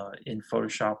in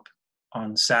Photoshop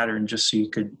on Saturn just so you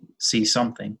could see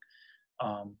something.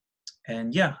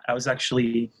 And yeah, I was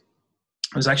actually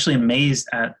amazed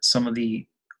at some of the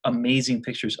amazing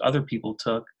pictures other people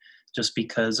took just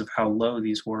because of how low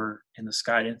these were in the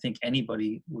sky. I didn't think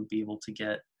anybody would be able to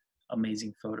get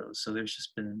amazing photos. So there's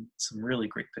just been some really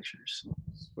great pictures.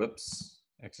 Whoops.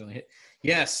 Excellent hit.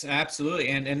 Yes, absolutely.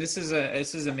 And this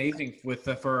is amazing with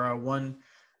for one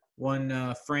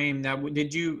frame. Now,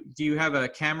 do you have a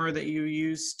camera that you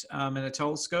used and a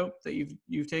telescope that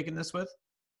you've taken this with?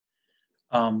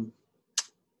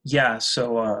 Yeah,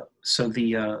 so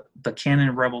the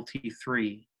Canon Rebel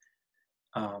T3,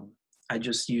 I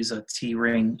just use a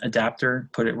T-ring adapter,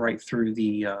 put it right through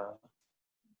the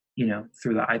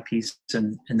through the eyepiece,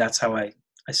 and that's how I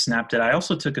snapped it. I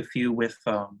also took a few with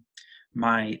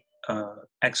my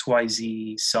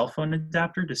XYZ cell phone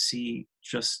adapter to see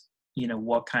just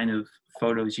what kind of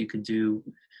photos you could do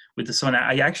with the sun.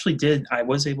 I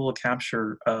was able to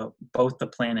capture both the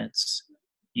planets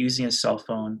using a cell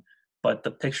phone, but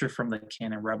the picture from the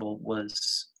Canon Rebel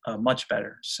was much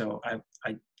better, so I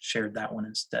shared that one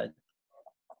instead.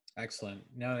 Excellent.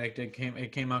 No,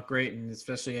 it came out great, and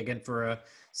especially again for a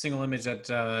single image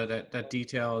that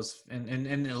details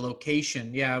and the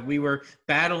location. Yeah, we were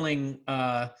battling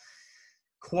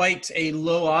quite a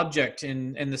low object,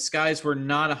 and the skies were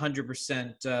not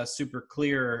 100% super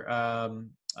clear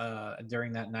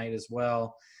during that night as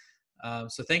well.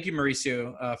 So thank you,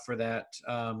 Mauricio, for that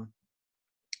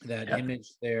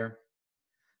image there.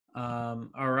 All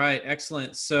right,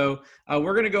 excellent. So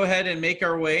we're going to go ahead and make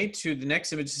our way to the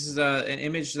next image. This is an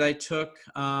image that I took.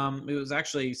 It was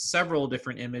actually several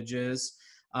different images,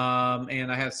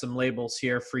 and I have some labels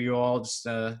here for you all just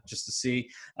to see.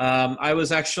 I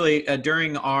was actually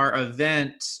during our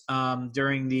event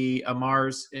during the our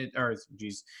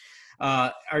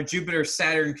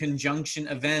Jupiter-Saturn conjunction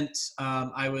event.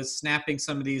 I was snapping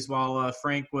some of these while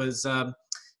Frank was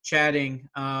chatting.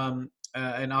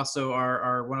 And also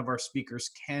our one of our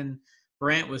speakers, Ken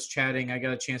Brandt, was chatting. I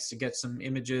got a chance to get some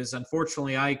images.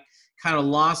 Unfortunately, I kind of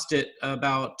lost it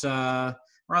about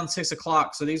around 6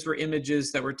 o'clock. So these were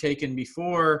images that were taken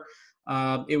before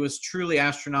it was truly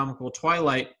astronomical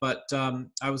twilight, but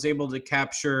I was able to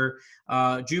capture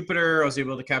Jupiter. I was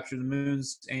able to capture the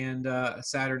moons and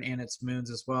Saturn and its moons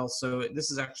as well. So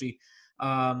this is actually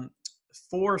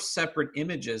 4 separate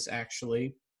images,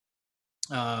 actually.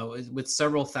 With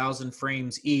several thousand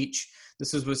frames each.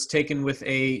 This was taken with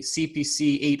a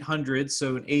CPC 800,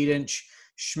 so an 8-inch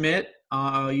Schmidt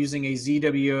using a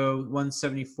ZWO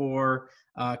 174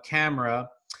 camera.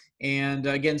 And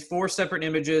again, 4 separate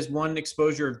images, one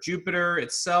exposure of Jupiter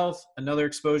itself, another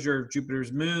exposure of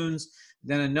Jupiter's moons,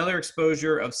 then another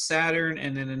exposure of Saturn,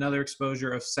 and then another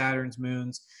exposure of Saturn's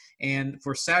moons. And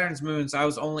for Saturn's moons, I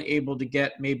was only able to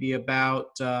get maybe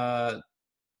about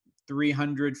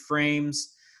 300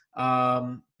 frames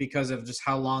because of just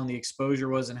how long the exposure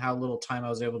was and how little time I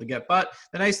was able to get. But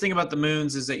the nice thing about the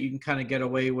moons is that you can kind of get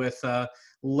away with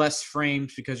less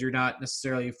frames because you're not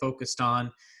necessarily focused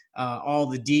on all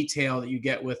the detail that you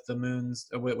get with the moons,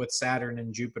 with Saturn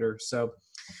and Jupiter. So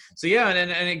yeah,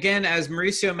 and again, as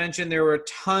Mauricio mentioned, there were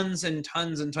tons and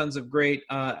tons and tons of great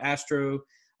astro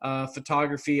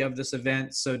photography of this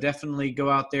event. So definitely go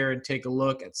out there and take a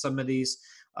look at some of these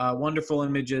wonderful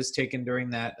images taken during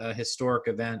that historic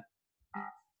event.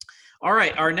 All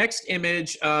right, our next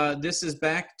image, this is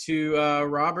back to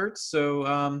Robert.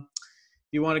 So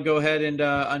you want to go ahead and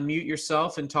unmute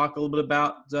yourself and talk a little bit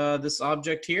about this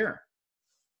object here.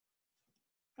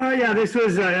 Yeah, this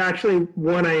was actually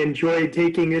one I enjoyed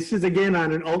taking. This is again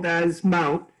on an alt-az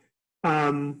mount.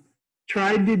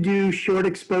 Tried to do short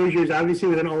exposures. Obviously,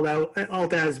 with an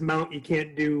alt-az mount, you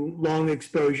can't do long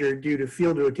exposure due to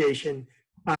field rotation.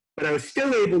 But I was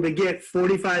still able to get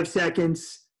 45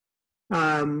 seconds.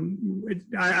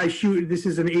 I shoot. This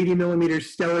is an 80 millimeter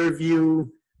stellar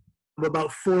view of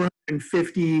about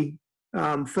 450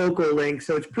 focal length,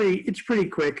 so it's pretty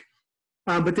quick.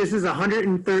 But this is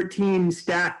 113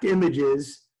 stacked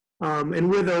images, and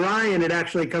with Orion, it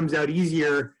actually comes out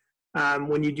easier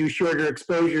when you do shorter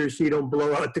exposures, so you don't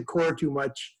blow out the core too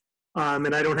much,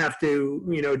 and I don't have to,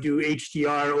 do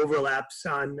HDR overlaps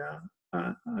on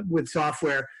with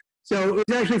software. So it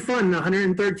was actually fun.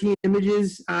 113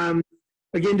 images.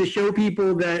 Again, to show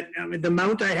people that the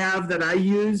mount I have that I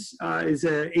use is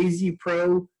a AZ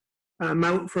Pro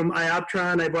mount from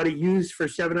Ioptron. I bought it used for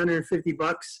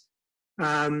 $750.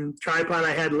 Tripod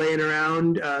I had laying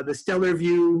around. The Stellar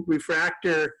View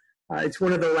refractor, it's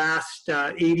one of the last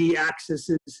 80 access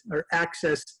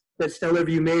that Stellar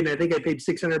View made, and I think I paid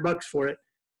 $600 for it.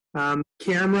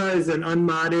 Camera is an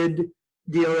unmodded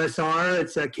DLSR.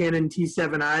 It's a Canon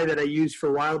T7i that I use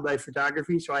for wildlife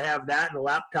photography, so I have that, and the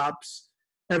laptops.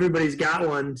 Everybody's got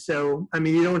one. So, I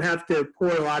mean, you don't have to pour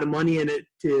a lot of money in it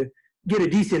to get a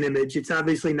decent image. It's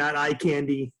obviously not eye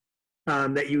candy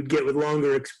that you'd get with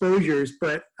longer exposures,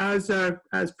 but I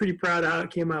was pretty proud of how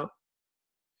it came out.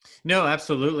 No,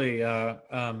 absolutely.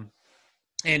 And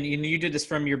you did this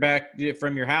from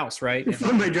your house, right?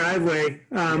 From my driveway.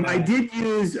 Yeah. I did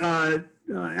use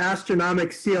Astronomic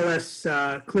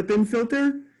CLS clip-in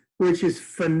filter, which is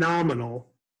phenomenal.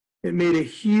 It made a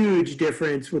huge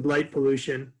difference with light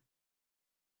pollution.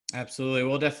 Absolutely.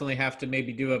 We'll definitely have to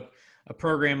maybe do a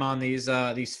program on these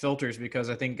filters, because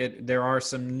I think there are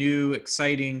some new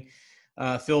exciting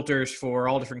filters for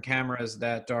all different cameras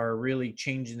that are really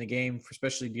changing the game,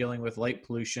 especially dealing with light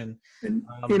pollution. And,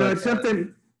 it's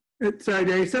something. Sorry,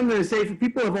 Dave, something to say for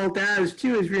people of alt-az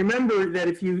too is remember that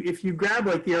if you grab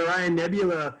like the Orion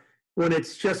Nebula when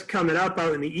it's just coming up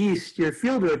out in the east, your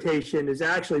field rotation is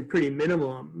actually pretty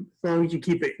minimum as long as you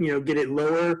keep it, get it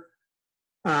lower.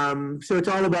 So it's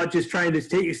all about just trying to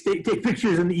take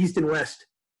pictures in the east and west.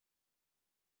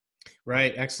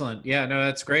 Right. Excellent. Yeah, no,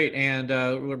 that's great. And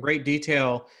great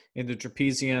detail in the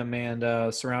trapezium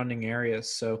and surrounding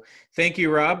areas. So thank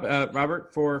you,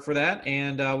 Robert, for that.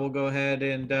 And we'll go ahead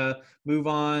and move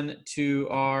on to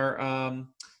our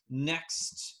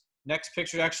next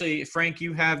picture. Actually, Frank,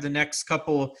 you have the next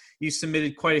couple. You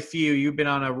submitted quite a few. You've been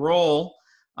on a roll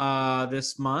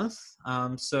this month.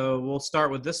 So we'll start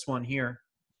with this one here.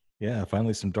 Yeah,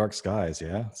 finally some dark skies.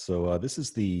 Yeah. So this is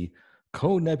the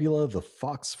Cone Nebula, the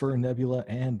Fox Fir Nebula,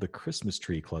 and the Christmas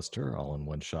Tree Cluster all in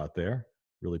one shot there.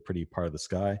 Really pretty part of the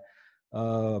sky.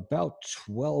 About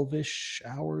 12-ish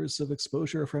hours of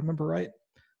exposure, if I remember right.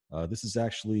 This is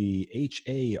actually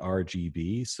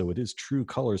HARGB, so it is true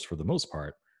colors for the most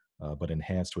part, but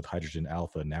enhanced with hydrogen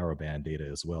alpha narrowband data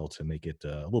as well to make it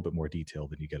a little bit more detailed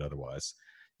than you get otherwise.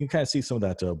 You can kind of see some of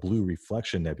that blue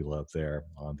reflection nebula up there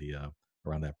on the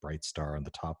around that bright star on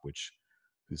the top,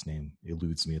 whose name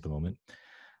eludes me at the moment.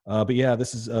 But yeah,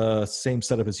 this is same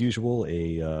setup as usual,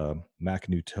 a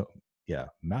Maksutov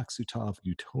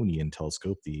Newtonian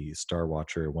telescope, the Star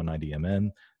Watcher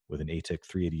 190mm with an ATIC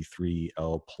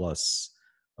 383L plus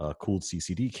cooled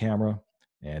CCD camera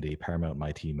and a Paramount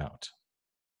MIT mount.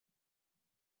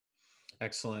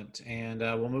 Excellent. And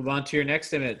we'll move on to your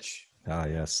next image. Ah,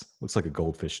 yes. Looks like a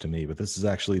goldfish to me, but this is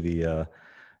actually the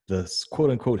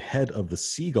quote-unquote head of the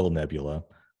Seagull Nebula.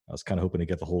 I was kind of hoping to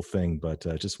get the whole thing, but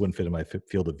it just wouldn't fit in my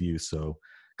field of view, so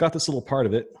got this little part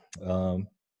of it.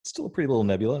 Still a pretty little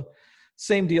nebula.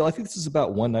 Same deal. I think this is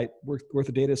about one night worth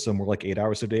of data, so more like 8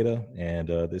 hours of data, and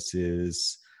this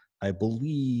is, I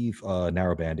believe,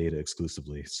 narrowband data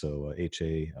exclusively, so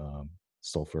HA,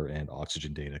 sulfur, and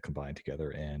oxygen data combined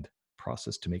together and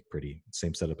processed to make pretty.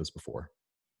 Same setup as before.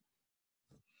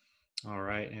 All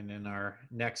right, and then our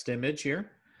next image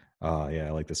here. Yeah, I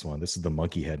like this one. This is the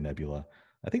Monkey Head Nebula.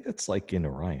 I think that's like in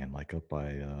Orion, like up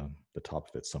by the top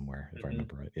of it somewhere, if I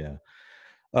remember right. Yeah.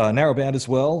 Narrowband as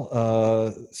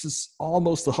well. This is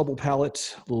almost the Hubble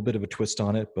palette, a little bit of a twist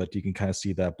on it, but you can kind of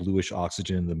see that bluish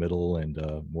oxygen in the middle and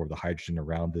more of the hydrogen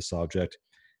around this object.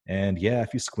 And yeah,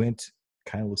 if you squint,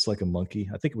 kind of looks like a monkey.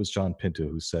 I think it was John Pinto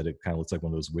who said it kind of looks like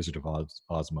one of those Wizard of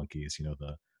Oz monkeys, you know,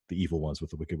 the evil ones with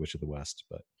the Wicked Witch of the West.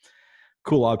 But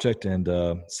cool object, and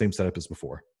same setup as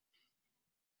before.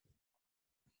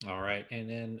 All right, and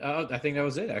then I think that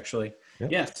was it, actually.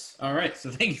 Yep. Yes. All right. So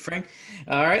thank you, Frank.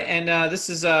 All right, and this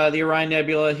is the Orion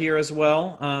Nebula here as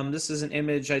well. This is an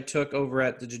image I took over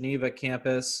at the Geneva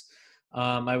campus.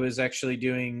 I was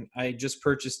actually I just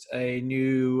purchased a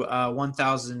new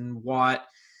 1,000 watt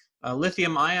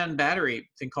lithium ion battery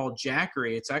thing called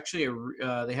Jackery. It's actually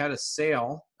they had a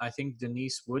sale. I think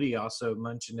Denise Woody also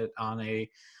mentioned it on a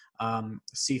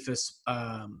CFAS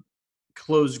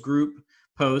closed group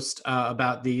post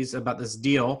about this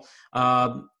deal.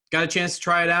 Got a chance to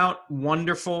try it out.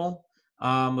 Wonderful.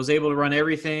 Was able to run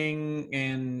everything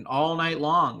and all night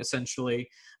long, essentially.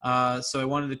 So I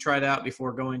wanted to try it out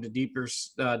before going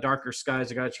to darker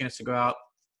skies. I got a chance to go out.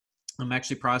 I'm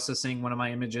actually processing one of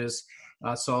my images,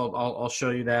 so I'll show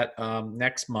you that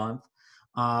next month.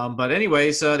 But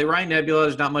anyways, the Orion Nebula,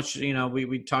 there's not much,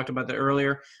 we talked about that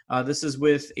earlier. This is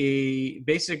with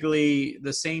basically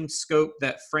the same scope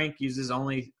that Frank uses,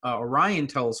 only Orion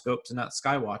telescopes and not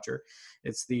Skywatcher.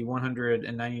 It's the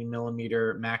 190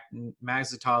 millimeter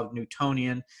Magzitov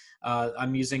Newtonian.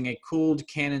 I'm using a cooled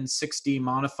Canon 6D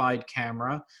modified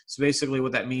camera. So basically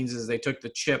what that means is they took the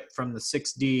chip from the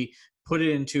 6D, put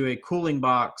it into a cooling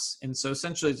box, and so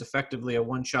essentially it's effectively a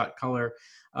one-shot color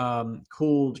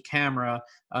cooled camera,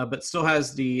 but still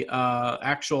has the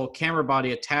actual camera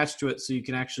body attached to it, so you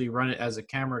can actually run it as a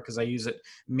camera, because I use it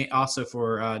also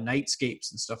for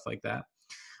nightscapes and stuff like that.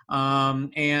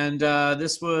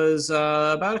 This was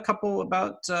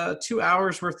about 2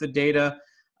 hours worth of data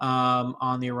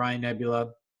on the Orion Nebula.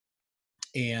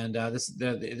 And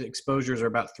the exposures are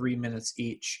about 3 minutes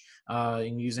each,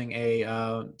 and using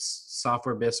a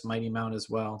software BIS Mighty Mount as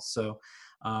well. So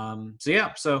our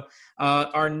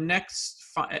next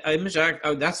image,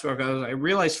 that's where I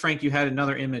realized, Frank, you had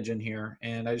another image in here,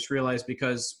 and I just realized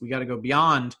because we got to go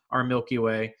beyond our Milky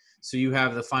Way, so you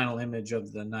have the final image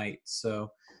of the night. So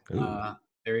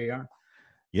there you are.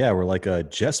 Yeah, we're like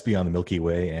just beyond the Milky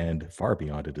Way and far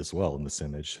beyond it as well in this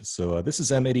image. So this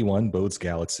is M81, Bode's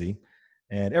Galaxy.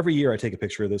 And every year I take a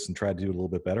picture of this and try to do it a little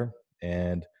bit better.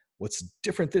 And what's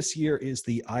different this year is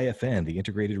the IFN, the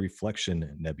Integrated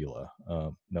Reflection Nebula.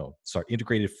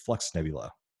 Integrated Flux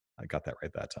Nebula. I got that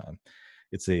right that time.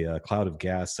 It's a cloud of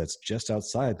gas that's just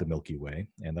outside the Milky Way.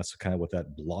 And that's kind of what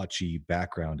that blotchy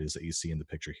background is that you see in the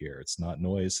picture here. It's not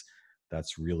noise.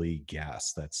 That's really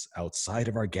gas that's outside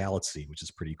of our galaxy, which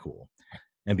is pretty cool.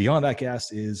 And beyond that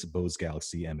gas is Bode's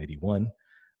Galaxy M81.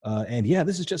 And yeah,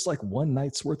 this is just like one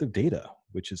night's worth of data,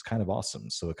 which is kind of awesome.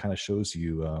 So it kind of shows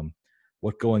you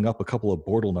what going up a couple of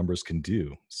Bortle numbers can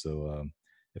do. So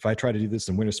if I tried to do this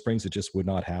in Winter Springs, it just would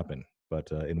not happen.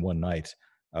 But in one night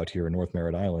out here in North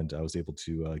Merritt Island, I was able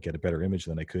to get a better image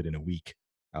than I could in a week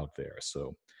out there.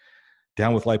 So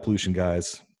down with light pollution,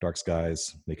 guys. Dark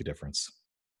skies make a difference.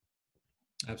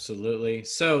 Absolutely.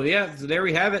 So yeah, there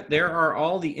we have it. There are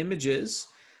all the images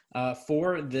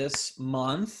for this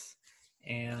month.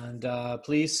 And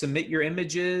please submit your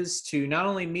images to not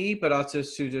only me, but also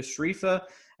to Sharifa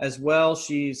as well.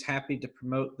 She's happy to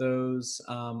promote those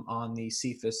on the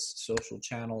CFAS social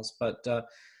channels. But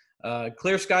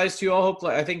clear skies to you all.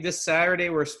 Hopefully, I think this Saturday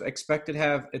we're expected to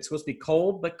have, it's supposed to be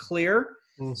cold but clear.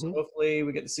 Mm-hmm. So hopefully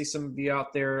we get to see some of you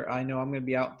out there. I know I'm going to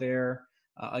be out there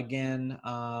again,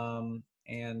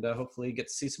 and hopefully get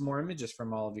to see some more images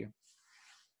from all of you.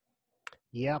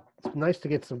 Yeah, it's nice to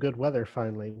get some good weather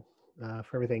finally.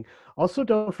 For everything. Also,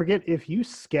 don't forget, if you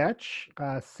sketch,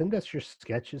 send us your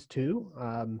sketches too.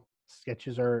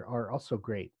 Sketches are also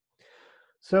great.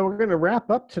 So we're going to wrap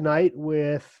up tonight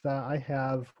with, I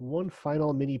have one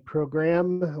final mini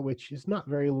program, which is not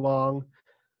very long.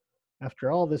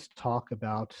 After all this talk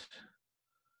about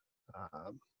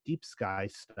deep sky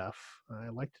stuff, I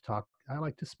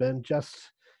like to spend just,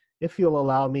 if you'll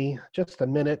allow me, just a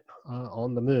minute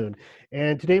on the moon.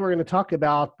 And today we're going to talk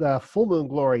about the full moon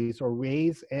glories, or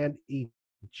rays and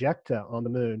ejecta on the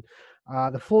moon.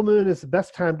 The full moon is the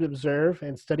best time to observe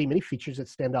and study many features that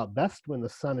stand out best when the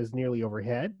sun is nearly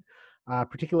overhead.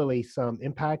 Particularly some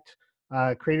impact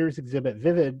craters exhibit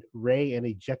vivid ray and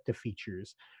ejecta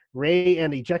features. Ray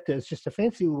and ejecta is just a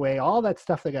fancy way, all that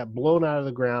stuff that got blown out of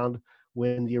the ground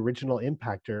when the original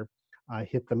impactor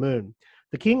hit the moon.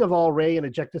 The king of all ray and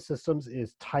ejecta systems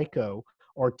is Tycho,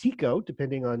 or Tico,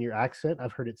 depending on your accent.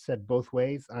 I've heard it said both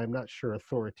ways. I'm not sure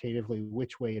authoritatively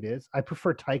which way it is. I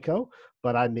prefer Tycho,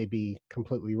 but I may be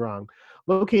completely wrong.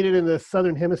 Located in the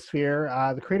southern hemisphere,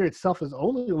 the crater itself is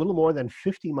only a little more than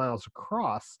 50 miles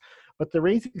across, but the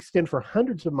rays extend for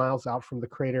hundreds of miles out from the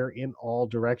crater in all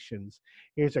directions.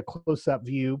 Here's a close-up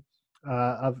view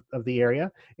of the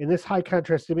area. In this high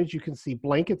contrast image, you can see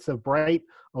blankets of bright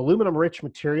aluminum-rich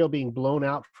material being blown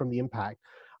out from the impact.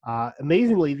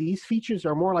 Amazingly, these features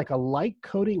are more like a light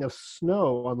coating of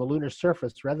snow on the lunar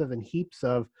surface rather than heaps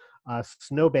of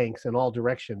snowbanks in all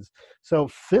directions. So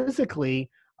physically,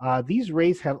 these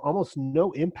rays have almost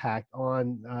no impact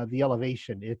on the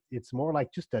elevation. It's more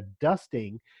like just a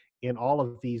dusting in all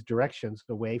of these directions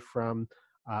away from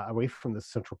the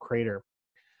central crater.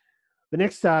 The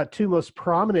next two most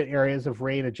prominent areas of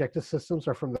ray and ejecta systems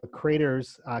are from the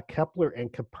craters Kepler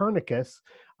and Copernicus.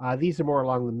 These are more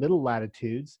along the middle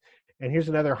latitudes. And here's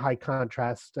another high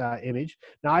contrast image.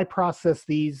 Now I process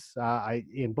these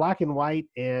in black and white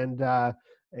and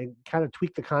kind of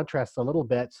tweak the contrast a little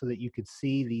bit so that you could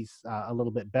see these a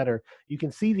little bit better. You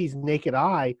can see these naked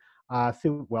eye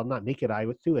through, well, not naked eye,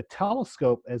 but through a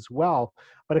telescope as well.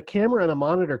 But a camera and a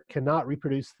monitor cannot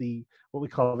reproduce what we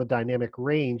call the dynamic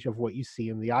range of what you see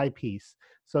in the eyepiece.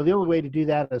 So the only way to do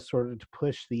that is sort of to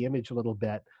push the image a little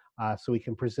bit so we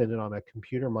can present it on a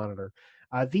computer monitor.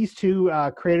 These two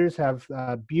craters have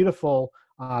beautiful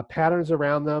patterns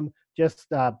around them, just,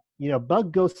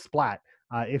 bug ghost splat,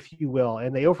 if you will,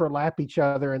 and they overlap each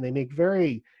other and they make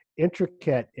very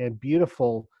intricate and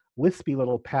beautiful wispy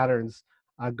little patterns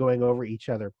going over each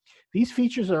other. These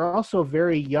features are also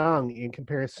very young in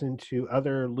comparison to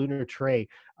other lunar terrain.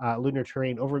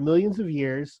 Over millions of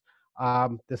years,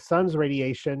 the sun's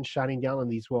radiation shining down on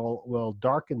these will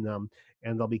darken them,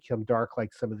 and they'll become dark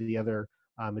like some of the other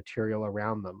material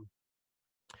around them.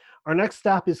 Our next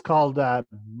stop is called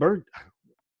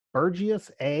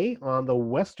Burgess A on the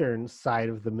western side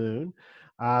of the moon.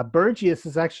 Burgess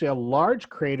is actually a large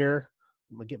crater.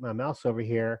 I'm gonna get my mouse over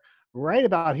here. Right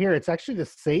about here, it's actually the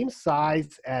same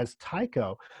size as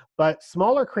Tycho, but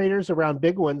smaller craters around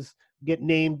big ones get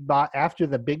named after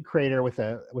the big crater with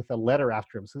a letter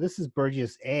after him. So this is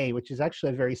Burgess A, which is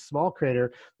actually a very small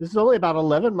crater. This is only about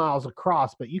 11 miles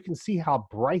across, but you can see how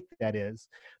bright that is.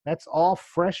 That's all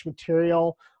fresh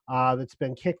material that's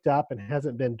been kicked up and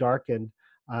hasn't been darkened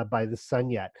by the sun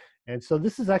yet. And so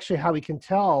this is actually how we can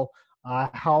tell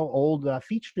how old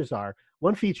features are.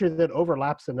 One feature that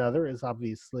overlaps another is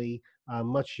obviously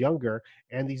much younger,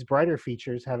 and these brighter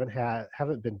features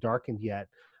haven't been darkened yet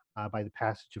by the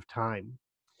passage of time.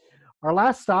 Our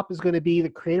last stop is going to be the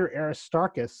crater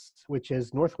Aristarchus, which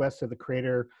is northwest of the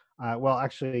crater,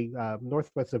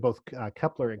 northwest of both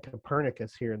Kepler and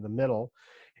Copernicus here in the middle.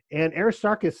 And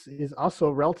Aristarchus is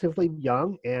also relatively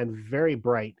young and very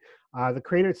bright. The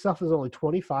crater itself is only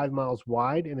 25 miles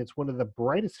wide, and it's one of the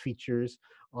brightest features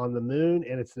on the moon,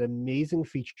 and it's an amazing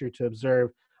feature to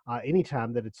observe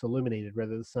anytime that it's illuminated,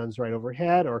 whether the sun's right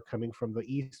overhead or coming from the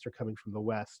east or coming from the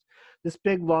west. This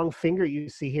big long finger you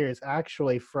see here is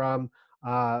actually from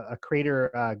a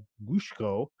crater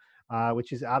Gushko,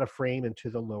 which is out of frame and to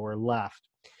the lower left.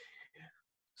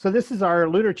 So this is our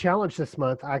lunar challenge this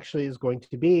month, actually, is going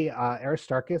to be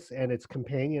Aristarchus and its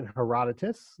companion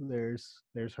Herodotus. There's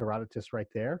Herodotus right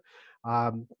there.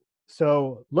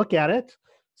 So look at it,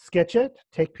 sketch it,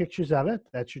 take pictures of it.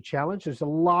 That's your challenge. There's a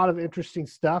lot of interesting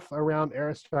stuff around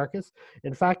Aristarchus.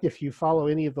 In fact, if you follow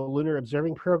any of the lunar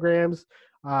observing programs,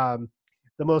 the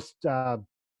most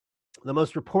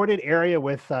reported area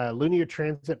with lunar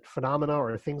transit phenomena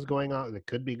or things going on that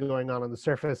could be going on the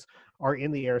surface are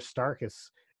in the Aristarchus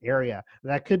area.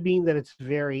 That could mean that it's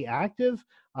very active.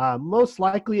 Most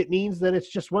likely it means that it's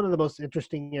just one of the most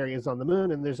interesting areas on the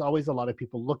moon, and there's always a lot of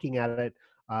people looking at it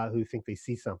who think they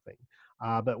see something.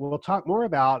 But we'll talk more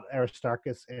about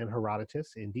Aristarchus and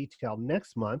Herodotus in detail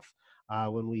next month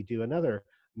when we do another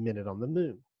Minute on the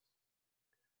Moon.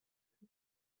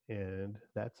 And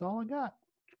that's all I got.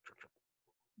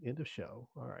 End of show.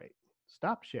 All right.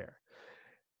 Stop share.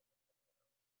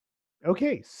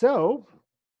 Okay, so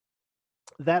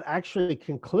that actually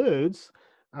concludes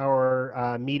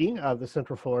our meeting of the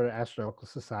Central Florida Astronomical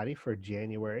Society for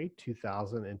January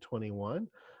 2021.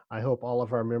 I hope all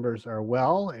of our members are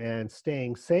well and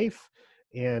staying safe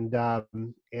and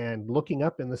looking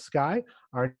up in the sky.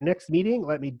 Our next meeting,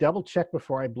 let me double check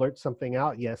before I blurt something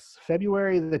out. Yes,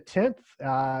 February the 10th,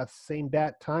 same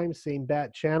bat time, same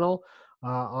bat channel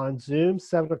on Zoom,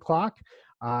 7 o'clock.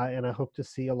 And I hope to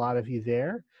see a lot of you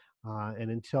there.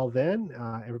 And until then,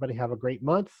 everybody have a great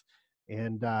month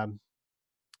and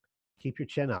keep your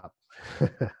chin up.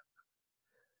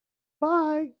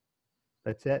 Bye.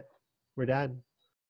 That's it. We're done.